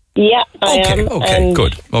 Yeah, I am. Okay,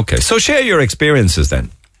 good. Okay, so share your experiences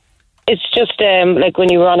then. It's just like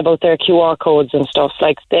when you were on about their QR codes and stuff,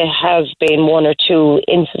 like there have been 1 or 2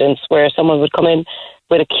 incidents where someone would come in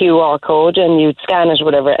with a QR code and you'd scan it or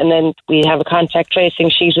whatever, and then we have a contact tracing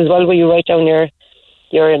sheet as well where you write down your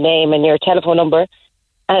name and your telephone number,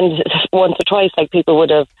 and once or twice like people would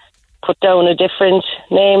have put down a different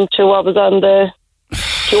name to what was on the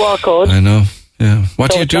QR code. I know, yeah.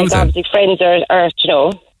 What do you do like, then? Obviously friends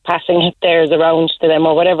are passing theirs around to them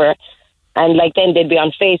or whatever. And like then they'd be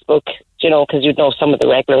on Facebook, because you'd know some of the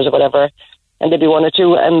regulars or whatever, and there'd be 1 or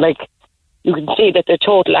 2, and like you can see that they're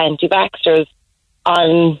total anti-vaxxers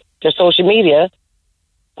on their social media,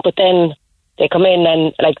 but then they come in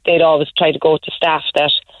and like they'd always try to go to staff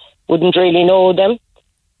that wouldn't really know them,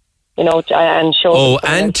 and show. Oh,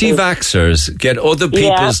 anti-vaxxers get other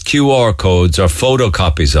people's QR codes or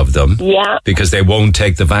photocopies of them, because they won't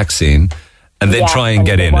take the vaccine. And then try and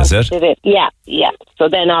get in, is it? Yeah. So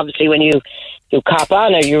then obviously when you cop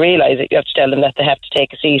on or you realise it, you have to tell them that they have to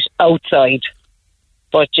take a seat outside.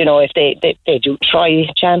 But, if they do try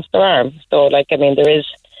a chance their arm. So, there is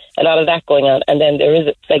a lot of that going on. And then there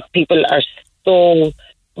is, people are so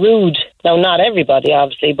rude. Now, not everybody,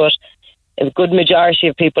 obviously, but a good majority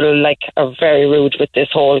of people, are very rude with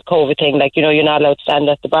this whole COVID thing. You're not allowed to stand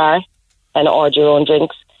at the bar and order your own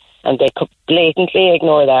drinks. And they could blatantly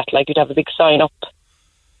ignore that. You'd have a big sign up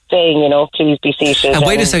saying, please be seated. And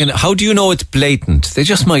wait a second, how do you know it's blatant? They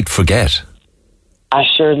just might forget.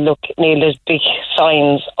 Sure, look, Neil, there's big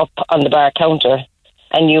signs up on the bar counter,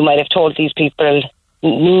 and you might have told these people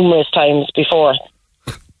numerous times before.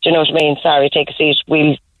 Do you know what I mean? Sorry, take a seat.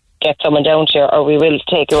 We'll get someone down here, or we will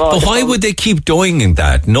take your order. But why would they keep doing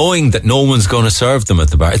that, knowing that no one's going to serve them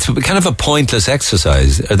at the bar? It's kind of a pointless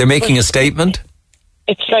exercise. Are they making a statement?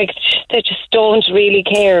 It's like they just don't really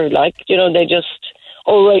care. They just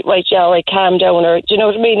oh, right, yeah, all right, calm down, or, do you know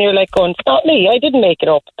what I mean? You're like going, it's not me, I didn't make it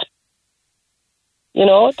up. You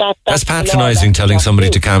know, that's patronising, telling somebody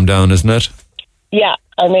to calm down, isn't it? Yeah,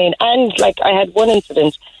 I mean, and like I had one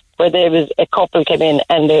incident where there was a couple came in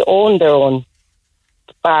and they owned their own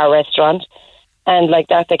bar restaurant, and like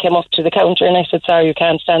that they came up to the counter and I said, sorry, you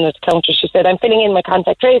can't stand at the counter. She said, I'm filling in my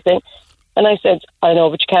contact tracing. And I said, I know,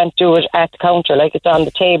 but you can't do it at the counter, like it's on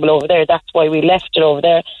the table over there, that's why we left it over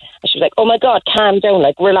there. And she was like, oh my God, calm down,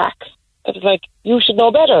 like relax. I was like, you should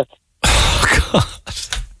know better. Oh God.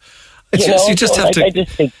 You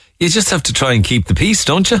just have to try and keep the peace,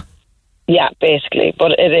 don't you? Yeah, basically.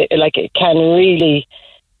 But it can really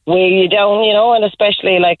weigh you down, you know, and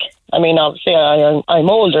especially like, I mean, obviously I'm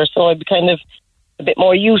older, so I'd be kind of a bit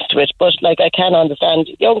more used to it. But like, I can understand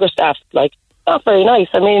younger staff, like, not very nice.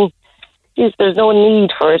 I mean, geez, there's no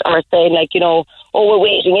need for it, or saying like, you know, oh, we're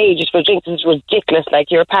waiting ages for drinks. It's ridiculous.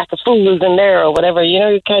 Like, you're a pack of fools in there or whatever. You know,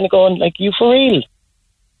 you're kind of going like, you for real.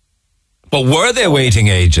 But were they waiting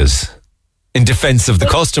ages? In defence of the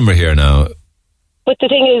customer here now. But the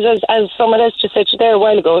thing is, as someone else just said there a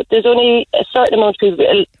while ago, there's only a certain amount of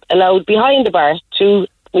people allowed behind the bar to,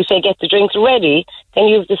 we say, get the drinks ready. Then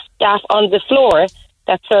you have the staff on the floor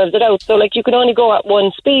that serves it out. So, like, you can only go at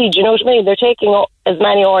one speed, you know what I mean? They're taking as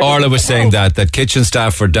many orders. Orla was saying that kitchen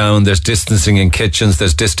staff are down, there's distancing in kitchens,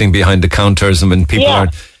 there's distancing behind the counters, and when people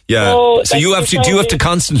aren't... Yeah. So do you have to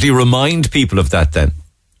constantly remind people of that then?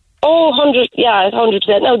 Oh,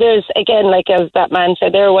 100%. Now, there's, again, like as that man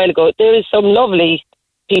said there a while ago, there is some lovely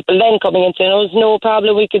people then coming in saying, oh, there's no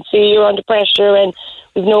problem, we can see you're under pressure and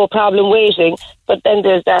there's no problem waiting. But then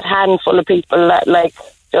there's that handful of people that, like,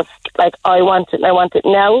 just, like, I want it and I want it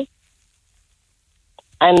now.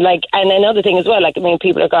 And, like, and another thing as well, like, I mean,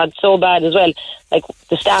 people are gone so bad as well. Like,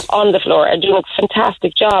 the staff on the floor are doing a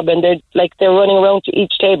fantastic job, and they're running around to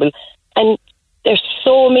each table. And they're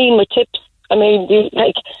so mean with tips. I mean,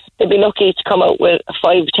 they'd be lucky to come out with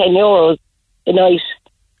 €5-10 a night.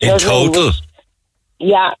 In total?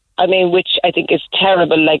 Yeah, I mean, which I think is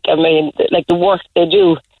terrible. Like, I mean, like the work they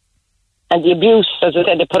do and the abuse, as I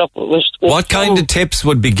said, they put up with. What kind of tips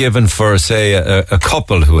would be given for, say, a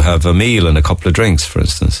couple who have a meal and a couple of drinks, for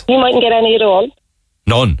instance? You mightn't get any at all.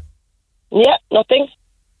 None? Yeah, nothing.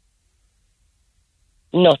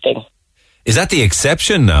 Nothing. Is that the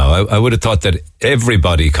exception now? I would have thought that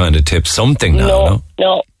everybody kind of tips something now.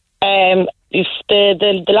 No. If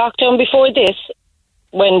the lockdown before this,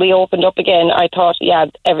 when we opened up again, I thought, yeah,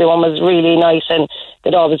 everyone was really nice and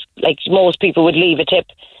that always, like, most people would leave a tip.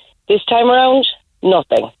 This time around,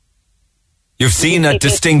 nothing. You've seen a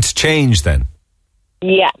distinct change then?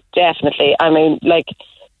 Yeah, definitely. I mean, like,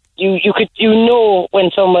 you know when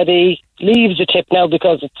somebody leaves a tip now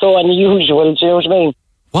because it's so unusual, do you know what I mean?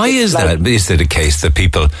 Why is that? Is it a case that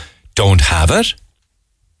people don't have it?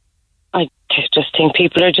 I just think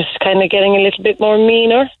people are just kind of getting a little bit more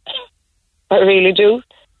meaner. I really do.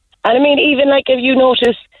 And I mean, even like if you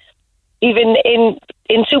notice, even in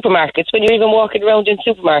supermarkets, when you're even walking around in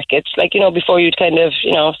supermarkets, like, you know, before you'd kind of,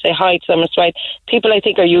 you know, say hi to them, it's right, people I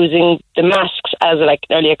think are using the masks as like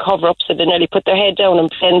nearly a cover-up, so they nearly put their head down and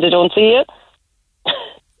pretend they don't see you.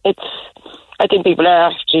 I think people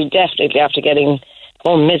are actually definitely after getting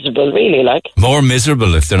more miserable, really, like. More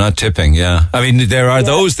miserable if they're not tipping, yeah. I mean, there are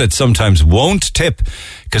those that sometimes won't tip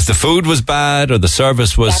because the food was bad or the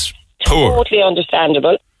service was poor. Totally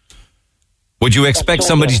understandable. Would you expect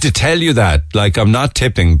somebody to tell you that? Like, I'm not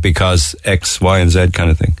tipping because X, Y, and Z kind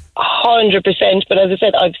of thing? 100%. But as I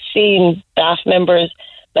said, I've seen staff members,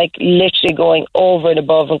 like, literally going over and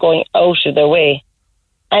above and going out of their way.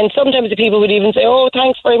 And sometimes the people would even say, oh,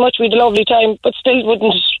 thanks very much, we had a lovely time, but still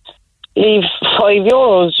wouldn't leave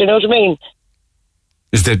 €5, you know what I mean?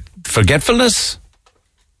 Is there forgetfulness?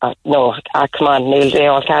 No, come on, Neil, they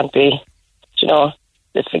all can't be, you know,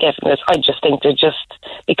 this forgetfulness. I just think they're just,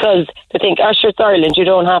 because they think, sure, it's Ireland, you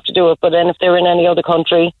don't have to do it, but then if they're in any other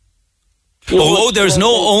country... there's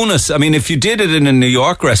no onus. I mean, if you did it in a New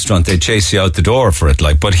York restaurant, they'd chase you out the door for it,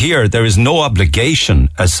 like, but here, there is no obligation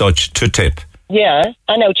as such to tip. Yeah,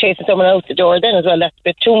 I know, chasing someone out the door then as well, that's a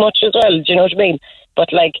bit too much as well, do you know what I mean?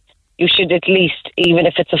 But, like, you should at least, even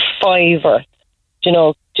if it's a $5, you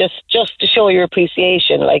know, just to show your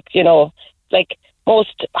appreciation. Like, you know, like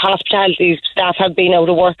most hospitality staff have been out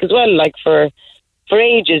of work as well, like for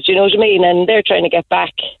ages, you know what I mean? And they're trying to get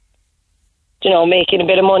back, you know, making a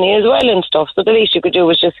bit of money as well and stuff. So the least you could do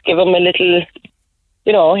was just give them a little,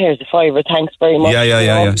 you know, here's a $5, thanks very much.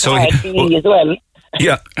 Yeah. So as well.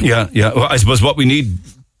 Yeah. Well, I suppose what we need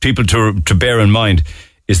people to bear in mind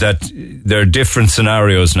is that there are different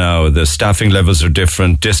scenarios now. The staffing levels are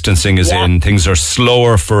different. Distancing is in. Things are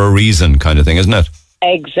slower for a reason kind of thing, isn't it?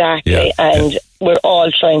 Exactly. And we're all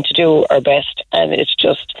trying to do our best. And it's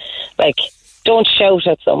just like, don't shout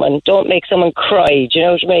at someone. Don't make someone cry. Do you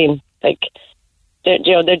know what I mean? Like,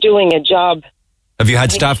 they're doing a job. Have you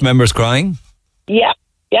had staff members crying? Yeah.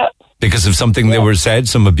 Because of something they were said,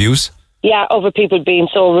 some abuse? Yeah, over people being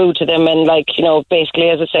so rude to them and, like, you know, basically,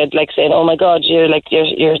 as I said, like saying, oh my God, you're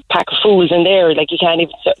a pack of fools in there. Like, you can't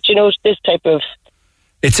even, do you know, this type of...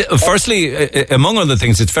 It's firstly, among other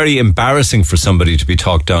things, it's very embarrassing for somebody to be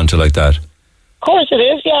talked down to like that. Of course it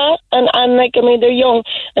is, yeah. And like, I mean, they're young,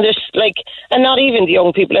 and there's like, and not even the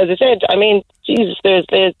young people, as I said. I mean, Jesus,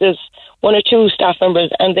 there's one or two staff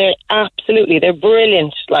members, and they're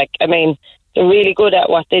brilliant. Like, I mean, they're really good at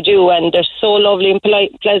what they do, and they're so lovely and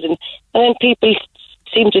polite and pleasant. And then people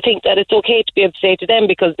seem to think that it's okay to be able to say to them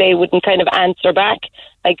because they wouldn't kind of answer back.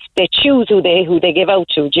 Like, they choose who they give out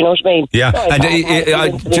to. Do you know what I mean? Yeah,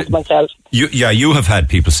 so myself. You have had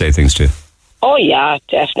people say things to you. Oh yeah,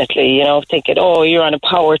 definitely. You know, thinking, oh, you're on a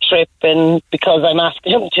power trip, and because I'm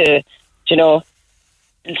asking them to, you know,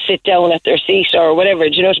 sit down at their seat or whatever.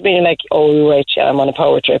 Do you know what I mean? Like, oh, right, yeah, I'm on a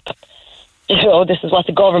power trip. Oh, this is what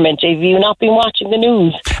the government. Have you not been watching the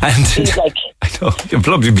news? And he's like, I know, you're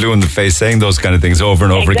probably blue in the face saying those kind of things over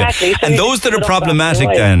and over again. So and those that are problematic,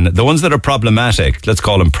 then the ones that are problematic, let's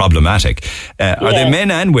call them problematic. Are they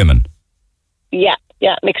men and women? Yeah,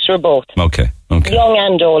 mixture of both. Okay. Young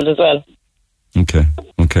and old as well. Okay.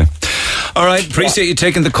 All right, appreciate you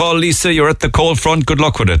taking the call, Lisa. You're at the cold front. Good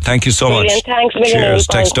luck with it. Thank you so Brilliant. much. Thanks, Million. Cheers.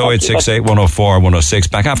 Text 0868 104 106.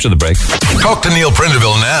 Back after the break. Talk to Neil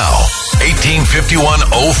Prendeville now. 1851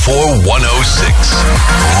 04 106.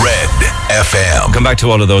 Red FM. Come back to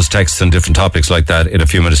all of those texts and different topics like that in a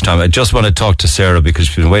few minutes' time. I just want to talk to Sarah because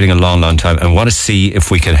she's been waiting a long, long time and want to see if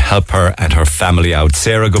we can help her and her family out.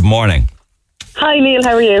 Sarah, good morning. Hi Neil,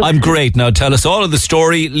 how are you? I'm great. Now tell us all of the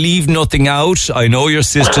story. Leave nothing out. I know your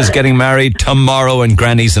sister's getting married tomorrow and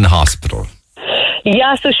Granny's in hospital.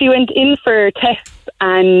 Yeah, so she went in for tests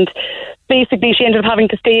and basically she ended up having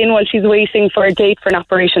to stay in while she's waiting for a date for an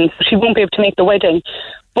operation. So she won't be able to make the wedding.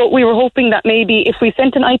 But we were hoping that maybe if we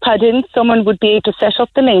sent an iPad in, someone would be able to set up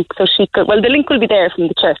the link so she could, well, the link will be there from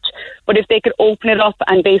the church, but if they could open it up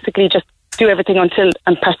and basically just do everything until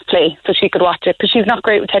and press play so she could watch it, because she's not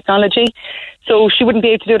great with technology, so she wouldn't be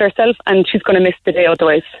able to do it herself and she's going to miss the day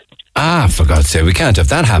otherwise. For God's sake, we can't have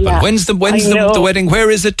that happen. Yeah. When's the wedding? Where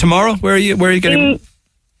is it tomorrow? Where are you getting?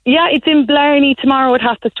 It's in Blarney tomorrow at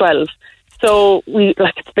 12:30. So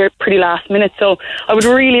it's pretty last minute. So I would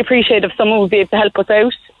really appreciate if someone would be able to help us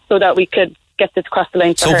out so that we could get this across the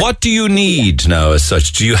line for her. So what do you need now as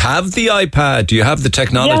such? Do you have the iPad? Do you have the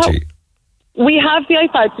technology? Yeah, we have the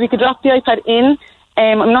iPad, so we could drop the iPad in.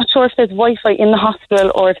 I'm not sure if there's Wi-Fi in the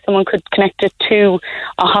hospital or if someone could connect it to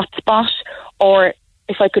a hotspot, or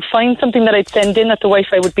if I could find something that I'd send in that the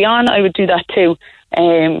Wi-Fi would be on, I would do that too.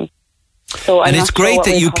 And it's great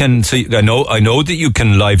that you can. So I know that you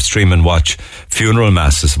can live stream and watch funeral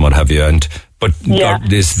masses and what have you. But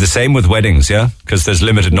it's the same with weddings, yeah, because there's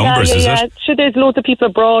limited numbers, is it? Sure, there's loads of people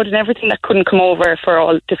abroad and everything that couldn't come over for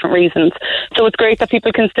all different reasons. So it's great that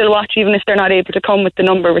people can still watch even if they're not able to come with the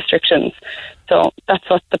number restrictions. So that's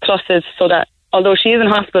what the plus is. So that although she is in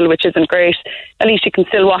hospital, which isn't great, at least she can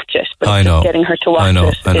still watch it. But I know. Getting her to watch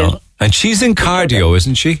it. I know. And she's in cardio,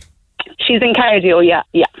 isn't she? She's in cardio, yeah.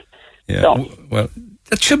 Yeah. So. Well,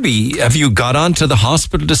 that should be. Have you got on to the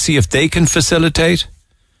hospital to see if they can facilitate?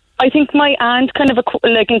 I think my aunt kind of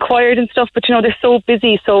inquired and stuff, but they're so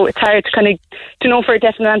busy, so it's hard to kind of to know for a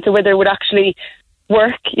definite answer whether it would actually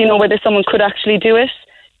work. Whether someone could actually do it.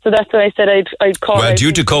 So that's what I said. I'd call. Well,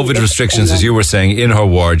 due to COVID restrictions, as you were saying, in her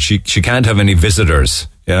ward, she can't have any visitors.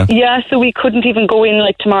 Yeah. Yeah, so we couldn't even go in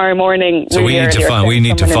tomorrow morning. So we need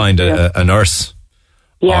to find a nurse,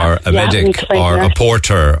 or a medic, or a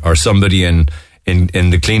porter, or somebody in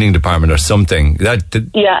the cleaning department or something.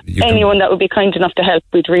 Anyone that would be kind enough to help,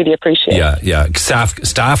 we'd really appreciate. Yeah.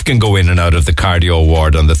 Staff can go in and out of the cardio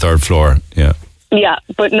ward on the third floor. Yeah. Yeah,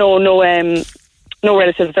 but no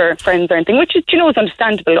relatives or friends or anything, which is, is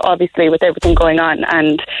understandable, obviously, with everything going on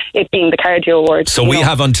and it being the cardio ward. So we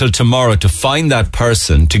have until tomorrow to find that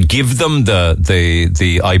person, to give them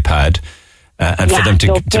the iPad. And for them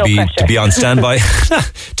to be on standby,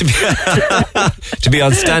 to be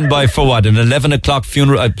on standby for what? An 11 o'clock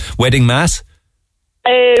funeral, wedding mass?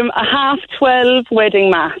 A 12:30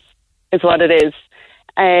 wedding mass is what it is.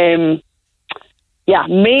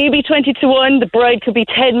 Maybe 20 to 1. The bride could be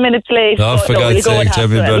 10 minutes late. Oh, for God's sake,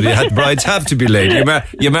 everybody! Brides have to be late.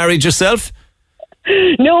 You married yourself?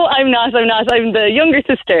 No, I'm not. I'm the younger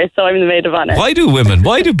sister, so I'm the maid of honour. Why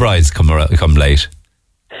do brides come late?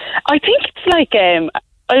 I think it's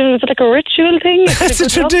Is it like a ritual thing? It's a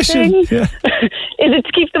tradition. Yeah. Is it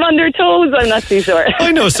to keep them on their toes? I'm not too sure.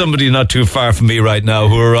 I know somebody not too far from me right now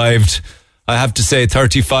who arrived, I have to say,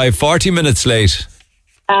 35, 40 minutes late.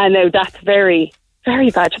 No, that's very, very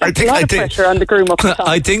bad. That's a lot of pressure on the groom up the top.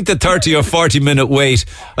 I think the 30 or 40 minute wait,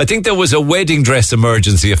 I think there was a wedding dress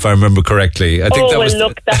emergency, if I remember correctly. I think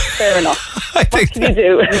look, that's fair enough. What can you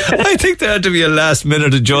do? I think there had to be a last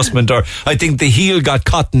minute adjustment, or I think the heel got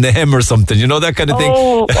caught in the hem or something, you know, that kind of thing.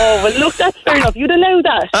 Well, look, that's fair enough. You'd allow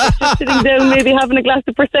that. Just sitting down, maybe having a glass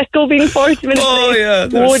of Prosecco, being 40 minutes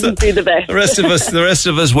late wouldn't be the best. The rest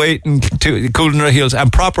of us waiting, cooling our heels,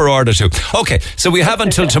 and proper order too. Okay, so we have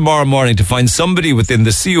until tomorrow morning to find somebody within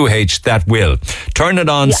the CUH that will turn it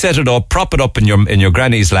on, set it up, prop it up in your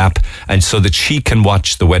granny's lap, and so that she can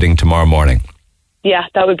watch the wedding tomorrow morning. Yeah,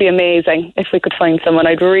 that would be amazing if we could find someone.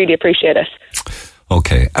 I'd really appreciate it.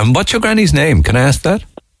 Okay, and what's your granny's name? Can I ask that?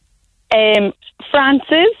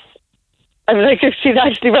 Frances. I'm like, she'd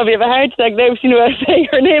actually probably have a heart attack now if she knew how to say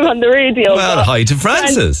her name on the radio. Well, hi to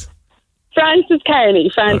Frances. Frances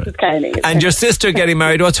Kearney. Frances Kearney. And your sister getting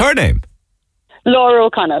married, what's her name? Laura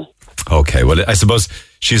O'Connell. Okay, well, I suppose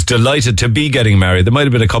she's delighted to be getting married. There might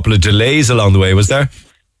have been a couple of delays along the way, was there?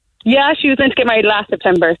 Yeah, she was meant to get married last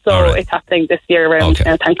September, so it's happening this year around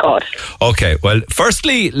now, thank God. Okay, well,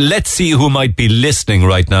 firstly, let's see who might be listening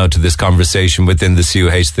right now to this conversation within the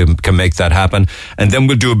CUH that can make that happen, and then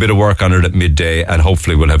we'll do a bit of work on it at midday, and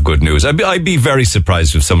hopefully we'll have good news. I'd be very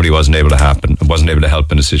surprised if somebody wasn't able to help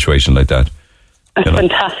in a situation like that. That's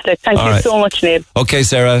fantastic. Thank you so much, Neil. Okay,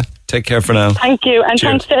 Sarah. Take care for now. Thank you, and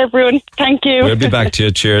thanks to everyone. Thank you. We'll be back to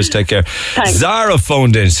you. Cheers. Take care. Thanks. Zara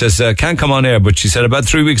phoned in, says, can't come on air, but she said about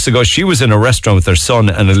 3 weeks ago she was in a restaurant with her son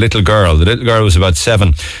and a little girl. The little girl was about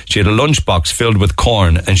 7. She had a lunchbox filled with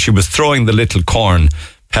corn, and she was throwing the little corn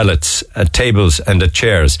pellets at tables and at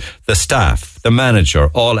chairs. The staff, the manager,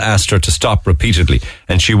 all asked her to stop repeatedly,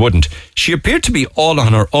 and she wouldn't. She appeared to be all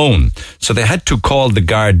on her own, so they had to call the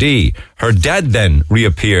Gardaí. Her dad then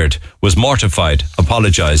reappeared, was mortified,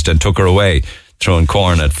 apologised, and took her away, throwing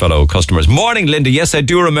corn at fellow customers. Morning, Linda. Yes, I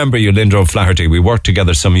do remember you, Linda O'Flaherty. We worked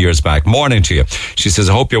together some years back. Morning to you. She says,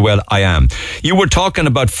 I hope you're well. I am. You were talking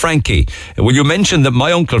about Frankie. Well, you mentioned that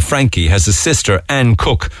my uncle Frankie has a sister, Anne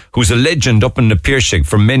Cook, who's a legend up in the Piershig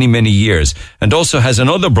for many, many years, and also has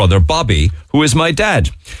another brother, Bobby, who is my dad.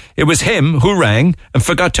 It was him who rang and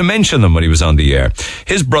forgot to mention them when he was on the air.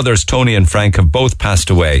 His brothers, Tony and Frank, have both passed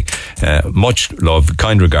away. Much love,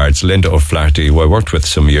 kind regards, Linda O'Flaherty, who I worked with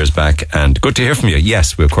some years back, and good to hear from you.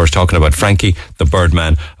 Yes, we're of course talking about Frankie, the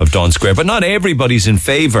Birdman of Daunt Sqaure, but not everybody's in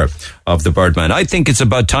favour of the Birdman. I think it's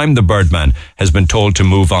about time the Birdman has been told to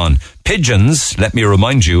move on. Pigeons, let me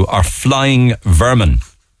remind you, are flying vermin.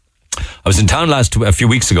 I was in town a few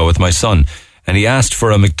weeks ago with my son, and he asked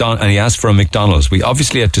for a McDonald's. We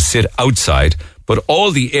obviously had to sit outside, but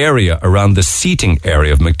all the area around the seating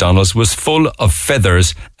area of McDonald's was full of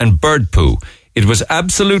feathers and bird poo. It was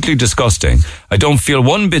absolutely disgusting. I don't feel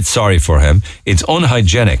one bit sorry for him. It's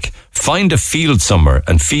unhygienic. Find a field somewhere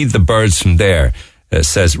and feed the birds from there,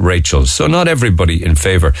 says Rachel. So not everybody in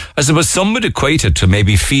favour. I suppose some would equate it to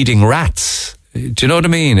maybe feeding rats. Do you know what I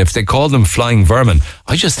mean? If they call them flying vermin,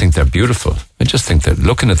 I just think they're beautiful. I just think that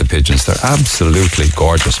looking at the pigeons, they're absolutely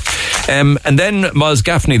gorgeous. And then Miles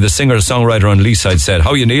Gaffney, the singer-songwriter on Leeside, said,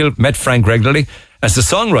 how you, Neil? Met Frank regularly. As a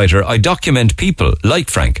songwriter, I document people like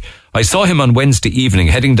Frank. I saw him on Wednesday evening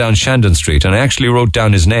heading down Shandon Street, and I actually wrote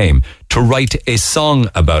down his name to write a song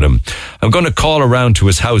about him. I'm going to call around to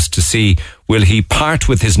his house to see will he part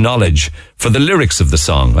with his knowledge for the lyrics of the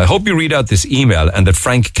song. I hope you read out this email and that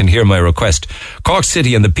Frank can hear my request. Cork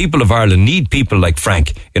City and the people of Ireland need people like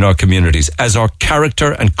Frank in our communities, as our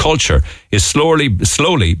character and culture is slowly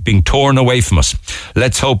being torn away from us.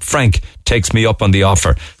 Let's hope Frank takes me up on the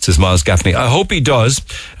offer, says Miles Gaffney. I hope he does.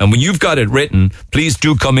 And when you've got it written, please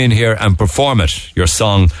do come in here and perform it, your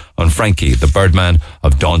song on Frankie, the Birdman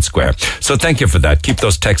of Daunt Sqaure. So thank you for that. Keep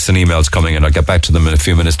those texts and emails coming, and I'll get back to them in a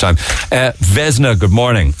few minutes' time. Vesna, good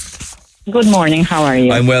morning. Good morning. How are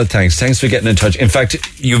you? I'm well, thanks. Thanks for getting in touch. In fact,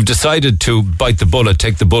 you've decided to bite the bullet,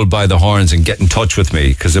 take the bull by the horns, and get in touch with me,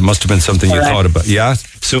 because it must have been something you thought about. Yeah?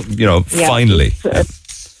 So, finally.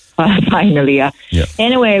 Finally, yeah.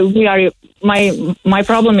 Anyway, my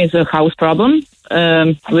problem is a house problem.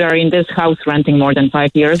 We are in this house renting more than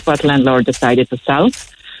 5 years, but landlord decided to sell.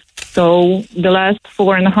 So the last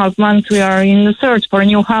 4.5 months we are in the search for a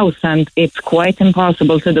new house, and it's quite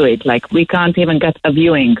impossible to do it. Like, we can't even get a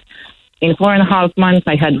viewing. In 4.5 months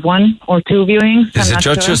I had 1 or 2 viewings. Is it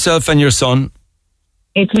just yourself and your son?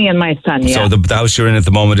 It's me and my son, yeah. So the house you're in at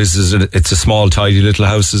the moment, it's a small, tidy little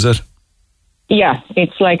house, is it? Yeah,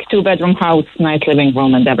 it's like 2-bedroom house, nice living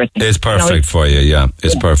room and everything. It's perfect for you, yeah.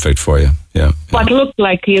 It's perfect for you, yeah. But look,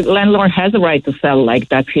 like the landlord has a right to sell like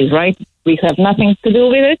that. He's right. We have nothing to do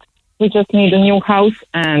with it. We just need a new house,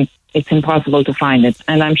 and it's impossible to find it.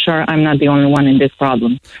 And I'm sure I'm not the only one in this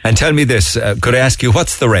problem. And tell me this, could I ask you,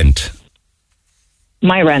 what's the rent?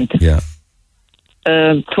 My rent? Yeah.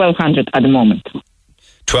 1,200 at the moment.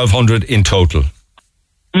 1,200 in total?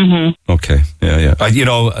 Mm-hmm. Okay, yeah.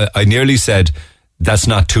 I nearly said that's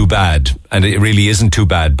not too bad, and it really isn't too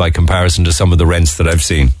bad by comparison to some of the rents that I've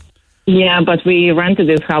seen. Yeah, but we rented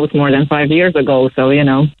this house more than 5 years ago, so,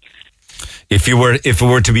 If it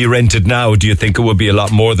were to be rented now, do you think it would be a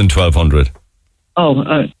lot more than 1,200?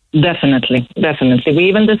 Oh, definitely. We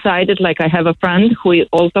even decided, like I have a friend who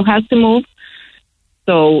also has to move.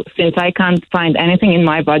 So since I can't find anything in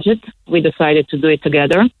my budget, we decided to do it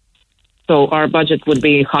together. So our budget would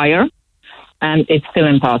be higher, and it's still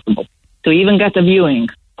impossible to even get a viewing.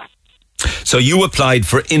 So you applied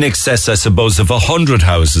for in excess, I suppose, of 100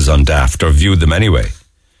 houses on Daft, or viewed them anyway?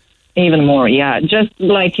 Even more, yeah. Just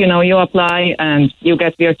like, you apply and you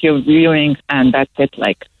get your viewing, and that's it.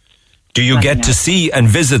 Like, do you get to see and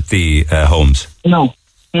visit the homes? No.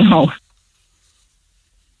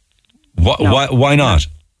 Why not?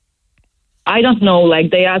 I don't know. Like,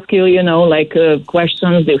 they ask you,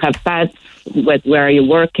 questions. Do you have pets? Where are you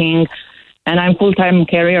working? And I'm full-time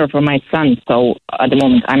carrier for my son. So at the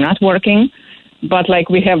moment, I'm not working. But, like,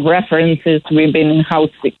 we have references. We've been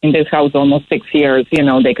in this house almost 6 years.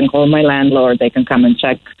 They can call my landlord. They can come and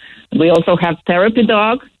check. We also have therapy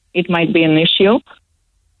dog. It might be an issue.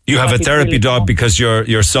 You have a therapy dog because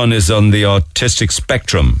your son is on the autistic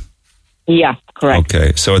spectrum? Yeah, correct.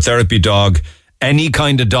 Okay, so a therapy dog. Any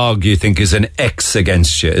kind of dog you think is an X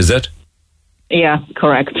against you, is it? Yeah,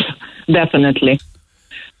 correct. Definitely.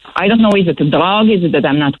 I don't know, is it a dog? Is it that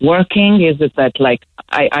I'm not working? Is it that, like,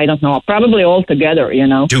 I don't know. Probably all together,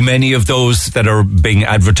 Do many of those that are being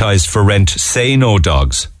advertised for rent say no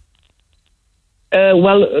dogs?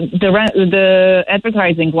 Well, the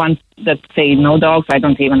advertising ones that say no dogs, I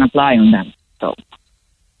don't even apply on them. So.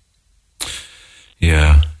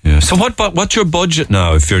 Yeah. So what's your budget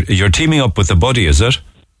now? If you're teaming up with a buddy, is it?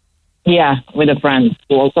 Yeah, with a friend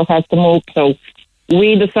who also has to move. So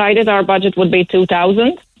we decided our budget would be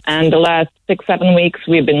 2,000, and the last 6-7 weeks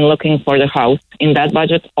we've been looking for the house in that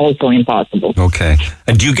budget. Also impossible. Okay.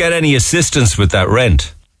 And do you get any assistance with that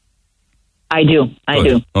rent? I do.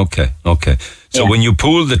 Okay. So when you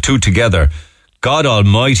pool the two together, God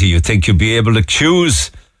Almighty, you think you'd be able to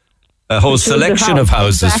choose a whole selection of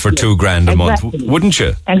houses for $2,000 a month, wouldn't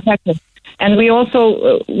you? Exactly. And we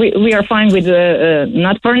also we are fine with a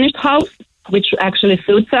not furnished house, which actually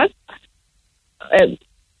suits us.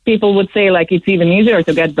 People would say like it's even easier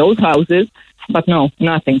to get those houses, but no,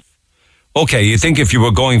 nothing. Okay, you think if you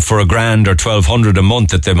were going for $1,000 or $1,200 a month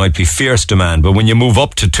that there might be fierce demand, but when you move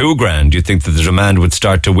up to $2,000, you think that the demand would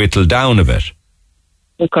start to whittle down a bit?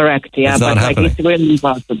 Correct, yeah. It's not happening. It's really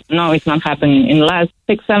impossible. No, it's not happening. In the last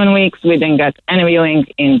 6-7 weeks, we didn't get any viewing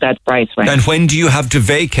in that price range. And when do you have to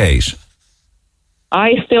vacate?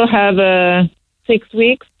 I still have 6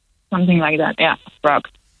 weeks, something like that, yeah, approx.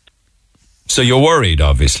 So you're worried,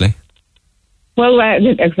 obviously. Well,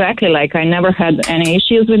 exactly. Like, I never had any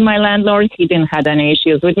issues with my landlord. He didn't have any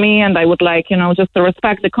issues with me, and I would like, just to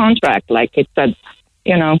respect the contract. Like it said,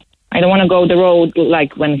 I don't want to go the road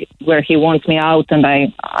like where he wants me out, and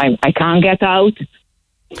I can't get out.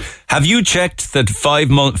 Have you checked that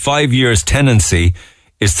 5 years tenancy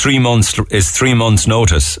is 3 months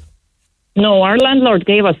notice? No, our landlord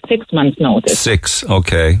gave us 6 months notice. 6,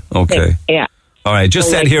 okay. Yeah. All right, just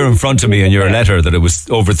said here in front of me in your letter that it was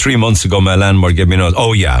over 3 months ago my landlord gave me notice.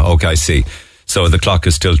 Oh, yeah, okay, I see. So the clock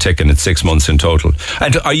is still ticking. It's 6 months in total.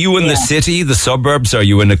 And are you in the city, the suburbs? Are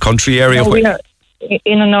you in a country area? No, we are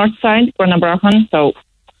in the north side, Prendeville. So,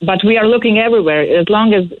 but we are looking everywhere. As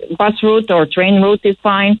long as bus route or train route is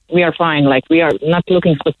fine, we are fine. Like, we are not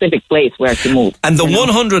looking specific place where to move. And the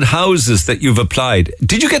 100 houses that you've applied,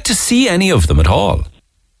 did you get to see any of them at all?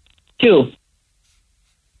 2.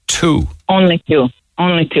 2? Only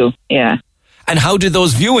two, yeah. And how did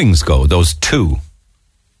those viewings go, those 2?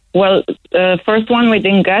 Well, first one we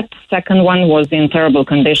didn't get. Second one was in terrible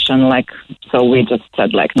condition. So we just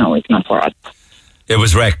said, no, it's not for us. It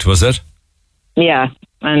was wrecked, was it? Yeah.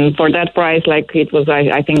 And for that price, it was,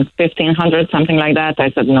 I think, 1,500, something like that.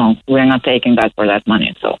 I said, no, we're not taking that for that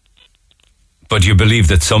money. So. But you believe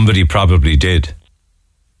that somebody probably did?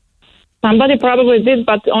 Somebody probably did,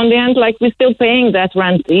 but on the end, we're still paying that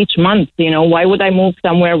rent each month. Why would I move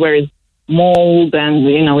somewhere where it's mold and,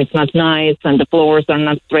 it's not nice and the floors are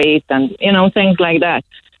not straight and, things like that.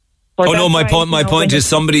 Oh no, my point is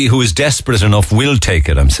somebody who is desperate enough will take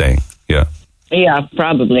it. I'm saying, yeah. Yeah,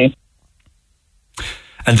 probably.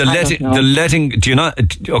 And the letting, do you not?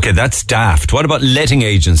 Okay, that's daft. What about letting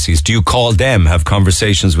agencies? Do you call them? Have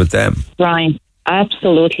conversations with them? Brian,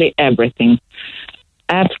 absolutely everything.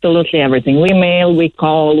 Absolutely everything. We mail, we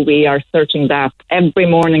call, we are searching that every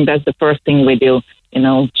morning. That's the first thing we do.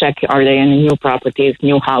 Check, are there any new properties,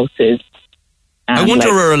 new houses? And I wonder,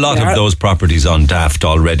 are a lot of those properties on daft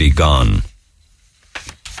already gone?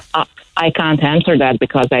 I can't answer that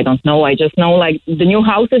because I don't know. I just know, the new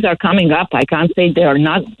houses are coming up. I can't say there are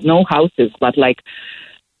no houses, but,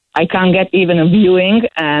 I can't get even a viewing.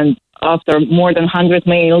 And after more than 100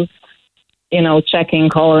 mails, checking,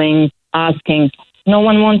 calling, asking, no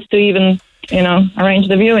one wants to even, arrange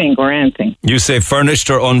the viewing or anything. You say furnished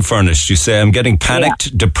or unfurnished. You say, I'm getting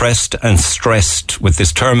panicked, depressed and stressed with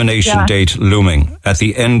this termination date looming at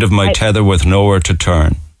the end of my tether with nowhere to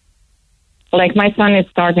turn. My son is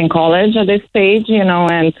starting college at this stage,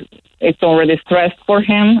 and it's already stressed for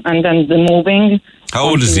him. And then the moving. How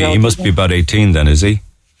old is he? He must be about 18 then, is he?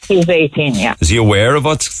 He's 18, yeah. Is he aware of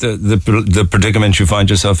what's the predicament you find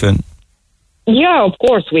yourself in? Yeah, of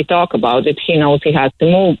course, we talk about it. He knows he has to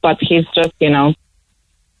move, but he's just,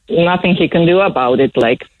 nothing he can do about it.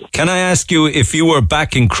 Can I ask you, if you were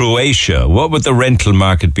back in Croatia, what would the rental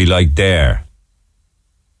market be like there?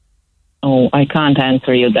 Oh, I can't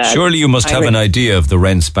answer you that. Surely you must have an idea of the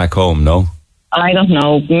rents back home, no? I don't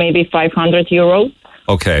know, maybe 500 euros.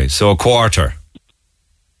 Okay, so a quarter.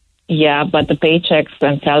 Yeah, but the paychecks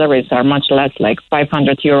and salaries are much less.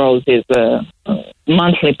 500 euros is a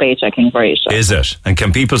monthly paycheck in Croatia. Is it? And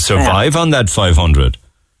can people survive on that 500?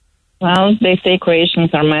 Well, they say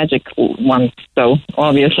Croatians are magic ones, so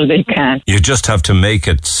obviously they can. You just have to make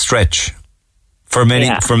it stretch. For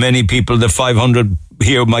many people, the 500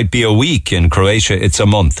 here might be a week. In Croatia, it's a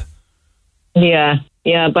month. Yeah,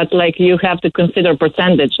 but you have to consider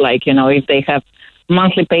percentage. If they have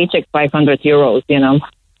monthly paycheck 500 euros,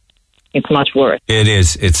 it's much worse. It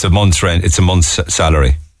is. It's a month's rent. It's a month's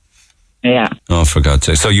salary. Yeah. Oh, for God's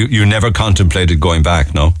sake. So you never contemplated going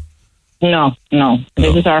back, no? No.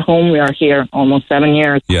 This is our home. We are here almost 7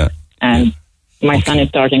 years. Yeah. And my son is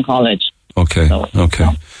starting college. Okay. So, okay.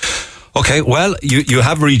 No. Okay, well, you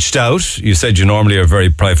have reached out. You said you normally are a very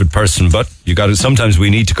private person, but sometimes we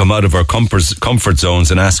need to come out of our comfort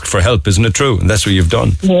zones and ask for help, isn't it true? And that's what you've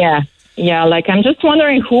done. Yeah, I'm just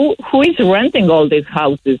wondering who is renting all these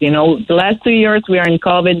houses. The last 2 years we are in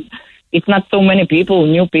COVID. It's not so many people,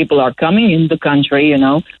 new people are coming in the country,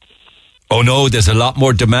 Oh no, there's a lot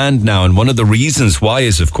more demand now. And one of the reasons why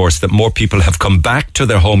is, of course, that more people have come back to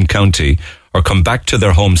their home county or come back to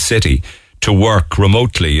their home city to work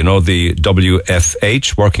remotely, the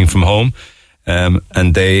WFH, working from home,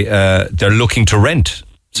 and they're looking to rent.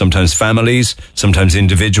 Sometimes families, sometimes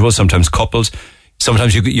individuals, sometimes couples.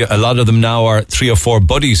 Sometimes a lot of them now are 3 or 4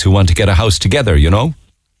 buddies who want to get a house together,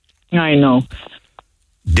 I know.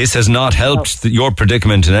 This has not helped your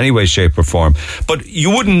predicament in any way, shape or form. But you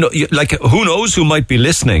wouldn't, who knows who might be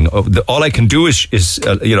listening? All I can do is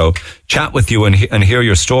chat with you and hear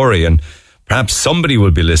your story, and perhaps somebody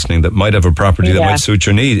will be listening that might have a property that might suit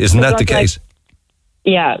your need. Isn't that the case?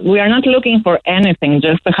 Yeah, we are not looking for anything,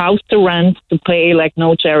 just a house to rent, to pay,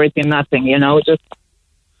 no charity, nothing, just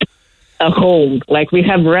a home. We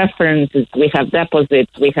have references, we have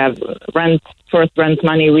deposits, we have first rent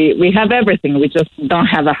money, we have everything, we just don't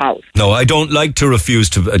have a house. No, I don't like to refuse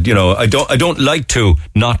to, I don't like to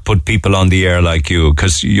not put people on the air like you,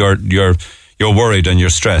 because you're worried and you're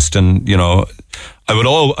stressed, and, I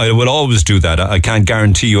will always do that. I can't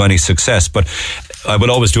guarantee you any success, but I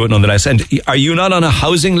will always do it nonetheless. And are you not on a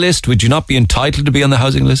housing list? Would you not be entitled to be on the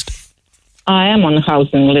housing list? I am on the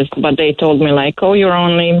housing list, but they told me you're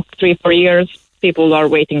only 3-4 years. People are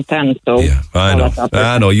waiting 10. So yeah,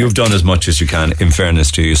 I know. You've done as much as you can. In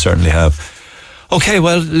fairness to you, you certainly have. Okay,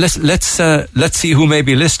 well, let's see who may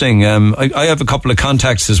be listening. I have a couple of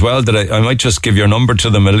contacts as well that I might just give your number to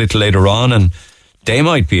them a little later on, and they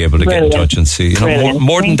might be able to get in touch and see.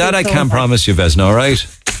 More than that, I can't promise you, Vesna, all right?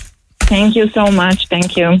 Thank you so much.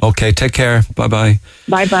 Thank you. Okay, take care. Bye-bye.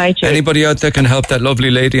 Bye-bye. Cheers. Anybody out there can help that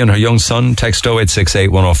lovely lady and her young son? Text 0868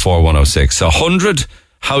 104 106. 100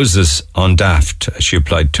 houses on Daft she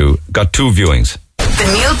applied to. Got 2 viewings.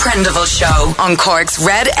 The Neil Prendeville Show on Cork's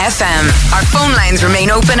Red FM. Our phone lines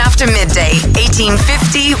remain open after midday.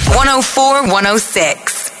 1850 104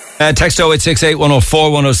 106. Text 0868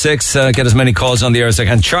 104 106. Get as many calls on the air as I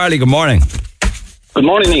can. Charlie, good morning. Good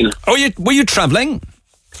morning, Neil. Were you travelling?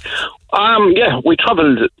 Yeah, we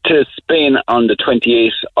travelled to Spain on the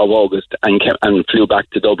 28th of August and flew back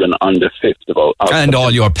to Dublin on the 5th of August. And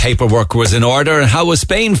all your paperwork was in order. And how was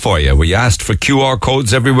Spain for you? Were you asked for QR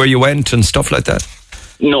codes everywhere you went and stuff like that?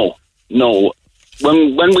 No.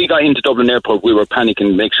 When we got into Dublin Airport, we were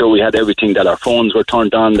panicking, make sure we had everything, that our phones were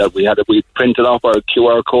turned on, that we printed off our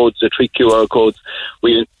QR codes, the 3 QR codes.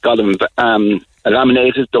 We got them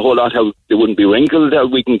laminated, the whole lot, how they wouldn't be wrinkled, how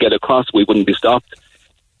we can get across, we wouldn't be stopped.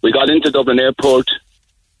 We got into Dublin Airport,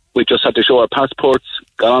 we just had to show our passports,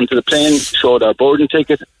 got onto the plane, showed our boarding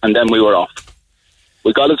ticket, and then we were off.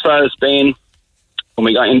 We got as far as Spain. When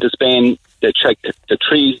we got into Spain, they checked the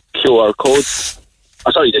 3 QR codes.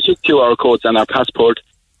 The 2 QR codes on our passport,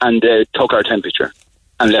 and they took our temperature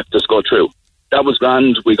and left us go through. That was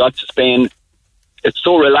grand. We got to Spain. It's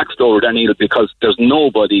so relaxed over there, Neil, because there's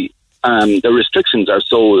nobody. The restrictions are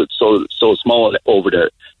so small over there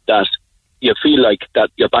that you feel like that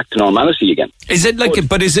you're back to normality again. Is it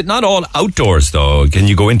but is it not all outdoors though? Can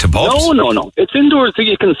you go into pubs? No. It's indoors. So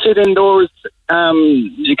you can sit indoors.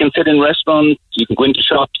 You can sit in restaurants. You can go into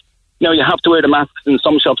shops. Now you have to wear the masks in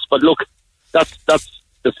some shops, but look, that's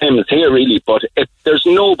the same as here, really. But if there's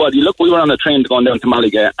nobody, look, we were on a train going down to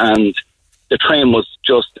Malaga, and the train was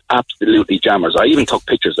just absolutely jammers. I even took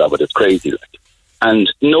pictures of it. It's crazy, like.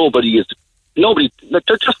 And nobody.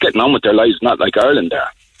 They're just getting on with their lives, not like Ireland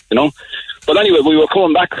there, you know. But anyway, we were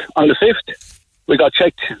coming back on the 5th. We got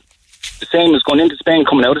checked. The same as going into Spain,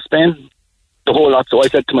 coming out of Spain, the whole lot. So I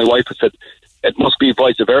said to my wife, I said, it must be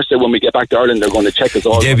vice versa. When we get back to Ireland, they're going to check us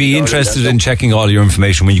all. They'd be interested in checking all your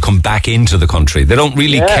information when you come back into the country. They don't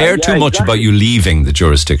really care too much about you leaving the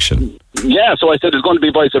jurisdiction. Yeah, so I said it's going to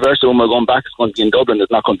be vice versa. When we're going back, it's going to be in Dublin.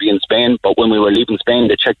 It's not going to be in Spain. But when we were leaving Spain,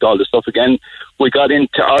 they checked all the stuff again. We got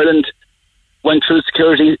into Ireland, went through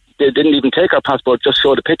security. They didn't even take our passport, just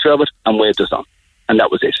showed a picture of it and waved us on. And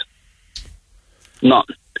that was it.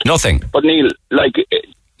 Nothing. But Neil,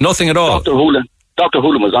 nothing at all. Dr.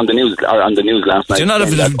 Hoolan was on the news last night.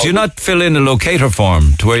 Do you not fill in a locator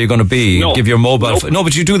form to where you're going to be? No. Give your mobile phone? No,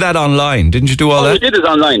 but you do that online. Didn't you do all that? We did it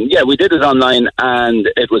online. Yeah, we did it online, and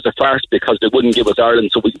it was a farce because they wouldn't give us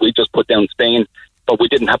Ireland, so we just put down Spain, but we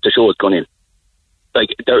didn't have to show us going in. Like,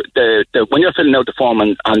 when you're filling out the form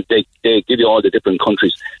and they give you all the different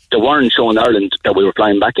countries, they weren't showing Ireland that we were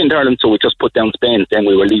flying back into Ireland, so we just put down Spain, saying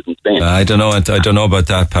we were leaving Spain. I don't know about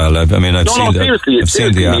that, pal. I've seen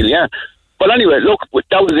the app. Neil, yeah. But anyway, look,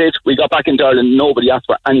 that was it. We got back into Ireland. Nobody asked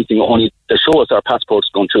for anything, only to show us our passports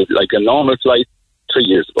going through, like a normal flight 3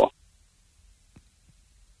 years ago.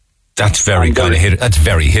 That's very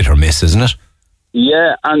hit or miss, isn't it?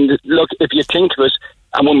 Yeah, and look, if you think of it,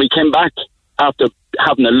 and when we came back after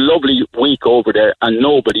having a lovely week over there and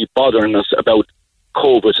nobody bothering us about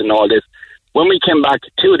COVID and all this, when we came back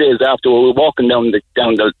 2 days after, we were walking down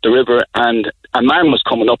the river, and a man was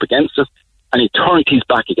coming up against us, and he turned his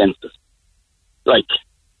back against us. Like,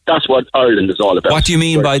 that's what Ireland is all about. What do you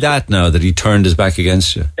mean by that now, that he turned his back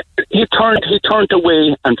against you? He turned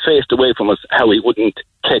away and faced away from us, how he wouldn't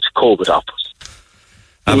catch COVID off us.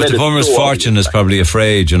 But the farmer's fortune is probably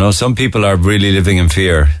afraid, you know. Some people are really living in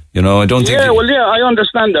fear, you know. I don't think... I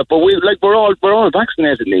understand that, but we're all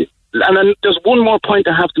vaccinated, Lee. And then there's one more point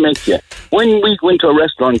I have to make to you. When we go into a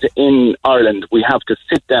restaurant in Ireland, we have to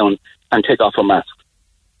sit down and take off our masks.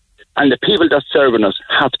 And the people that's serving us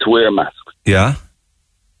have to wear masks. Yeah.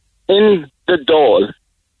 In the Dáil,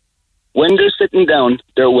 when they're sitting down,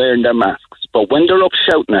 they're wearing their masks. But when they're up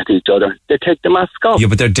shouting at each other, they take the mask off. Yeah,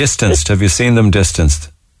 but they're distanced. Have you seen them distanced?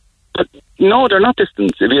 But no, they're not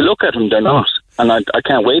distanced. If you look at them, they're not. And I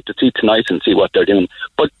can't wait to see tonight and see what they're doing.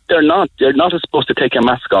 But they're not. You're not supposed to take your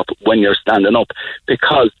mask off when you're standing up,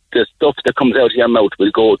 because the stuff that comes out of your mouth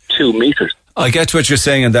will go 2 meters. I get what you're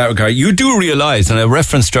saying in that regard. You do realise, and I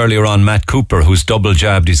referenced earlier on Matt Cooper, who's double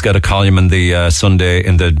jabbed. He's got a column in the Sunday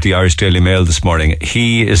in the Irish Daily Mail this morning.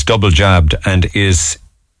 He is double jabbed and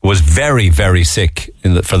was very, very sick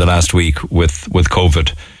for the last week with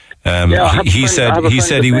COVID. He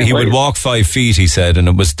said he would walk 5 feet. He said,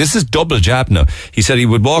 and this is double jab now. He said he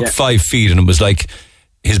would walk 5 feet, and it was like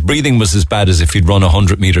his breathing was as bad as if he'd run a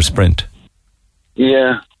 100-meter sprint.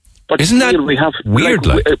 Yeah, but isn't that weird?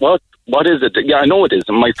 What is it? Yeah, I know it is.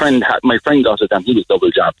 And my friend got it, and he was double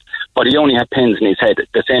jabbed, but he only had pins in his head,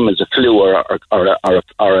 the same as a flu or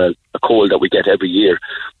a cold that we get every year.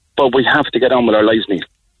 But we have to get on with our lives, Neil.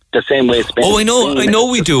 The same way it's been. Oh, I know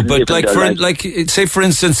we do. But say for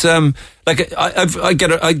instance, I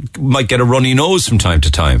might get a runny nose from time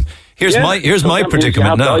to time. Here's my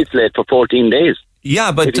predicament now. You have to isolate for 14 days.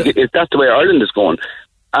 Yeah, but if that's the way Ireland is going.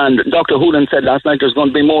 And Dr. Hoolan said last night there's going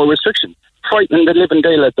to be more restrictions. frightening the living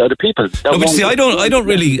daylights out of people. No, but see, I don't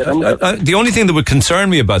really. The only thing that would concern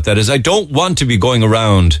me about that is I don't want to be going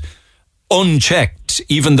around unchecked,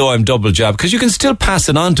 even though I'm double jabbed, because you can still pass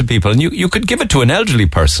it on to people, and you could give it to an elderly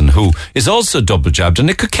person who is also double jabbed, and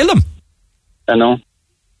it could kill him. I know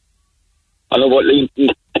what,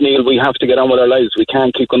 Neil, we have to get on with our lives. We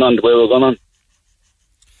can't keep going on the way we're going on.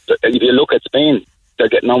 If you look at Spain, they're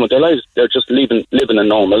getting on with their lives. They're just living a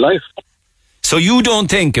normal life. So you don't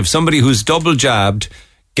think if somebody who's double jabbed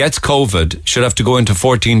gets COVID should have to go into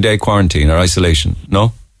 14-day quarantine or isolation?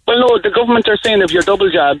 No? Well, no, the government are saying if you're double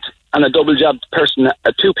jabbed and a double jabbed person,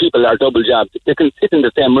 two people are double jabbed, they can sit in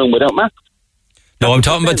the same room without masks. No, I'm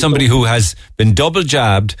talking about somebody who has been double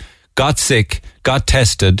jabbed, got sick, got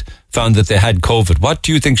tested, found that they had COVID. What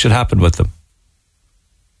do you think should happen with them?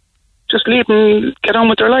 Just leave them get on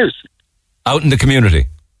with their lives. Out in the community?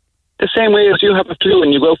 The same way as you have a flu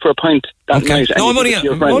and you go for a pint that night. No, I'm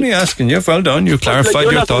only asking you. Well done. You clarified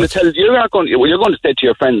your thoughts. You're going to say to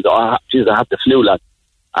your friends, oh, geez, I have the flu, lad.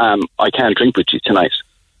 I can't drink with you tonight.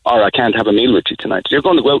 Or I can't have a meal with you tonight. You're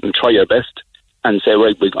going to go out and try your best and say,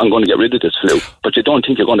 right, I'm going to get rid of this flu. But you don't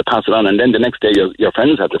think you're going to pass it on. And then the next day your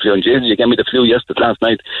friends have the flu. And Jesus, you gave me the flu last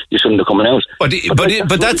night. You shouldn't have come out.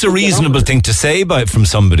 But that's a reasonable thing to say from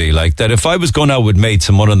somebody like that. If I was going out with mates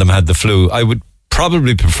and one of them had the flu, I would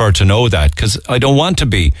probably prefer to know that, because I don't want to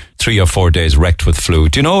be 3 or 4 days wrecked with flu.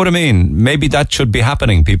 Do you know what I mean? Maybe that should be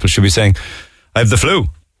happening. People should be saying, I have the flu.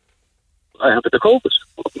 I have the COVID.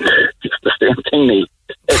 It's the same thing, Neil.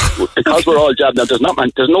 Because we're all jabbed now, there's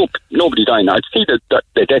nobody dying. I'd see the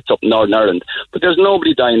deaths up in Northern Ireland, but there's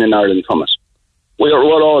nobody dying in Ireland from it. We're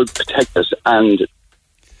all protected, and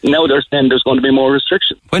now they're saying there's going to be more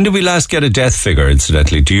restrictions. When did we last get a death figure,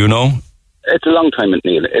 incidentally? Do you know? It's a long time,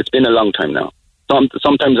 Neil. It's been a long time now.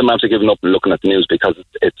 Sometimes I'm after giving up and looking at the news because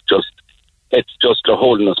it's just they're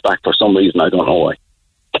holding us back for some reason. I don't know why.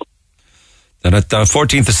 And at the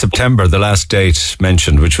 14th of September, the last date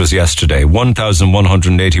mentioned, which was yesterday,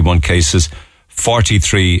 1,181 cases,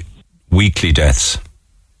 43 weekly deaths.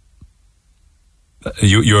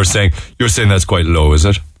 You're saying that's quite low, is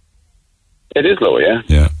it? It is low, yeah.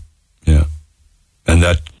 Yeah. And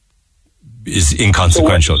that is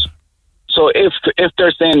inconsequential. So if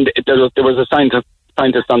they're saying there was a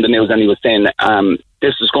scientist on the news and he was saying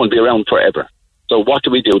this is going to be around forever. So what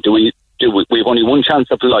do? We've only one chance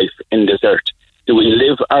of life in this earth. Do we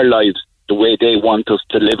live our lives the way they want us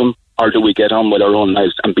to live them, or do we get on with our own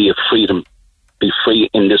lives and be free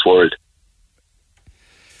in this world?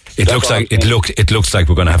 It looks like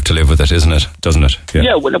we're going to have to live with it, isn't it? Doesn't it?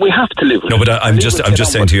 Yeah, well, we have to live with it. No, but I'm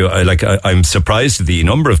just saying to you, I'm surprised at the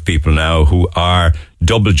number of people now who are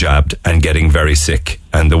double jabbed and getting very sick.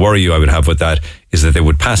 And the worry I would have with that is that they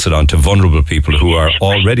would pass it on to vulnerable people who are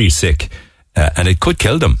already sick, and it could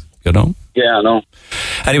kill them. You know? Yeah, I know.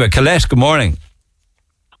 Anyway, Colette, good morning.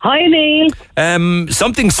 Hi, Neil.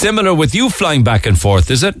 Something similar with you flying back and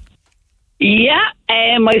forth, is it? Yeah,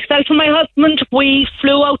 myself and my husband, we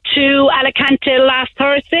flew out to Alicante last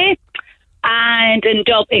Thursday, and in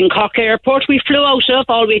Cork Airport we flew out of.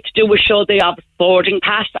 All we had to do was show the boarding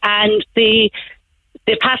pass and the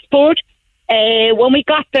passport. When we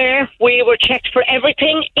got there, we were checked for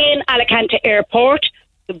everything in Alicante Airport,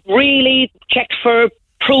 really checked for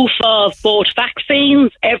proof of both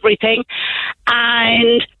vaccines, everything,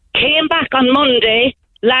 and came back on Monday,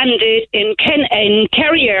 landed in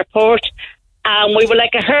Kerry Airport, and we were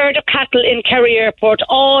like a herd of cattle in Kerry Airport,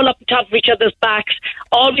 all up on top of each other's backs.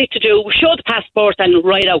 All we had to do was show the passport and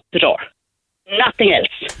right out the door. Nothing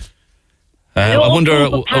else. I wonder.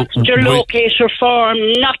 Passenger locator form,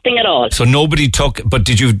 nothing at all. So nobody took. But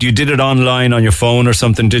you did it online on your phone or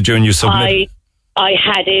something? Did you? And you submitted. I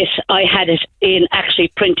had it in actually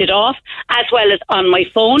printed off as well as on my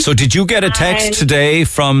phone. So did you get a text today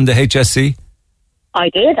from the HSC? I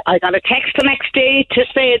did. I got a text the next day to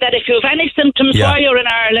say that if you have any symptoms while you're in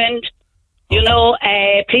Ireland,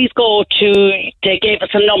 please go to. They gave us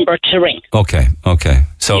a number to ring. Okay.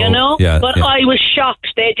 So but I was shocked.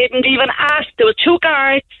 They didn't even ask. There were 2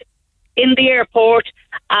 guards in the airport,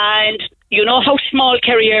 and you know how small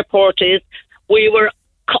Kerry Airport is. We were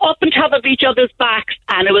up on top of each other's backs,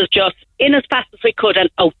 and it was just in as fast as we could and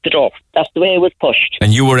out the door. That's the way it was pushed.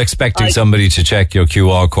 And you were expecting somebody to check your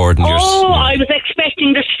QR code and I was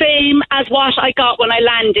expecting the same as what I got when I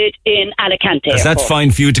landed in Alicante Airport. That's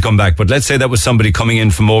fine for you to come back, but let's say that was somebody coming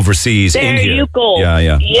in from overseas in here. There you go.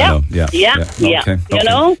 Yeah. Okay. You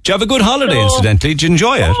know? Did you have a good holiday, incidentally? Did you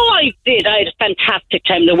enjoy it? Oh, I did. I had a fantastic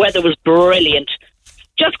time. The weather was brilliant.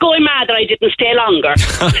 just going mad that I didn't stay longer.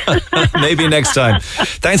 Maybe next time.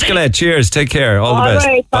 Thanks, Colette. Cheers. Take care. All the best.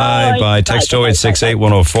 Right, bye. Text 0868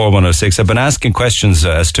 104 106. I've been asking questions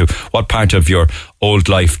as to what part of your old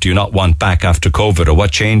life do you not want back after COVID, or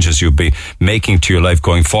what changes you'll be making to your life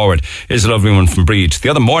going forward. Here's a lovely one from Breed. The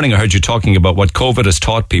other morning I heard you talking about what COVID has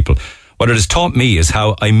taught people. What it has taught me is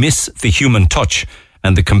how I miss the human touch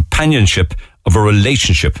and the companionship of a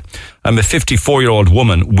relationship. I'm a 54-year-old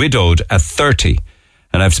woman, widowed at 30,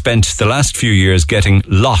 and I've spent the last few years getting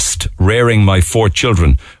lost rearing my 4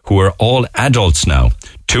 children, who are all adults now.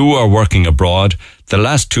 2 are working abroad. The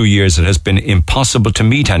last 2 years it has been impossible to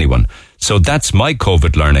meet anyone. So that's my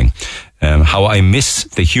COVID learning, how I miss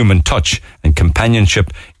the human touch and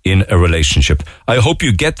companionship in a relationship. I hope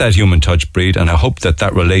you get that human touch, Breed, and I hope that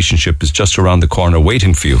that relationship is just around the corner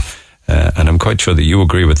waiting for you. And I'm quite sure that you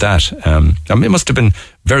agree with that. I mean, it must have been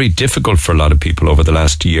very difficult for a lot of people over the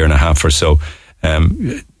last year and a half or so.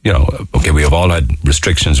 We have all had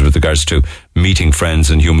restrictions with regards to meeting friends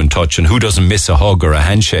and human touch, and who doesn't miss a hug or a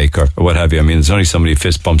handshake or what have you? I mean, there's only so many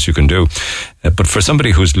fist bumps you can do. But for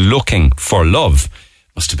somebody who's looking for love,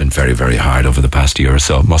 must have been very, very hard over the past year or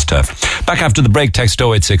so. Must have. Back after the break, text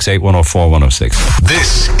 0868 104 106.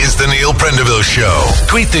 This is the Neil Prendeville Show.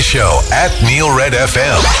 Tweet the show at Neil Red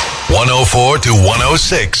FM. 104 to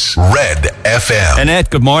 106 Red FM. Annette,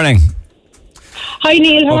 good morning. Hi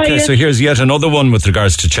Neil, how are you? Okay, so here's yet another one with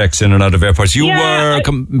regards to checks in and out of airports. You were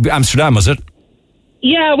Amsterdam, was it?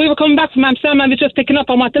 Yeah, we were coming back from Amsterdam. I was just picking up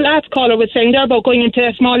on what the last caller was saying there about going into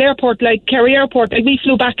a small airport like Kerry Airport. Like, we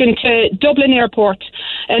flew back into Dublin Airport.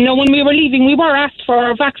 And when we were leaving, we were asked for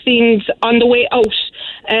our vaccines on the way out.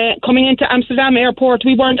 Coming into Amsterdam Airport,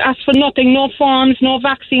 we weren't asked for nothing, no forms, no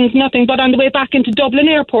vaccines, nothing. But on the way back into Dublin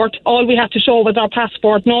Airport, all we had to show was our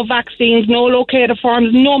passport. No vaccines, no locator forms,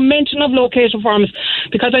 no mention of locator forms.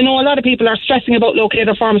 Because I know a lot of people are stressing about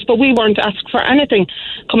locator forms, but we weren't asked for anything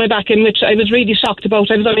coming back in, which I was really shocked about.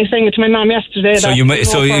 I was only saying it to my mum yesterday. So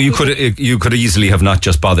you could easily have not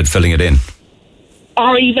just bothered filling it in,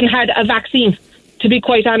 or even had a vaccine. To be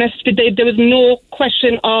quite honest, there was no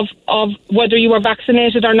question of whether you were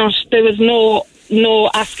vaccinated or not. There was no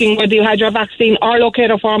asking whether you had your vaccine or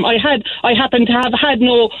locator form. I happened to have had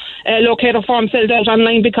no locator form filled out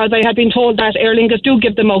online, because I had been told that Aer Lingus do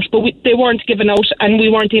give them out, but they weren't given out, and we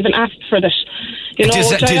weren't even asked for this.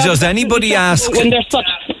 Does anybody ask? When there's such...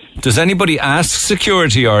 Does anybody ask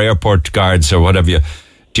security or airport guards or whatever?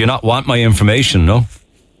 Do you not want my information? No.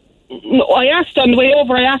 No, I asked on the way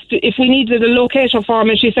over. I asked if we needed a locator form,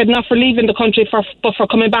 and she said not for leaving the country, but for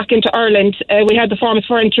coming back into Ireland. We had the forms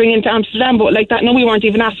for entering into Amsterdam, but like that, no, we weren't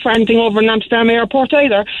even asked for anything over in Amsterdam Airport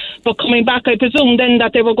either. But coming back, I presume then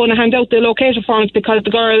that they were going to hand out the locator forms, because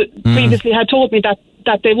the girl previously had told me that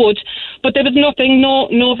they would. But there was nothing,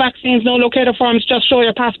 no vaccines, no locator forms, just show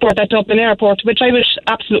your passport at Dublin Airport, which I was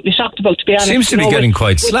absolutely shocked about, to be honest. Seems to be getting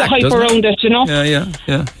quite slack, with the hype around it,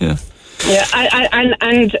 Yeah. Yeah,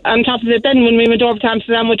 and on top of it, then when we went over to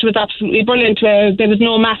Amsterdam, which was absolutely brilliant, there was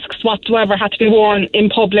no masks whatsoever had to be worn in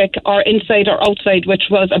public or inside or outside, which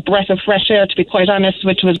was a breath of fresh air, to be quite honest,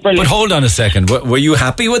 which was brilliant. But hold on a second, were you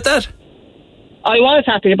happy with that? I was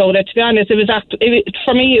happy about it, to be honest.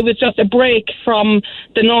 For me, it was just a break from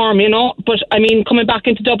the norm, But, I mean, coming back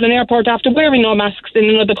into Dublin Airport after wearing no masks in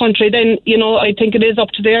another country, then, I think it is up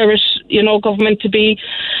to the Irish, government to be,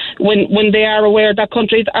 when they are aware that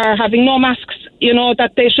countries are having no masks,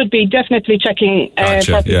 that they should be definitely checking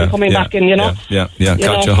for people coming back in, Yeah,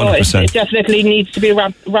 gotcha, 100%. So it definitely needs to be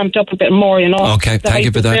ramped up a bit more, Okay, thank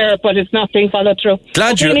you for that. There, but it's not being followed through.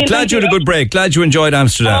 Glad you had a good break. Glad you enjoyed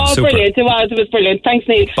Amsterdam. Oh, Super. Brilliant. It was brilliant. Thanks,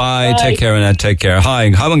 Neil. Bye. Take care, Annette. Take care. Hi.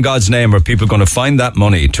 How in God's name are people going to find that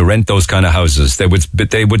money to rent those kind of houses? They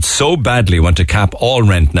would so badly want to cap all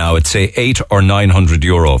rent now at, say, €800 or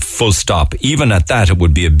 €900, full stop. Even at that, it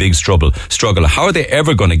would be a big struggle. How are they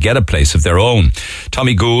ever going to get a place of their own?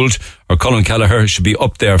 Tommy Gould or Colin Kelleher should be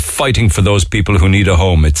up there fighting for those people who need a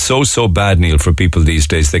home. It's so bad, Neil, for people these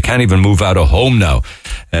days. They can't even move out of home now.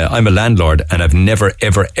 I'm a landlord, and I've never,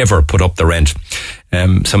 ever put up the rent.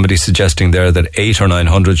 Somebody suggesting there that 800 or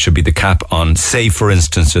 900 should be the cap on, say, for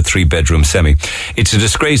instance, a 3-bedroom semi. It's a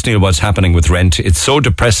disgrace, Neil, what's happening with rent. It's so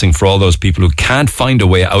depressing for all those people who can't find a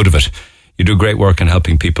way out of it. You do great work in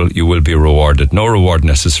helping people. You will be rewarded. No reward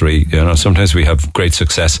necessary. Sometimes we have great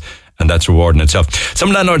success, and that's reward in itself.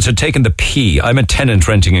 Some landlords are taking the pee. I'm a tenant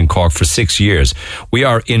renting in Cork for 6 years. We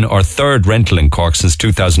are in our 3rd rental in Cork since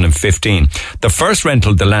 2015. The first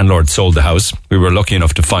rental, the landlord sold the house. We were lucky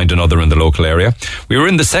enough to find another in the local area. We were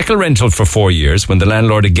in the second rental for 4 years when the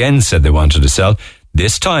landlord again said they wanted to sell.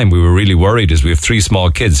 This time we were really worried as we have 3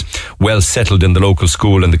 small kids well settled in the local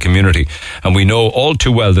school and the community. And we know all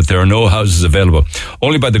too well that there are no houses available.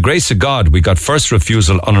 Only by the grace of God, we got first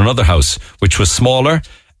refusal on another house, which was smaller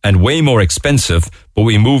and way more expensive, but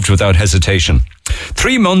we moved without hesitation.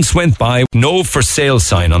 3 months went by, no for sale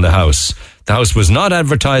sign on the house. The house was not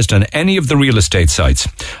advertised on any of the real estate sites.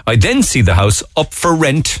 I then see the house up for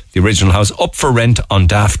rent, the original house up for rent on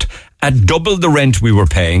Daft, at double the rent we were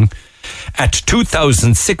paying, at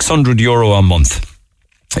 €2,600 a month.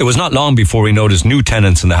 It was not long before we noticed new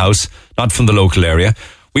tenants in the house, not from the local area.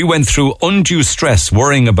 We went through undue stress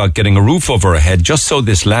worrying about getting a roof over our head just so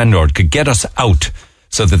this landlord could get us out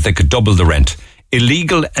so that they could double the rent.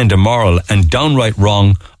 Illegal and immoral and downright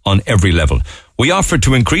wrong on every level. We offered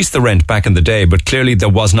to increase the rent back in the day, but clearly there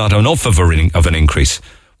was not enough of an increase.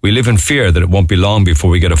 We live in fear that it won't be long before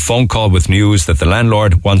we get a phone call with news that the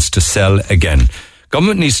landlord wants to sell again.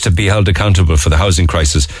 Government needs to be held accountable for the housing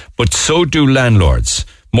crisis, but so do landlords.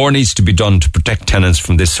 More needs to be done to protect tenants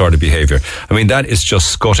from this sort of behaviour. I mean, that is just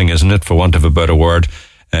scutting, isn't it, for want of a better word?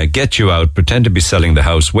 Get you out, pretend to be selling the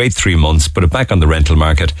house, wait 3 months, put it back on the rental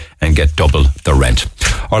market and get double the rent.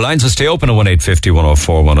 Our lines will stay open at 1850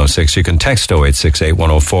 104 106. You can text 0868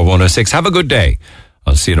 104 106. Have a good day.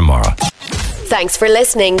 I'll see you tomorrow. Thanks for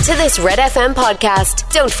listening to this Red FM podcast.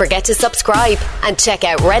 Don't forget to subscribe and check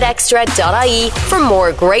out redextra.ie for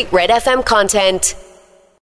more great Red FM content.